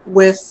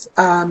with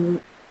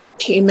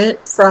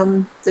payment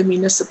from the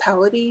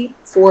municipality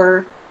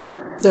for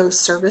those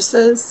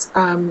services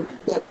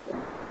that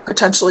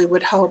potentially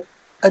would help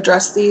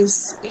address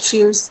these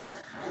issues.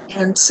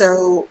 And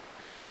so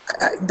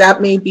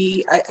that may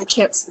be, I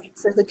can't speak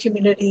for the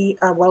community.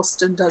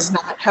 Wellston does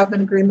not have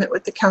an agreement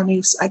with the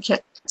counties. I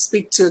can't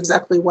speak to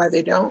exactly why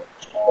they don't.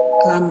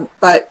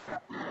 But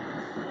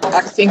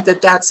I think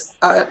that that's,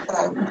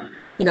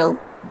 you know,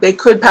 they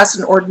could pass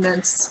an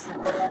ordinance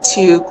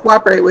to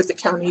cooperate with the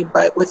county,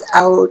 but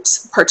without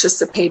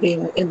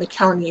participating in the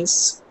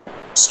county's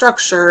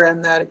structure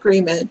and that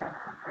agreement,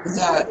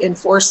 the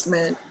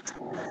enforcement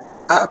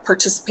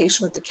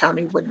participation with the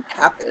county wouldn't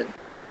happen.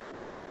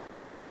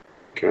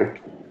 Okay.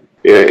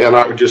 Yeah, and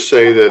I would just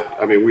say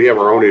that, I mean, we have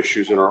our own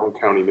issues in our own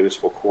county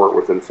municipal court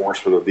with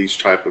enforcement of these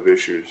type of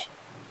issues.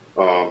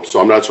 So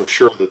I'm not so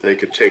sure that they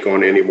could take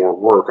on any more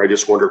work. I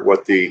just wondered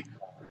what the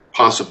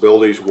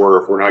possibilities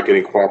were if we're not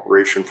getting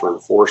cooperation for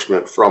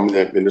enforcement from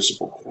that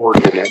municipal court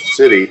in that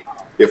city,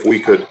 if we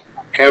could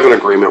have an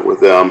agreement with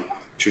them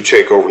to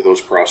take over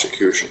those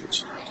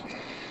prosecutions.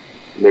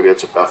 Maybe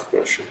that's a Beth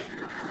question.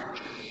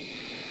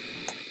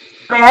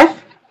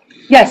 Beth?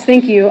 Yes,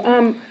 thank you.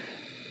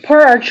 Per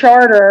our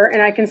charter,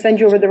 and I can send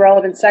you over the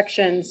relevant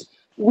sections,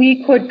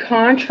 we could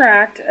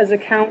contract as a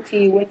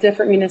county with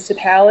different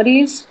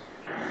municipalities.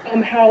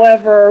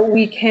 However,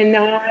 we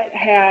cannot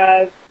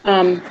have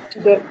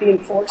the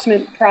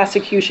enforcement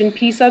prosecution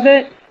piece of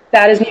it.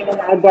 That is not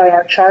allowed by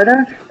our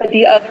charter, but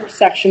the other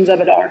sections of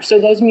it are. So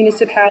those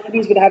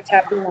municipalities would have to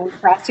have their own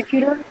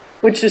prosecutor,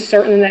 which is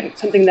certainly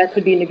something that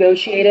could be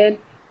negotiated.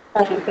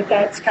 But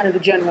that's kind of the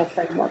general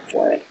framework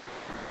for it.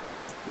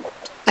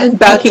 And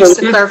Beth, just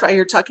to clarify,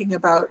 you're talking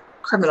about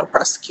criminal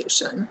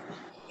prosecution.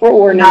 For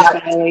ordinance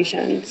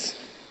violations.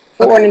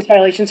 For ordinance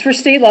violations. For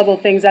state level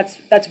things,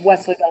 that's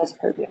Wesley Bell's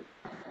purview.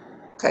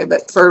 Okay,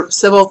 but for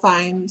civil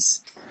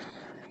fines?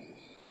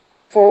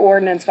 For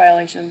ordinance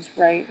violations,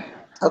 right.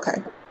 Okay.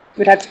 It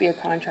would have to be a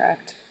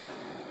contract.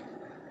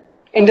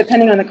 And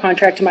depending on the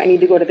contract, you might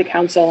need to go to the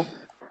council,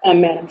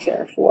 Madam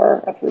Chair,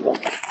 for approval.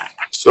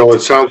 So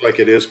it sounds like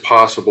it is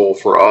possible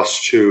for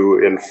us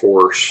to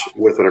enforce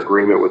with an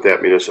agreement with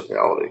that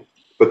municipality,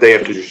 but they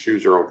have to just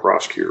choose their own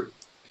prosecutor.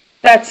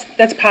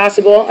 That's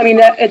possible. I mean,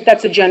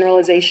 that's a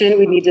generalization.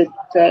 We need to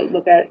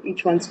look at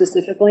each one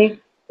specifically,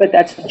 but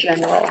that's the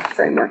general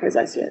framework as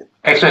I see it.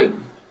 Actually,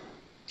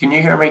 can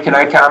you hear me? Can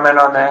I comment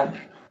on that?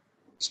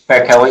 It's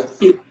Pat Kelly.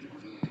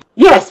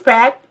 Yes,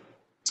 Pat.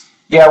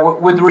 Yeah,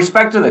 with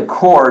respect to the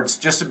courts,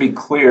 just to be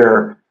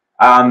clear,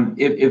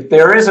 If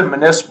there is a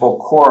municipal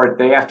court,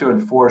 they have to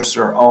enforce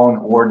their own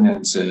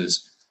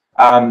ordinances.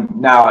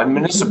 Now, a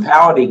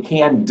municipality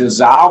can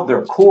dissolve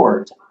their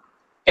court,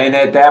 and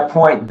at that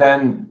point,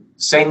 then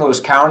St. Louis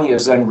County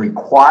is then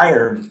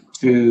required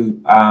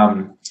to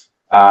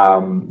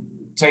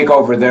take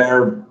over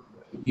their,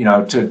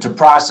 to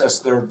process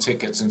their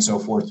tickets and so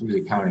forth through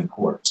the county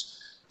courts.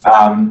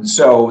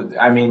 So,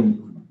 I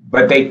mean,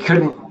 but they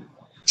couldn't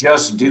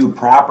just do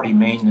property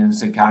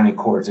maintenance in county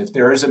courts. If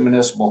there is a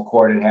municipal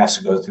court, it has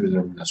to go through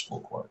their municipal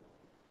court.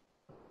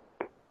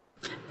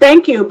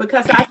 Thank you,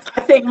 because I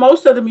think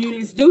most of the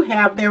munis do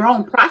have their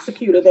own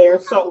prosecutor there,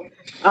 so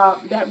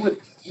that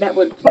would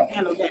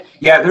handle that.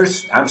 Yeah,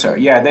 I'm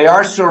sorry. Yeah, they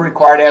are still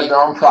required to have their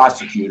own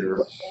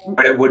prosecutor,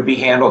 but it would be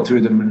handled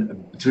through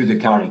the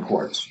county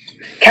courts.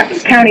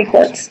 County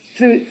courts,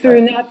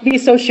 through not the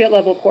associate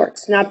level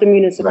courts, not the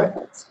municipal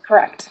courts.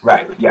 Correct.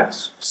 Right.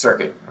 Yes.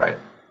 Circuit. Right.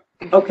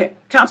 Okay.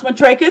 Councilman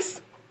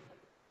Tracus?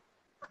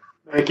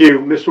 Thank you.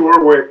 Mr.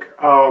 Warwick,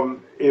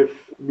 if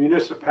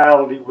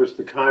municipality was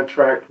to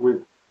contract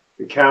with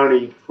the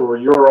county for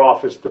your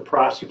office to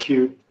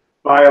prosecute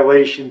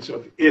violations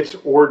of its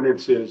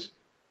ordinances,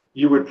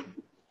 you would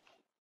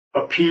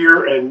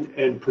appear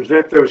and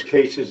present those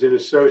cases in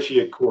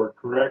associate court,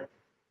 correct?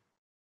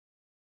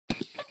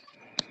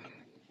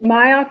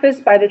 My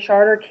office, by the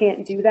charter,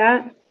 can't do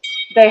that.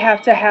 They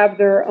have to have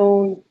their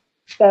own,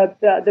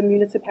 the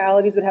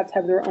municipalities would have to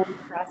have their own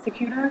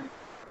prosecutor.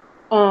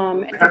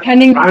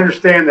 Depending. I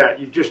understand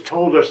that. You just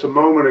told us a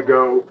moment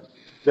ago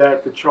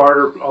that the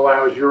charter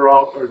allows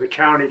the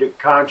county to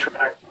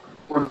contract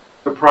for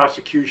the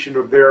prosecution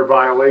of their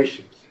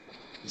violations.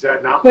 Is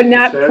that not what you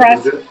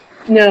said?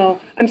 No,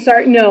 I'm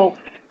sorry. No,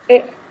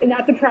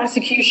 not the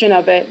prosecution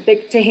of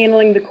it, to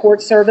handling the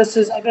court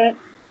services of it,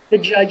 the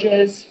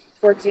judges,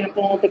 for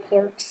example, the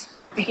clerks.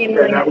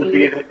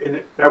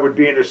 That would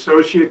be an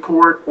associate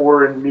court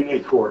or in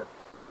muni court.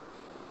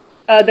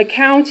 The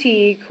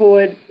county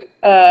could,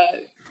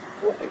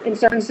 in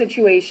certain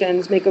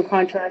situations, make a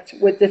contract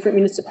with different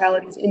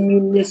municipalities in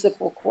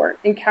municipal court,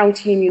 in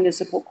county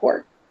municipal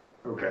court.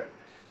 Okay.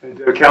 And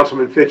to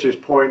Councilman Fitch's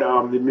point,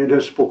 the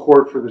municipal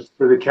court for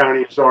the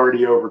county is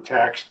already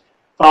overtaxed.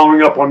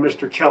 Following up on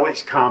Mr.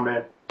 Kelly's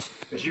comment,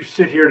 as you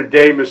sit here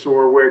today, Ms.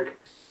 Orwick,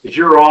 is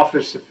your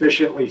office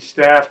sufficiently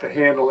staffed to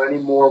handle any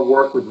more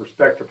work with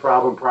respect to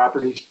problem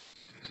properties?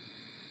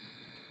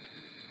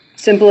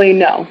 Simply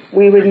no.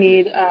 We would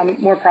need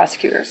more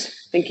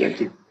prosecutors. Thank you.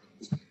 Thank you.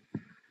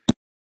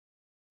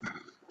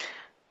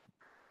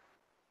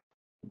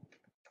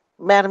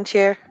 Madam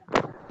Chair.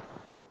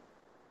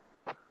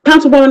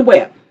 Councilwoman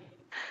Webb.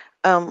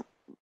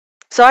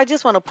 So I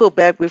just want to put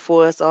back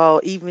before us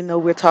all, even though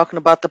we're talking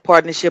about the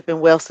partnership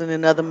in Wellston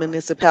and other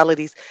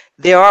municipalities,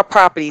 there are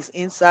properties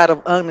inside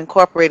of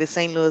unincorporated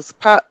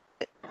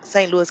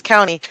St. Louis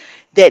County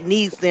that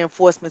needs the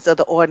enforcement of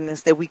the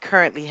ordinance that we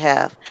currently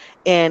have.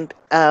 And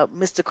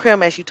Mr.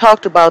 Krim, as you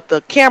talked about the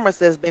cameras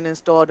that's been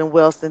installed in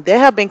Wellston, there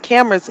have been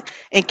cameras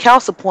in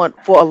Council Point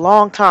for a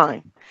long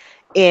time,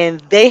 and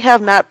they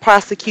have not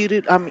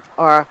prosecuted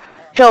or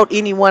held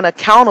anyone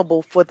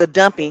accountable for the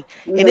dumping.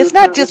 And it's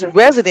not just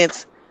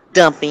residents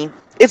dumping,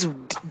 it's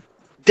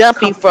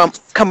dumping from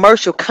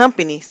commercial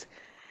companies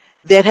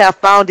that have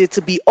found it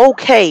to be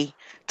okay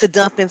to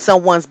dump in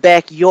someone's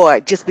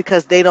backyard just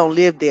because they don't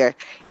live there.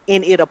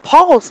 And it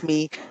appalls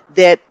me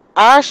that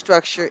our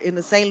structure in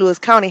the St. Louis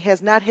County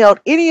has not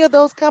held any of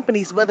those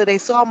companies, whether they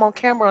saw them on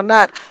camera or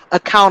not,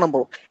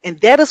 accountable. And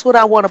that is what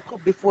I want to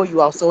put before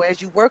you all. So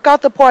as you work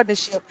out the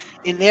partnership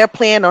in their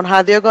plan on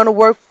how they're going to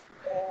work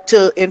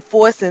to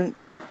enforce and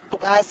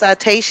provide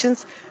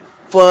citations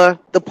for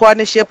the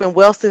partnership in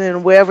Wellston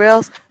and wherever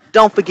else,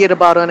 don't forget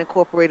about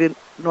unincorporated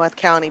North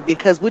County,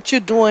 because what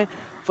you're doing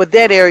for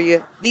that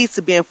area needs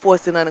to be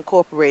enforced in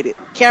unincorporated.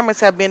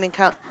 Cameras have been in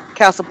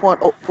Council Point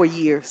for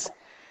years,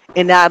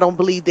 and I don't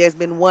believe there's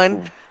been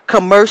one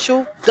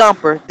commercial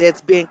dumper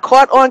that's been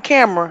caught on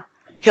camera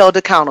held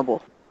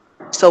accountable.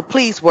 So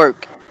please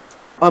work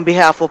on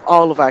behalf of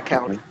all of our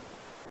county.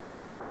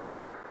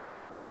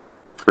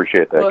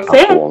 Appreciate that,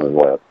 Councilwoman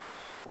Webb.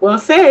 Well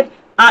said.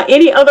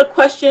 Any other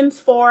questions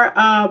for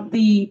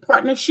the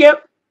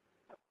partnership?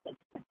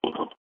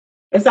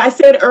 As I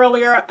said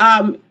earlier,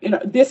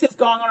 this has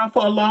gone on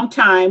for a long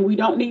time. We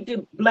don't need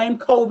to blame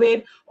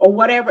COVID or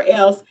whatever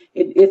else.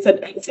 It's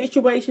a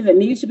situation that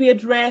needs to be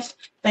addressed.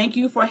 Thank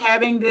you for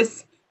having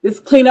this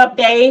cleanup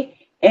day.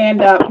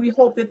 And we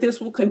hope that this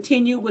will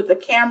continue with the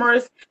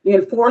cameras, the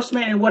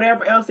enforcement, and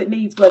whatever else it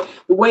needs. But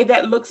the way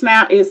that looks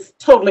now is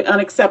totally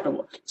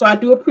unacceptable. So I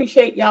do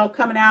appreciate y'all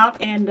coming out,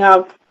 and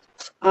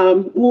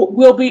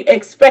we'll be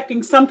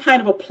expecting some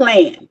kind of a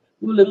plan.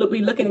 We'll be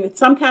looking at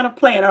some kind of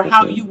plan or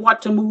how you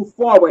want to move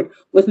forward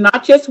with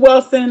not just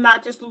Wellston,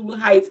 not just Lulu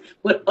Heights,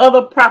 but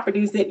other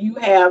properties that you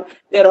have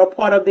that are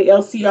part of the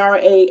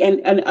LCRA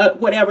and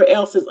whatever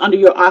else is under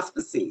your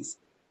auspices.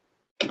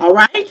 All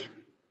right?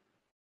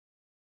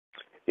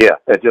 Yeah,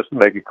 just to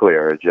make it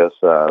clear, it's just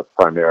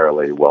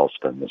primarily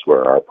Wellston is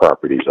where our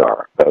properties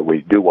are. But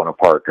we do want to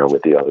partner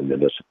with the other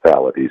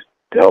municipalities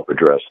to help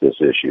address this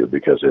issue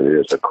because it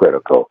is a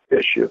critical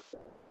issue.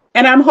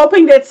 And I'm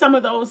hoping that some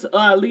of those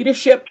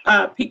leadership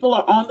people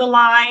are on the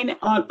line,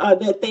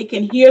 that they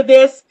can hear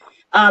this,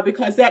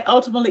 because that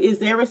ultimately is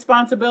their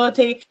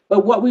responsibility.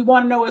 But what we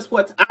want to know is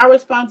what's our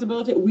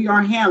responsibility we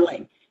are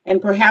handling,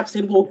 and perhaps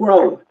it will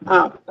grow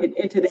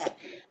into that.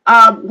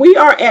 We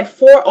are at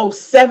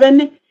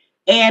 4:07,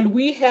 and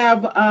we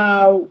have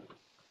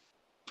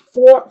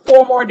four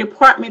more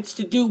departments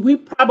to do. We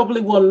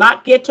probably will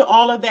not get to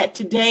all of that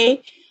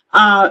today.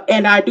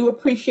 And I do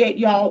appreciate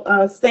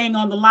y'all staying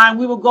on the line.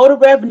 We will go to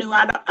revenue.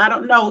 I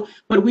don't know,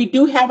 but we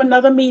do have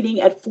another meeting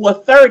at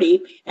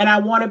 4:30, and I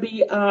want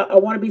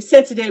to be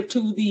sensitive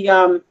to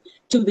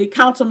the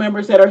council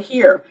members that are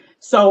here.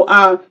 So,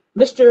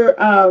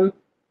 Mr.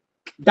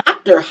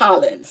 Dr.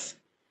 Hollins,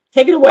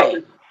 take it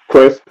away.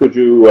 Chris, could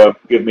you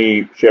give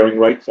me sharing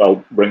rights?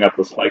 I'll bring up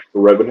the slide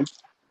for revenue.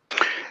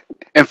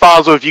 And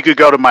Fonzo, if you could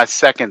go to my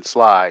second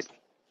slide.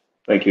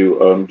 Thank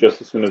you.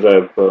 Just as soon as I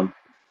have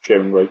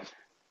sharing rights.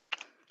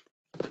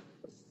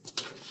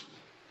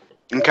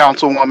 And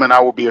Councilwoman, I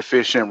will be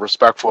efficient and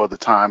respectful of the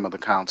time of the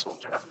council.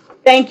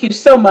 Thank you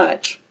so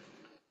much.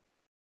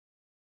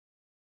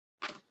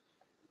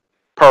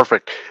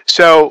 Perfect.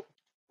 So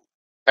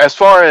as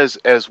far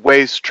as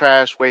waste,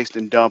 trash, waste,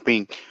 and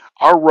dumping,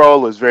 our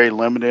role is very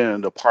limited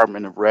in the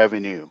Department of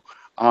Revenue.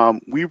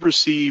 We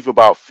receive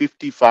about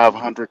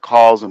 5,500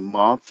 calls a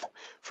month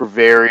for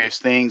various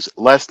things.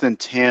 Less than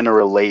 10 are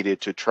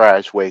related to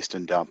trash, waste,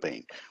 and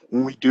dumping.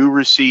 When we do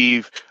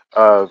receive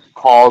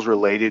calls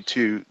related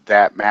to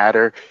that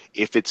matter,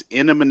 if it's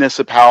in a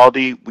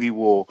municipality, we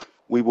will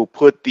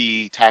put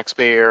the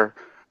taxpayer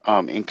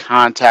in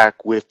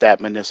contact with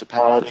that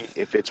municipality.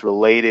 If it's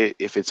related,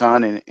 if it's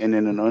in an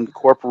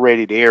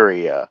unincorporated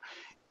area,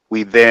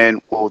 we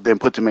will then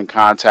put them in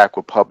contact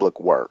with Public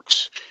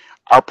Works.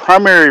 Our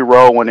primary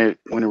role when it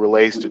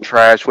relates to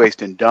trash,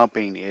 waste, and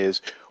dumping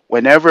is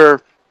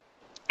whenever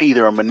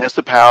either a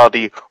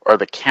municipality or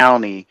the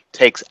county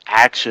takes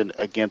action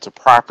against a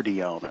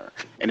property owner.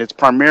 And it's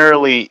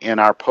primarily in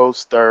our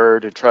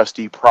post-third and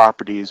trustee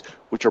properties,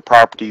 which are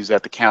properties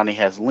that the county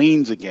has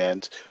liens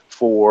against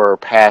for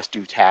past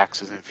due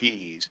taxes and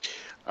fees.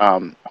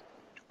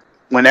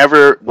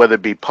 Whenever, whether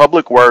it be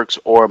Public Works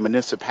or a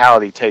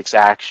municipality takes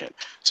action.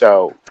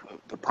 So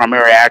the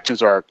primary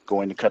actions are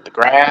going to cut the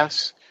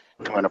grass,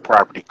 doing a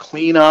property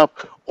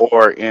cleanup,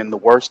 or in the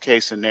worst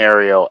case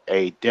scenario,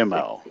 a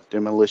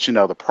demolition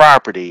of the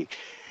property.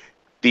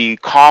 The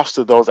cost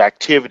of those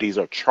activities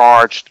are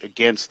charged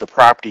against the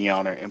property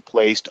owner and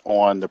placed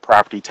on the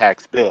property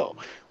tax bill,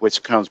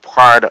 which becomes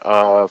part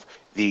of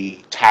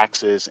the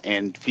taxes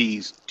and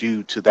fees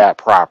due to that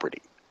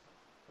property.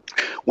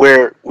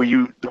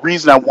 The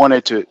reason I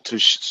wanted to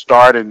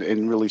start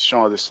and really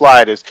show this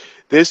slide is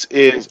this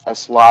is a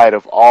slide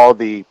of all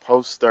the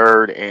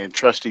post-third and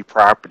trustee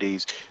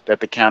properties that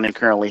the county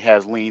currently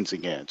has liens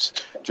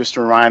against. Just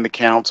to remind the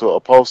council, a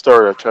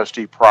post-third or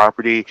trustee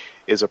property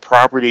is a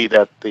property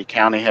that the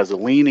county has a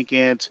lien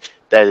against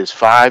that is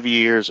 5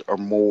 years or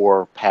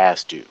more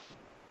past due,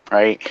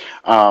 right?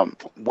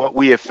 What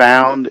we have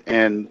found,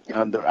 and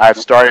I've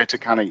started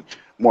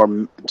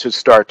to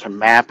start to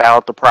map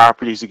out the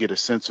properties to get a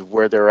sense of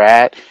where they're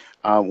at.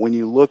 When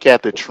you look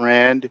at the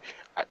trend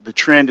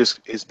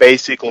is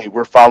basically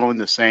we're following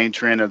the same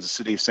trend as the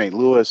city of St.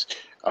 Louis.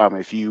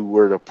 If you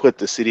were to put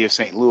the city of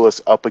St. Louis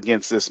up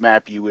against this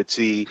map, you would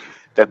see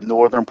that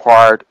northern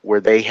part where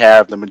they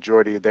have the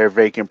majority of their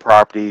vacant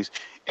properties,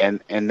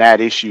 and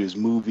that issue is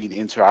moving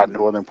into our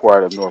northern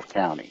part of North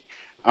County.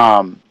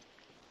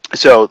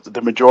 So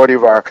the majority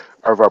of our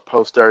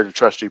post-third and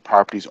trustee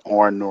properties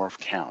are in North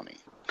County.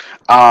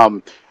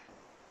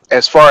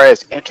 As far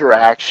as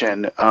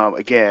interaction,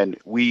 again,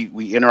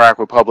 we interact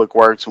with Public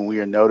Works when we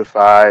are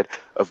notified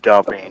of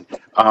dumping,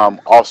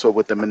 also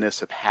with the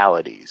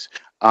municipalities.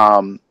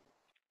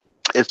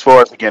 As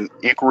far as, again,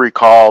 inquiry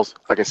calls,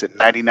 like I said,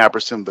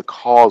 99% of the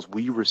calls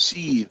we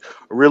receive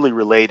are really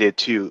related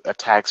to a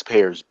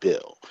taxpayer's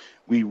bill.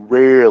 We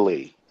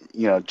rarely,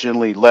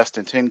 generally less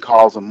than 10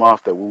 calls a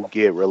month that we'll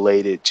get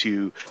related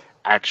to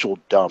actual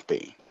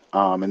dumping.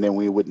 And then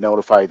we would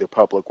notify the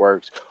Public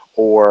Works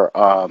or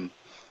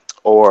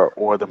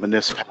the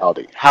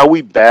municipality. How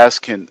we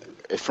best can,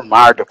 from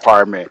our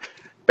department,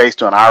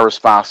 based on our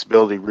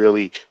responsibility,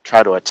 really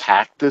try to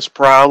attack this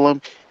problem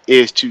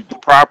is to the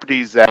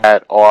properties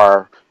that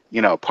are,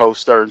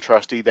 post-third and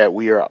trustee that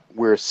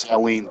we're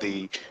selling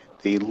the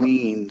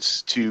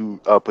liens to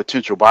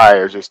potential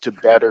buyers, is to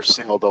better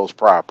sell those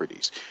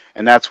properties.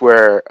 And that's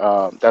where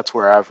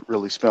I've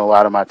really spent a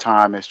lot of my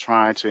time, is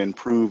trying to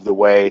improve the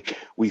way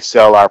we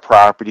sell our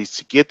properties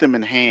to get them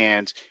in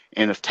hands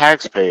and of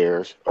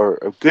taxpayers, or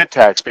of good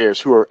taxpayers,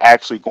 who are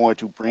actually going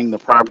to bring the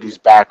properties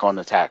back on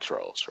the tax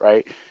rolls,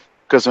 right?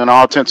 Because in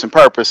all intents and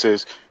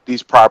purposes,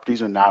 these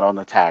properties are not on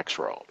the tax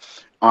roll.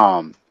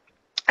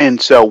 And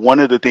so one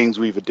of the things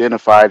we've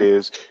identified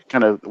is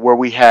kind of where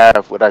we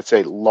have what I'd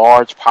say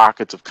large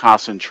pockets of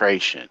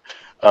concentration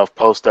of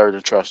post-third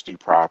and trustee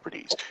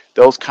properties.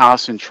 Those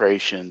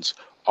concentrations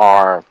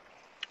are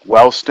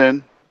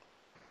Wellston,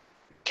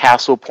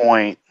 Castle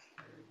Point,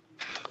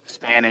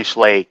 Spanish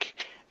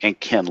Lake, and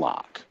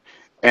Kinlock.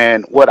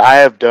 And what I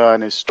have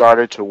done is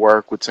started to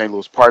work with St.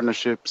 Louis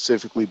Partnership,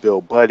 specifically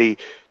Bill Buddy,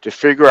 to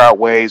figure out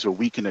ways where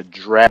we can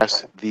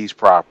address these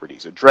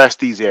properties, address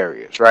these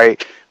areas,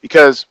 right?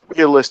 Because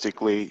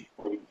realistically,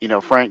 you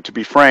know, to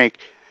be frank,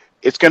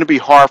 it's going to be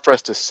hard for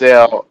us to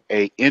sell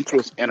a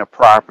interest in a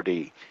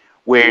property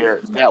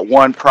where that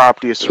one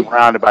property is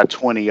surrounded by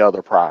 20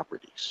 other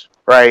properties,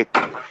 right?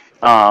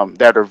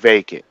 That are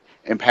vacant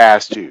and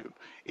past due.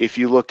 If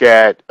you look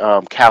at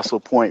Castle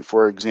Point,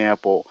 for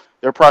example,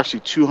 there are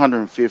approximately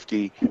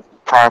 250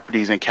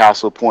 properties in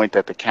Castle Point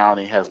that the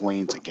county has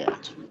liens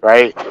against,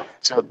 right?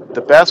 So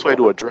the best way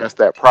to address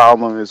that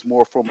problem is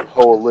more from a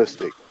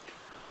holistic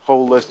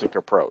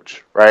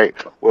approach, right?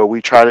 Where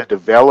we try to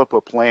develop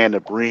a plan to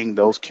bring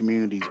those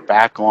communities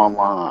back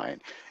online.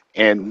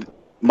 And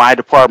my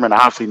department,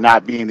 obviously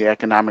not being the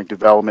economic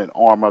development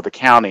arm of the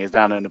county, is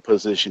not in a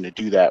position to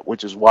do that,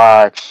 which is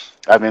why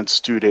I've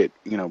instituted,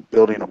 you know,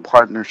 building a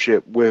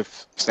partnership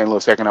with St.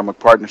 Louis Economic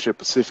Partnership,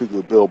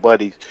 specifically Bill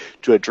Buddy,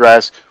 to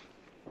address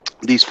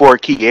these 4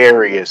 key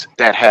areas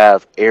that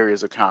have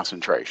areas of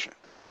concentration.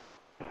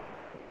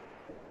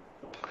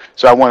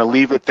 So I want to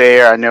leave it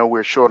there. I know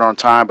we're short on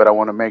time, but I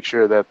want to make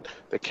sure that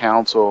the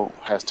council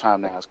has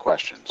time to ask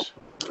questions.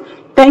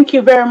 Thank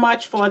you very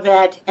much for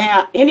that.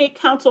 Any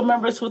council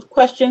members with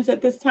questions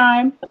at this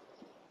time?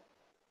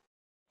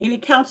 Any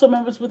council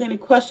members with any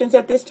questions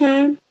at this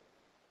time?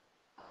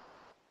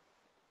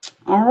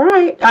 All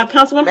right,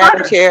 Councilman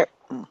Harder. Chair.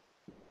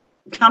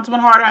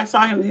 Councilman Harder, I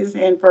saw him his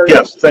hand first.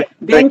 Yes,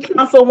 then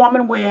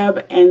Councilwoman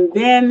Webb, and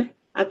then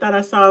I thought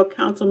I saw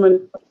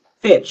Councilman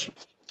Fitch.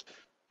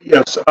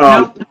 Yes.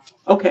 No?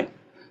 Okay.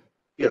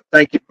 Yeah,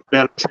 thank you,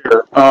 Madam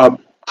Chair.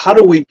 How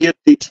do we get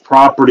these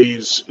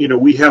properties? You know,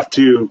 we have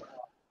to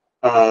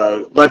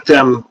let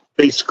them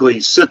basically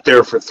sit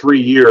there for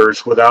 3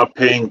 years without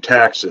paying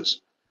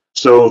taxes.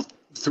 So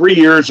 3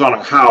 years on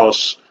a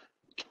house,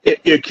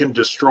 it can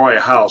destroy a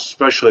house,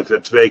 especially if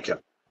it's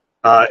vacant.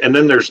 And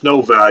then there's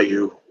no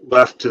value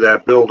left to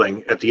that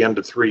building at the end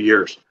of 3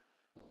 years.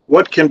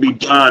 What can be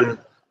done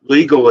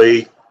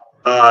legally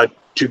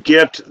to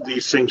get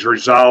these things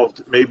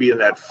resolved maybe in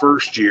that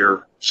first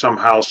year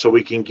somehow, so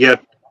we can get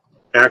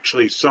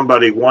actually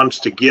somebody wants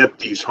to get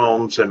these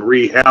homes and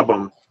rehab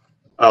them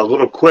a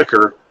little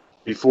quicker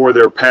before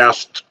they're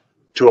passed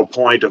to a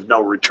point of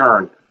no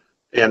return?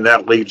 And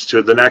that leads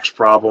to the next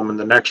problem and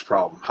the next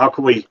problem. How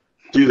can we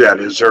do that?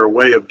 Is there a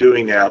way of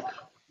doing that?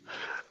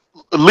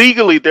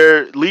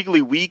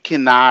 Legally, we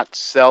cannot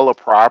sell a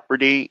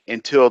property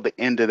until the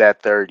end of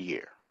that 3rd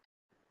year.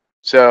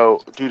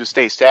 So due to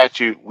state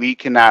statute, we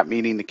cannot,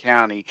 meaning the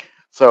county.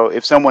 So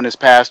if someone is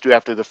past due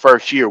after the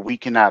 1st year, we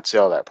cannot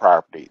sell that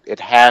property.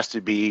 It has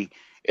to be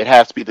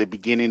the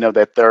beginning of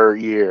that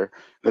 3rd year.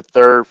 The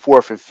 3rd,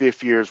 4th, and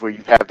 5th years where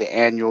you have the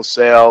annual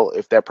sale.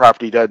 If that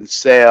property doesn't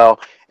sell,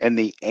 and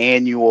the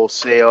annual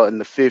sale in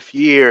the 5th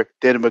year,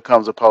 then it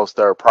becomes a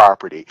post-3rd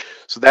property.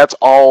 So that's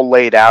all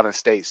laid out in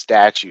state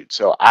statute.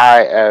 So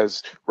I,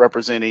 as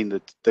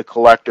representing the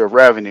collector of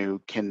revenue,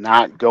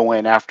 cannot go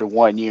in after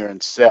 1 year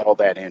and sell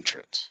that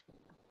entrance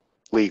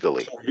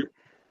legally.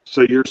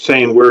 So you're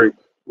saying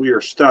we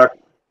are stuck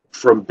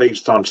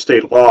based on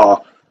state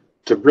law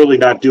to really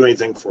not do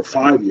anything for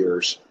 5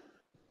 years.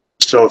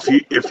 So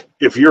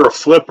if you're a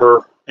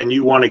flipper and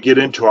you want to get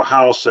into a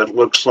house that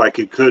looks like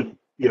it could,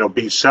 you know,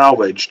 be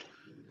salvaged,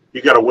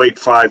 you got to wait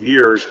 5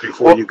 years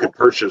before you could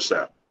purchase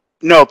that.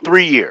 No,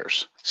 3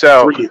 years.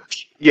 So 3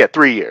 years. Yeah,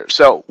 3 years.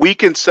 So we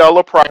can sell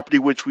a property,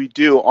 which we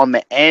do on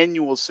the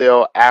annual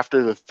sale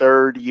after the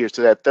 3rd year.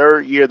 So that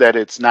 3rd year that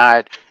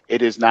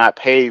it is not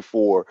paid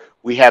for,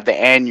 we have the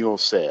annual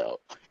sale.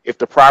 If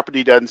the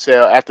property doesn't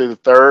sell after the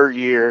 3rd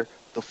year,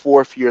 the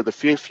 4th year, the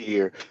 5th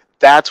year,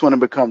 that's when it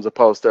becomes a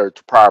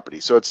post-3rd property.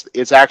 So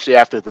it's actually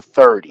after the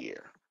 3rd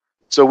year.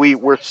 So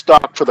we're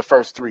stuck for the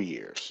first 3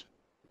 years.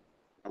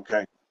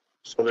 Okay.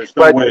 So there's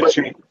no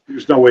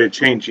way of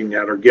changing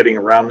that or getting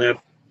around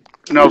that?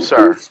 No,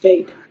 sir.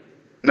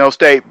 No,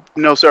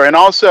 sir. And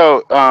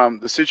also,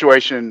 the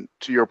situation,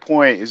 to your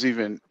point, is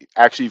even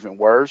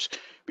worse,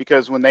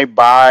 because when they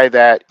buy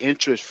that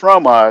interest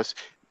from us,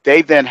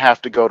 they then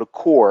have to go to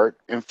court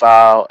and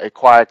file a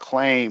quiet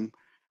claim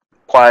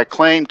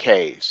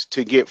case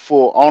to get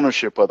full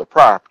ownership of the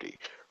property,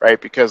 right?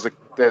 Because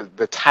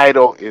the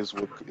title is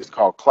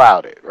called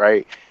clouded,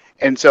 right?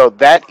 And so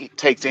that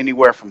takes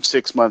anywhere from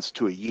 6 months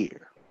to a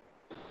year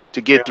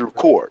to get through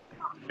court.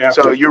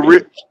 So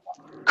you're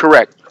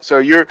correct. So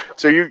you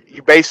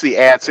basically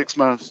add 6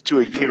 months to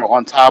a year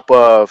on top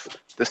of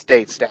the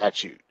state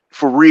statute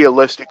for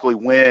realistically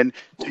when,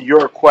 to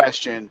your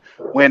question,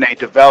 when a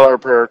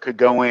developer could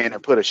go in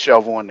and put a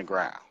shovel in the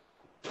ground.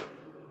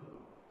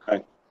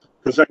 Okay.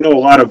 Because I know a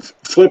lot of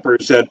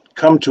flippers that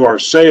come to our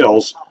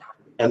sales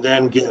and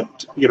then get,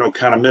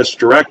 kind of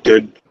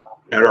misdirected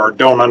or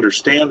don't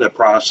understand the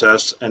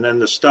process, and then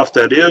the stuff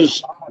that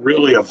is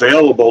really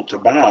available to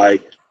buy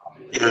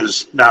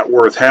is not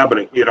worth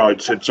having.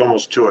 It's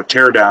almost to a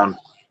tear down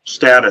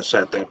status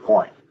at that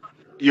point.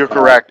 You're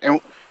correct.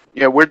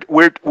 Yeah, we're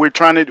definitely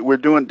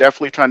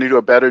trying to do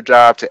a better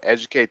job to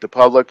educate the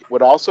public.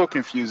 What also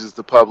confuses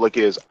the public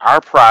is our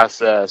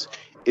process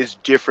is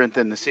different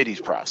than the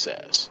city's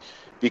process,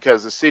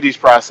 because the city's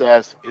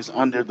process is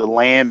under the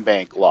land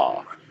bank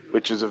law,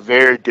 which is a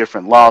very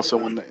different law. So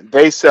when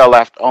they sell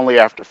only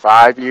after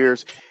 5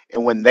 years,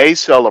 and when they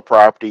sell a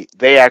property,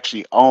 they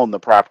actually own the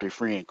property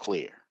free and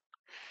clear,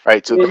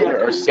 right? So they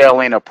are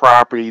selling a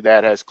property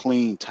that has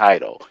clean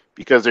title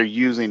because they're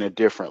using a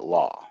different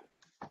law.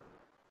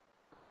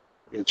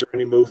 Is there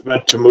any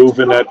movement to move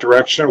in that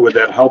direction? Would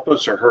that help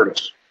us or hurt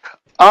us?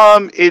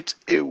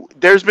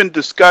 There's been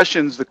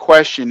discussions. The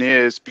question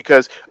is,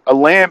 because a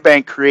land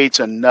bank creates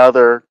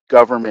another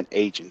government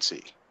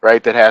agency,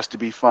 right, that has to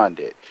be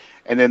funded.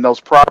 And then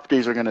those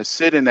properties are going to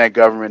sit in that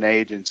government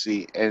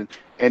agency, and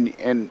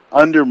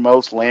under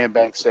most land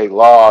bank state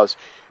laws,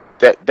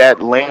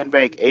 that land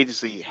bank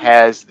agency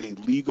has the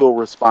legal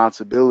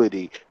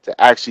responsibility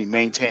to actually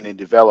maintain and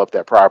develop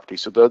that property.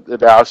 So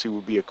that obviously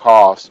would be a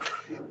cost.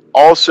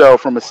 Also,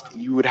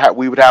 we would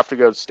have to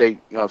go to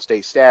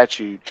state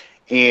statute,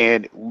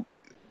 and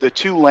the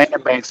two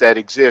land banks that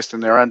exist,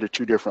 and they're under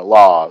two different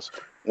laws.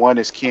 One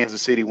is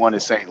Kansas City, one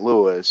is St.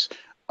 Louis.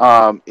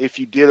 If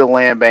you did a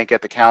land bank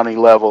at the county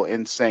level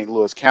in St.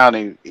 Louis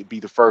County, it'd be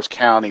the first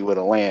county with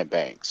a land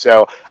bank.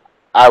 So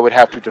I would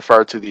have to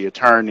defer to the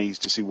attorneys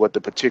to see what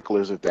the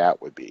particulars of that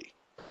would be.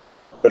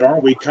 But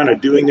aren't we kind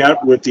of doing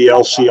that with the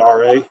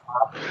LCRA?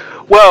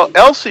 Well,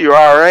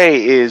 LCRA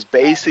is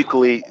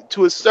basically,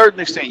 to a certain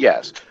extent,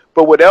 yes.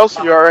 But what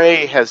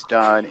LCRA has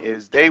done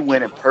is they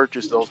went and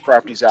purchased those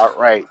properties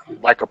outright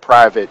like a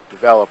private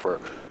developer.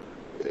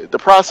 The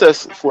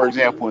process, for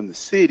example, in the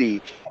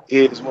city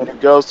is when it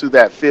goes through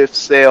that fifth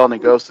sale and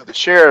it goes through the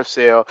sheriff's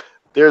sale,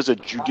 there's a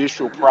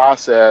judicial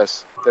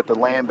process that the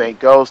land bank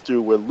goes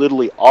through where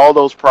literally all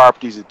those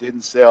properties that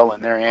didn't sell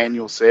in their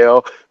annual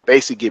sale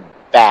basically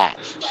get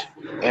batched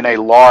in a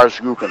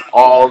large group, and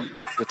all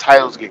the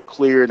titles get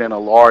cleared in a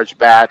large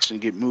batch and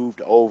get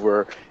moved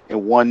over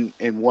in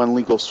one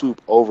legal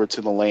swoop over to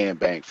the land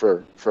bank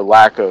for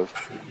lack of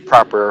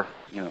proper,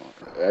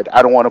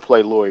 I don't want to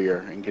play lawyer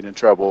and get in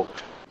trouble,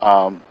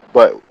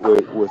 but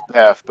with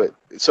Beth. But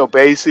so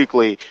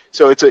basically,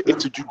 it's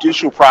a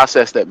judicial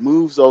process that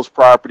moves those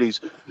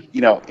properties,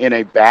 in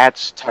a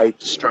batch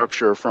type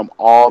structure from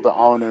all the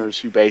owners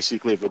who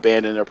basically have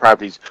abandoned their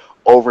properties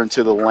over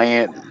into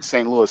the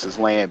St. Louis's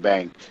land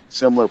bank.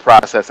 Similar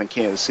process in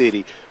Kansas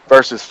City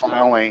versus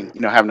having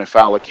to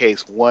file a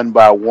case one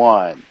by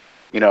one,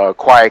 a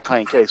quiet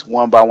claim case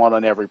one by one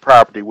on every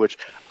property, which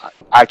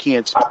I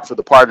can't speak for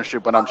the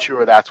partnership, but I'm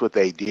sure that's what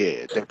they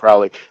did.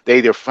 They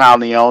either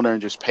found the owner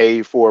and just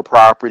paid for a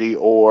property,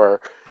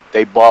 or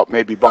they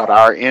maybe bought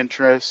our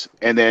interest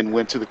and then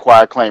went to the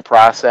quiet claim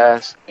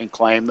process and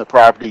claimed the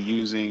property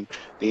using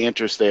the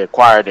interest they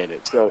acquired in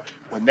it. So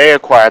when they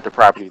acquired the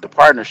property, the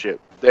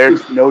partnership, they're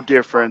no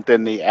different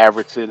than the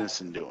average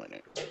citizen doing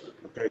it.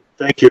 Okay,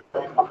 thank you.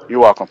 You're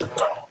welcome.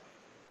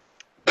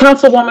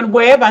 Councilwoman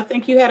Webb, I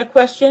think you had a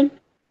question.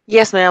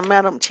 Yes, ma'am,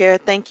 Madam Chair.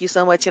 Thank you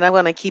so much. And I'm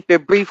going to keep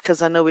it brief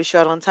because I know we're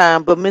short on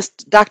time. But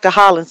Dr.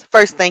 Hollins,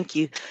 first, thank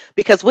you.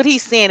 Because what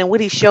he's saying and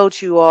what he showed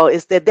you all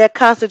is that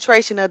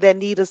concentration of that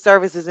need of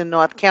services in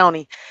North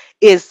County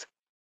is,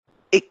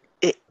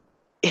 it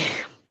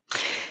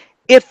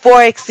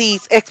far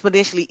exceeds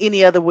exponentially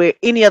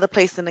any other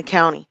place in the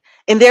county.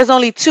 And there's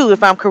only two,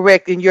 if I'm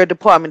correct, in your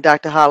department,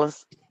 Dr.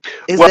 Hollins.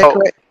 Is that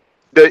correct?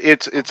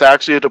 It's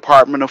actually a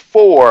department of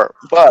four,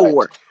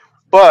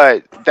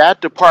 but that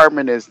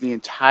department is the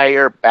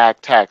entire back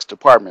tax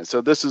department.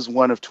 So this is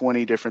one of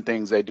 20 different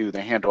things they do.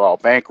 They handle all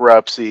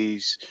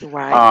bankruptcies,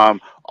 right.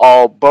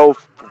 All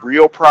both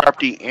real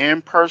property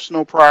and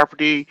personal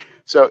property.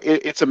 So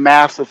it's a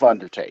massive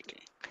undertaking.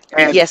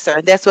 And yes,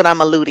 sir. That's what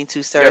I'm alluding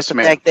to, sir. Yes, the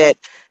ma'am. fact that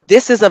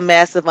this is a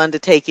massive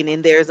undertaking,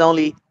 and there's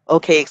only,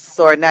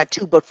 not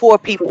two, but four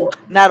people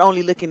not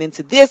only looking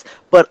into this,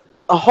 but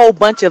a whole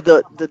bunch of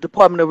the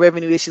Department of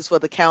Revenue issues for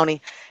the county.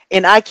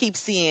 And I keep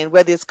seeing,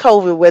 whether it's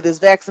COVID, whether it's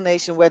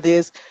vaccination, whether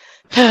it's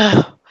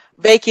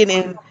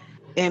vacant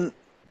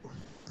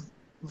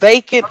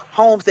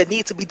homes that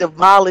need to be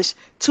demolished,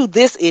 to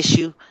this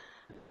issue,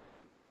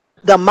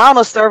 the amount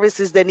of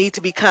services that need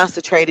to be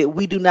concentrated,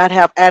 we do not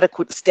have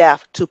adequate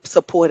staff to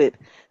support it.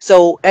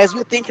 So as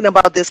we're thinking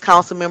about this,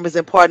 council members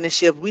and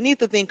partnership, we need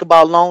to think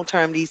about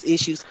long-term these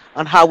issues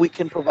on how we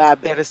can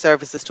provide better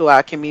services to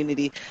our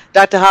community.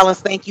 Dr.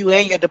 Hollins, thank you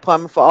and your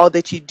department for all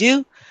that you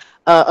do.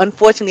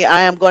 Unfortunately,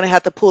 I am going to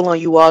have to pull on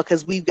you all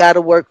because we've got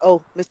to work.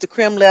 Oh, Mr.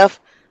 Krim left.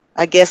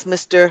 I guess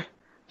Mr.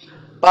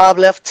 Bob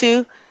left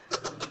too.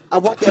 I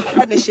want that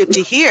partnership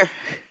to hear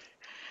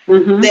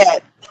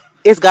that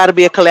it's got to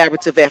be a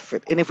collaborative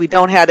effort. And if we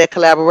don't have that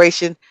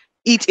collaboration,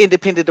 each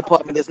independent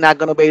department is not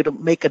going to be able to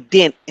make a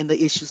dent in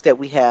the issues that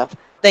we have.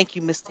 Thank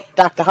you,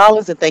 Dr.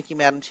 Hollins, and thank you,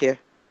 Madam Chair.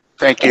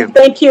 Thank you. And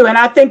thank you. And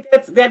I think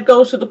that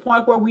goes to the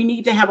point where we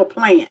need to have a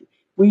plan.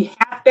 We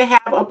have to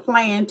have a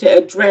plan to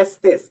address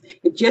this.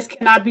 It just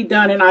cannot be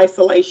done in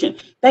isolation.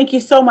 Thank you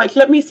so much.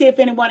 Let me see if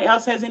anyone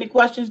else has any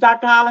questions,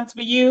 Dr. Hollins,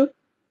 for you.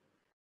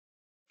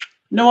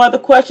 No other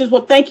questions.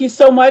 Well, thank you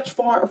so much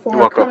for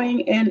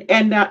coming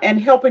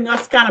and helping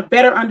us kind of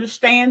better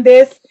understand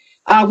this.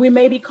 We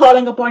may be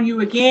calling upon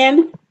you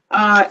again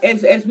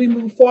as we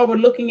move forward,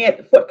 looking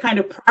at what kind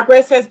of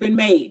progress has been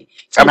made.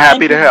 So I'm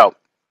happy to help.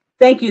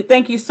 Thank you.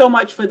 Thank you so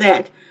much for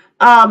that.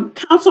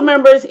 Council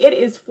members, it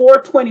is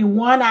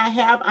 4:21. I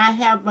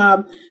have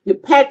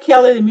Pat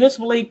Kelly, the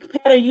Municipal League.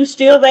 Pat, are you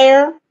still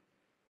there?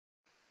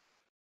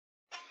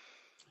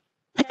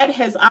 Pat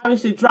has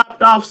obviously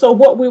dropped off. So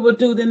what we will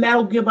do then,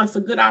 that'll give us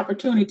a good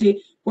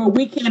opportunity where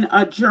we can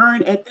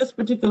adjourn at this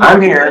particular.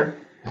 I'm here.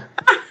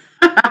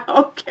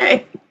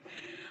 Okay.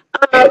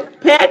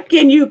 Pat,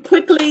 can you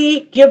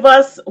quickly give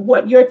us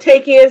what your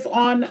take is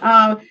on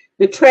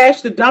the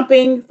trash, the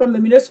dumping from the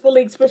Municipal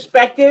League's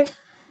perspective?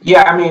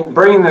 Yeah, I mean,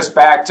 bringing this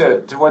back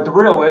to what the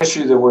real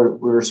issue that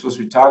we're supposed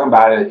to be talking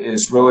about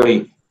is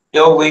really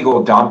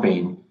illegal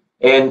dumping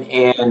and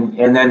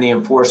then the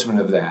enforcement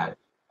of that.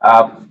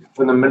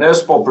 From the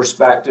municipal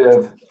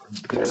perspective,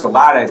 there's a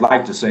lot I'd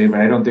like to say,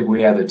 but I don't think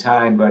we have the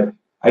time. But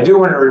I do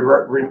want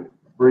to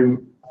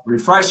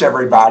refresh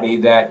everybody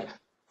that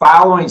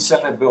following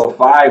Senate Bill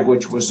 5,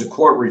 which was the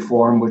court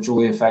reform, which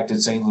really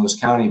affected St. Louis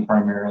County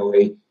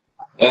primarily,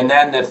 and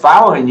then the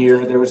following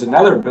year, there was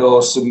another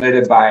bill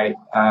submitted by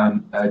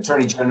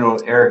Attorney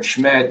General Eric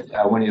Schmidt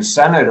when he was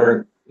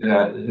senator.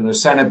 It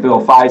was Senate Bill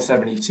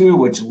 572,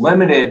 which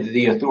limited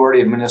the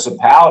authority of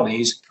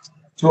municipalities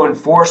to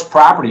enforce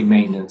property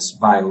maintenance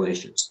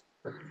violations.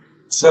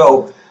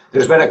 So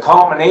there's been a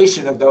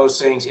culmination of those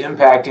things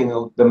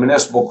impacting the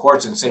municipal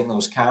courts in St.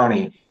 Louis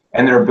County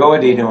and their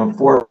ability to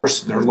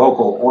enforce their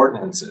local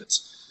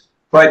ordinances.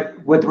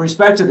 But with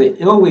respect to the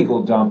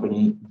illegal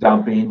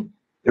dumping,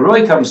 it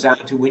really comes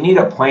down to we need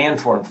a plan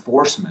for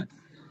enforcement,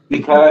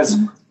 because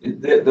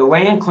the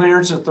Land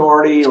Clearance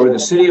Authority or the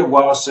City of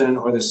Wellston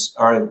or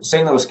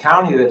St. Louis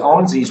County that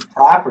owns these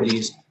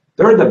properties,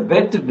 they're the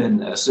victim in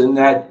this, in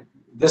that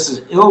this is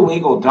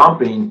illegal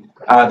dumping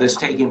that's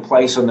taking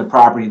place on the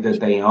property that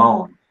they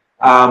own.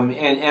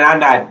 And I'm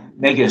not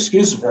making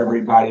excuses for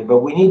everybody, but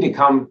we need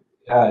to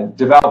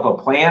develop a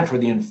plan for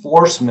the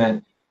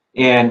enforcement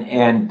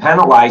and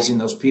penalizing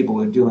those people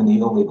who are doing the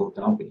illegal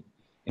dumping.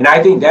 And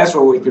I think that's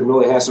where we could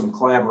really have some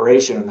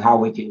collaboration on how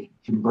we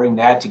can bring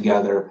that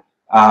together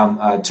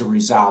to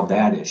resolve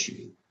that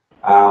issue.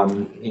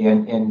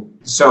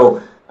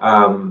 So,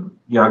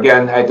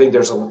 again, I think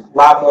there's a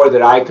lot more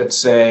that I could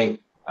say,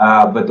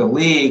 but the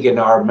league and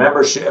our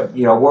membership,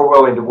 we're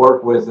willing to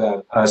work with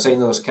St.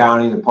 Louis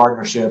County, the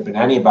partnership, and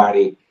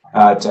anybody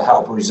to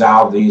help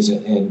resolve these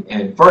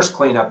and first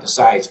clean up the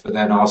sites, but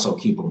then also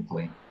keep them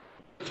clean.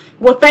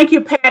 Well, thank you,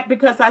 Pat,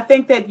 because I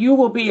think that you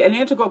will be an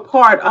integral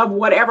part of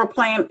whatever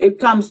plan it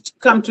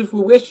come to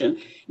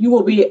fruition. You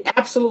will be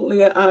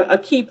absolutely a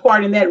key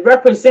part in that,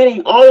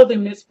 representing all of the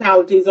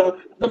municipalities or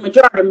the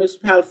majority of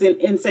municipalities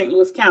in St.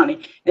 Louis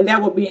County, and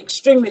that will be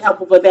extremely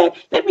helpful for that.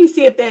 Let me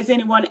see if there's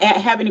anyone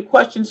have any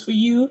questions for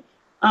you,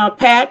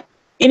 Pat.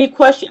 Any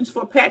questions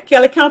for Pat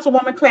Kelly?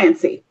 Councilwoman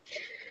Clancy.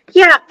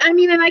 Yeah, I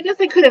mean, and I guess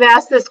I could have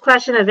asked this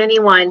question of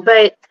anyone,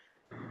 but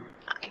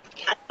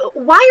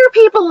why are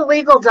people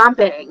illegal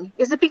dumping?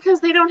 Is it because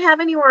they don't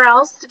have anywhere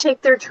else to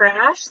take their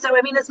trash? So,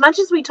 I mean, as much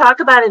as we talk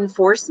about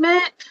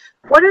enforcement,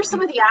 what are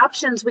some of the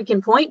options we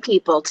can point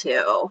people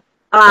to?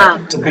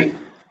 Well,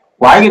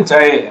 I can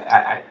tell you,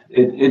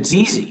 it's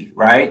easy,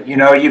 right?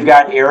 You've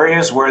got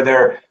areas where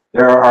there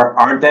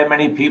aren't that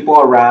many people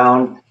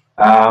around.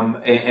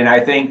 And I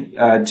think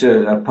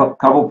to a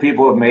couple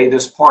people have made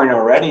this point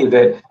already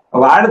that a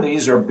lot of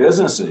these are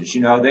businesses.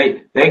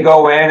 They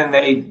go in and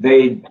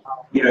they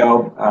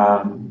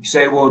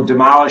say, we'll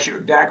demolish your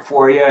deck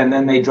for you, and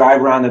then they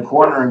drive around the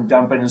corner and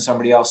dump it in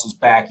somebody else's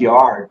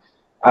backyard.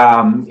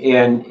 And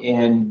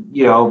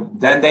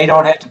then they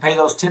don't have to pay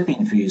those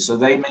tipping fees, so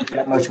they make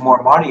that much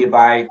more money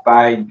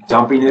by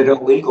dumping it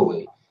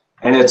illegally.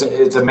 And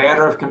it's a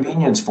matter of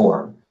convenience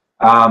for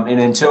them. And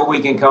until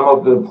we can come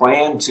up with a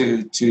plan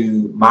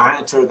to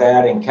monitor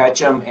that and catch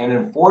them and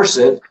enforce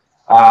it,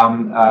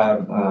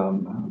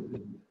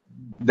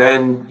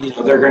 then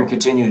they're going to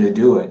continue to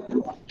do it.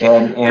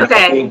 And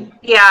okay.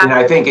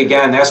 I think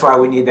again, that's why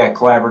we need that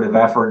collaborative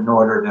effort in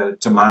order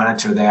to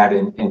monitor that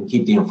and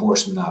keep the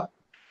enforcement up.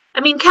 I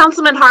mean,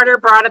 Councilman Harder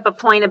brought up a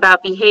point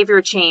about behavior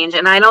change,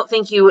 and I don't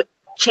think you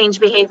change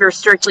behavior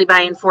strictly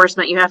by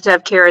enforcement. You have to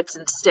have carrots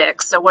and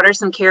sticks. So what are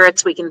some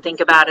carrots we can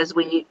think about as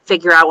we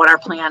figure out what our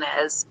plan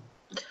is?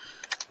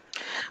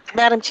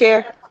 Madam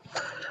Chair.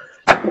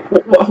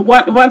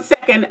 One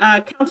second,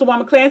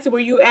 Councilwoman Clancy, were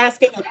you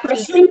asking a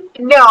question?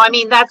 No, I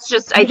mean, that's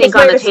just, I think,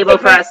 on the table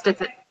for us to,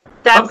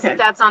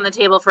 that's on the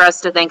table for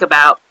us to think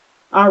about.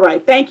 All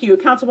right, thank you.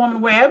 Councilwoman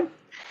Webb?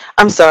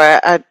 I'm sorry,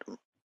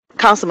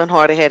 Councilman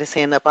Harder had his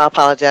hand up. I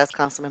apologize,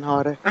 Councilman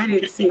Harder. I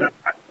didn't see it.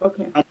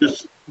 Okay. I'll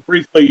just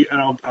briefly,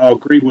 and I'll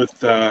agree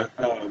with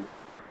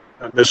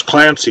Ms.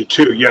 Clancy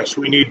too. Yes,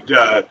 we need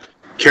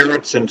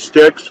carrots and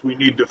sticks. We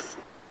need to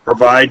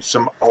provide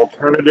some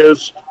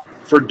alternatives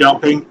for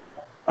dumping,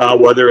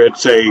 whether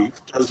it's a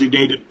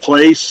designated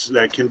place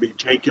that can be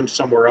taken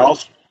somewhere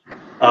else.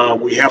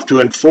 We have to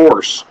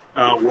enforce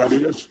what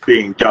is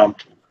being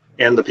dumped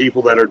and the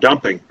people that are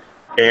dumping.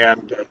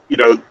 And,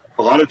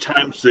 a lot of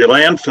times the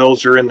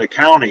landfills are in the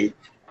county,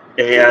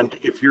 and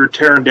if you're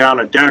tearing down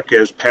a deck,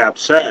 as Pat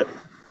said,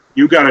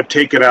 you got to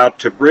take it out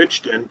to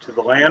Bridgeton to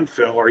the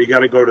landfill, or you got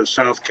to go to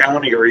South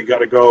County, or you got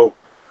to go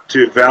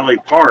to Valley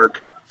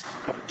Park,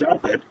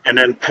 dump it, and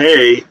then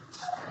pay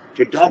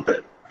to dump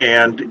it.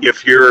 And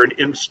if you're an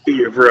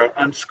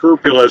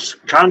unscrupulous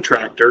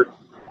contractor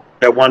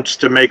that wants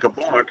to make a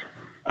buck,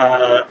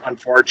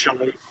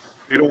 unfortunately,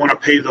 they don't want to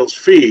pay those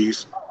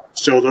fees,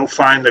 so they'll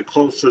find the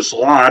closest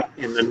lot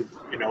in the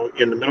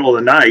middle of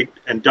the night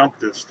and dump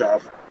this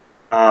stuff,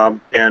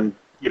 and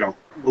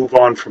move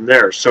on from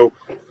there. So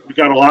we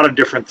got a lot of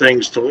different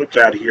things to look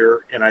at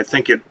here, and I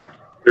think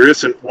there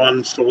isn't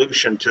one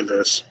solution to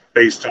this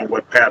based on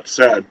what Pat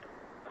said.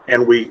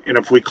 And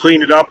if we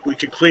clean it up, we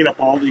could clean up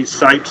all these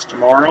sites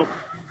tomorrow,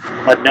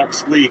 but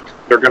next week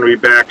they're going to be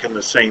back in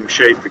the same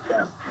shape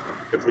again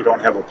if we don't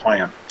have a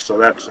plan. So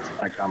that's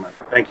my comment.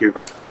 Thank you.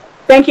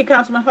 Thank you,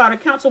 Councilman Harder.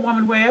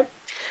 Councilwoman Webb.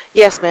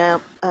 Yes, ma'am.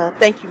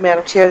 Thank you,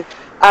 Madam Chair.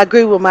 I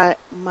agree with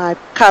my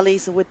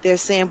colleagues and what they're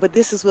saying, but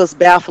this is what's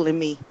baffling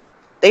me.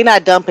 They're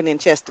not dumping in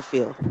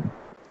Chesterfield.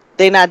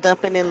 They're not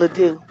dumping in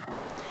Ladue.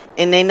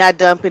 And they're not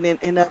dumping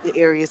in other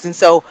areas. And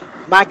so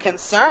my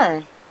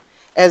concern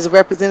as a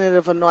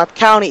representative of North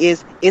County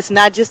is it's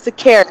not just the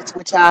carrots,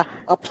 which I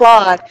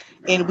applaud,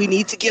 and we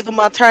need to give them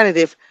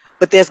alternative,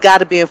 but there's got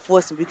to be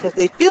enforcement, because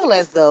they feel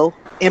as though,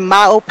 in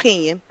my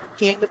opinion,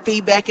 hearing the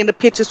feedback and the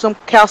pictures from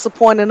Council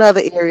Point and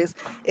other areas,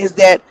 is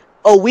that,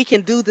 oh, we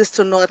can do this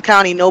to North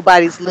County,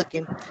 nobody's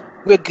looking,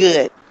 we're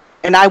good.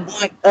 And I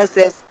want us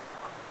as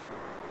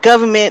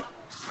government,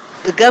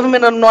 the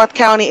government of North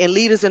County and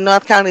leaders in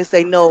North County to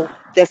say, no,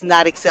 that's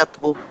not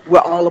acceptable. We're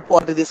all a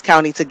part of this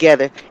county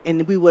together,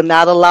 and we will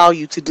not allow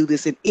you to do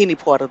this in any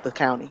part of the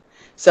county.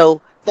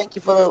 So thank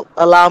you for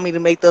allowing me to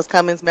make those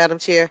comments, Madam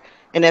Chair,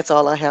 and that's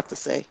all I have to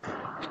say.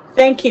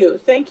 Thank you.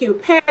 Thank you.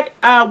 Pat,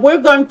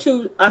 we're going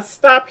to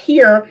stop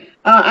here.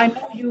 I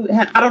know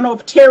I don't know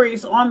if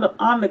Terry's on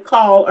the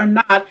call or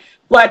not,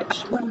 but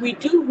when we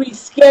do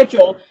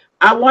reschedule,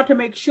 I want to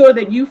make sure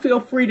that you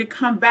feel free to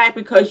come back,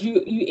 because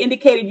you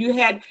indicated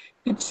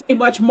you'd say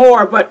much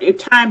more, but if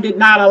time did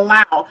not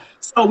allow.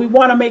 So we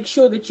want to make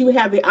sure that you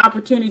have the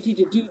opportunity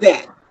to do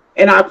that.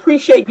 And I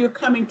appreciate your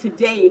coming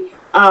today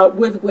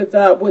with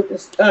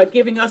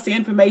giving us the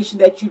information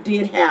that you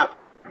did have.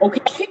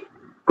 Okay.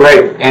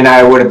 Great, and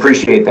I would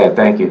appreciate that.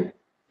 Thank you.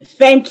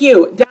 Thank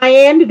you.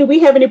 Diane, do we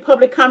have any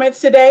public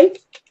comments today?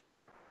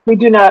 We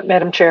do not,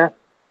 Madam Chair.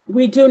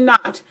 We do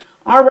not.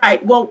 All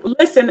right. Well,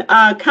 listen,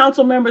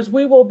 council members,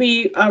 we will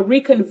be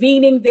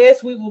reconvening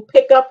this. We will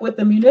pick up with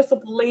the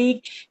Municipal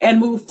League and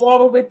move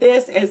forward with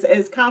this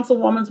as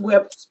Councilwoman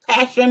Webb's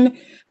passion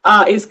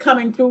is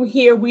coming through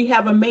here. We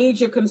have a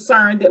major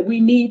concern that we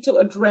need to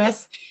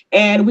address,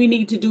 and we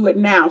need to do it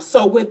now.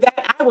 So with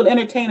that, I will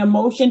entertain a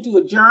motion to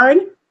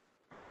adjourn.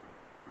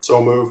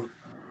 So moved.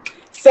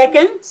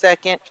 Second?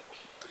 Second.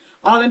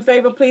 All in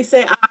favor, please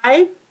say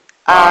aye.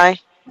 Aye.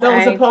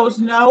 Those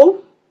opposed,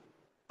 no.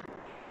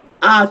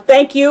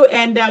 Thank you,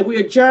 and we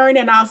adjourn,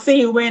 and I'll see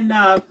you in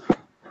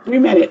 3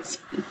 minutes.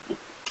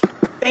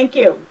 Thank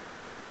you.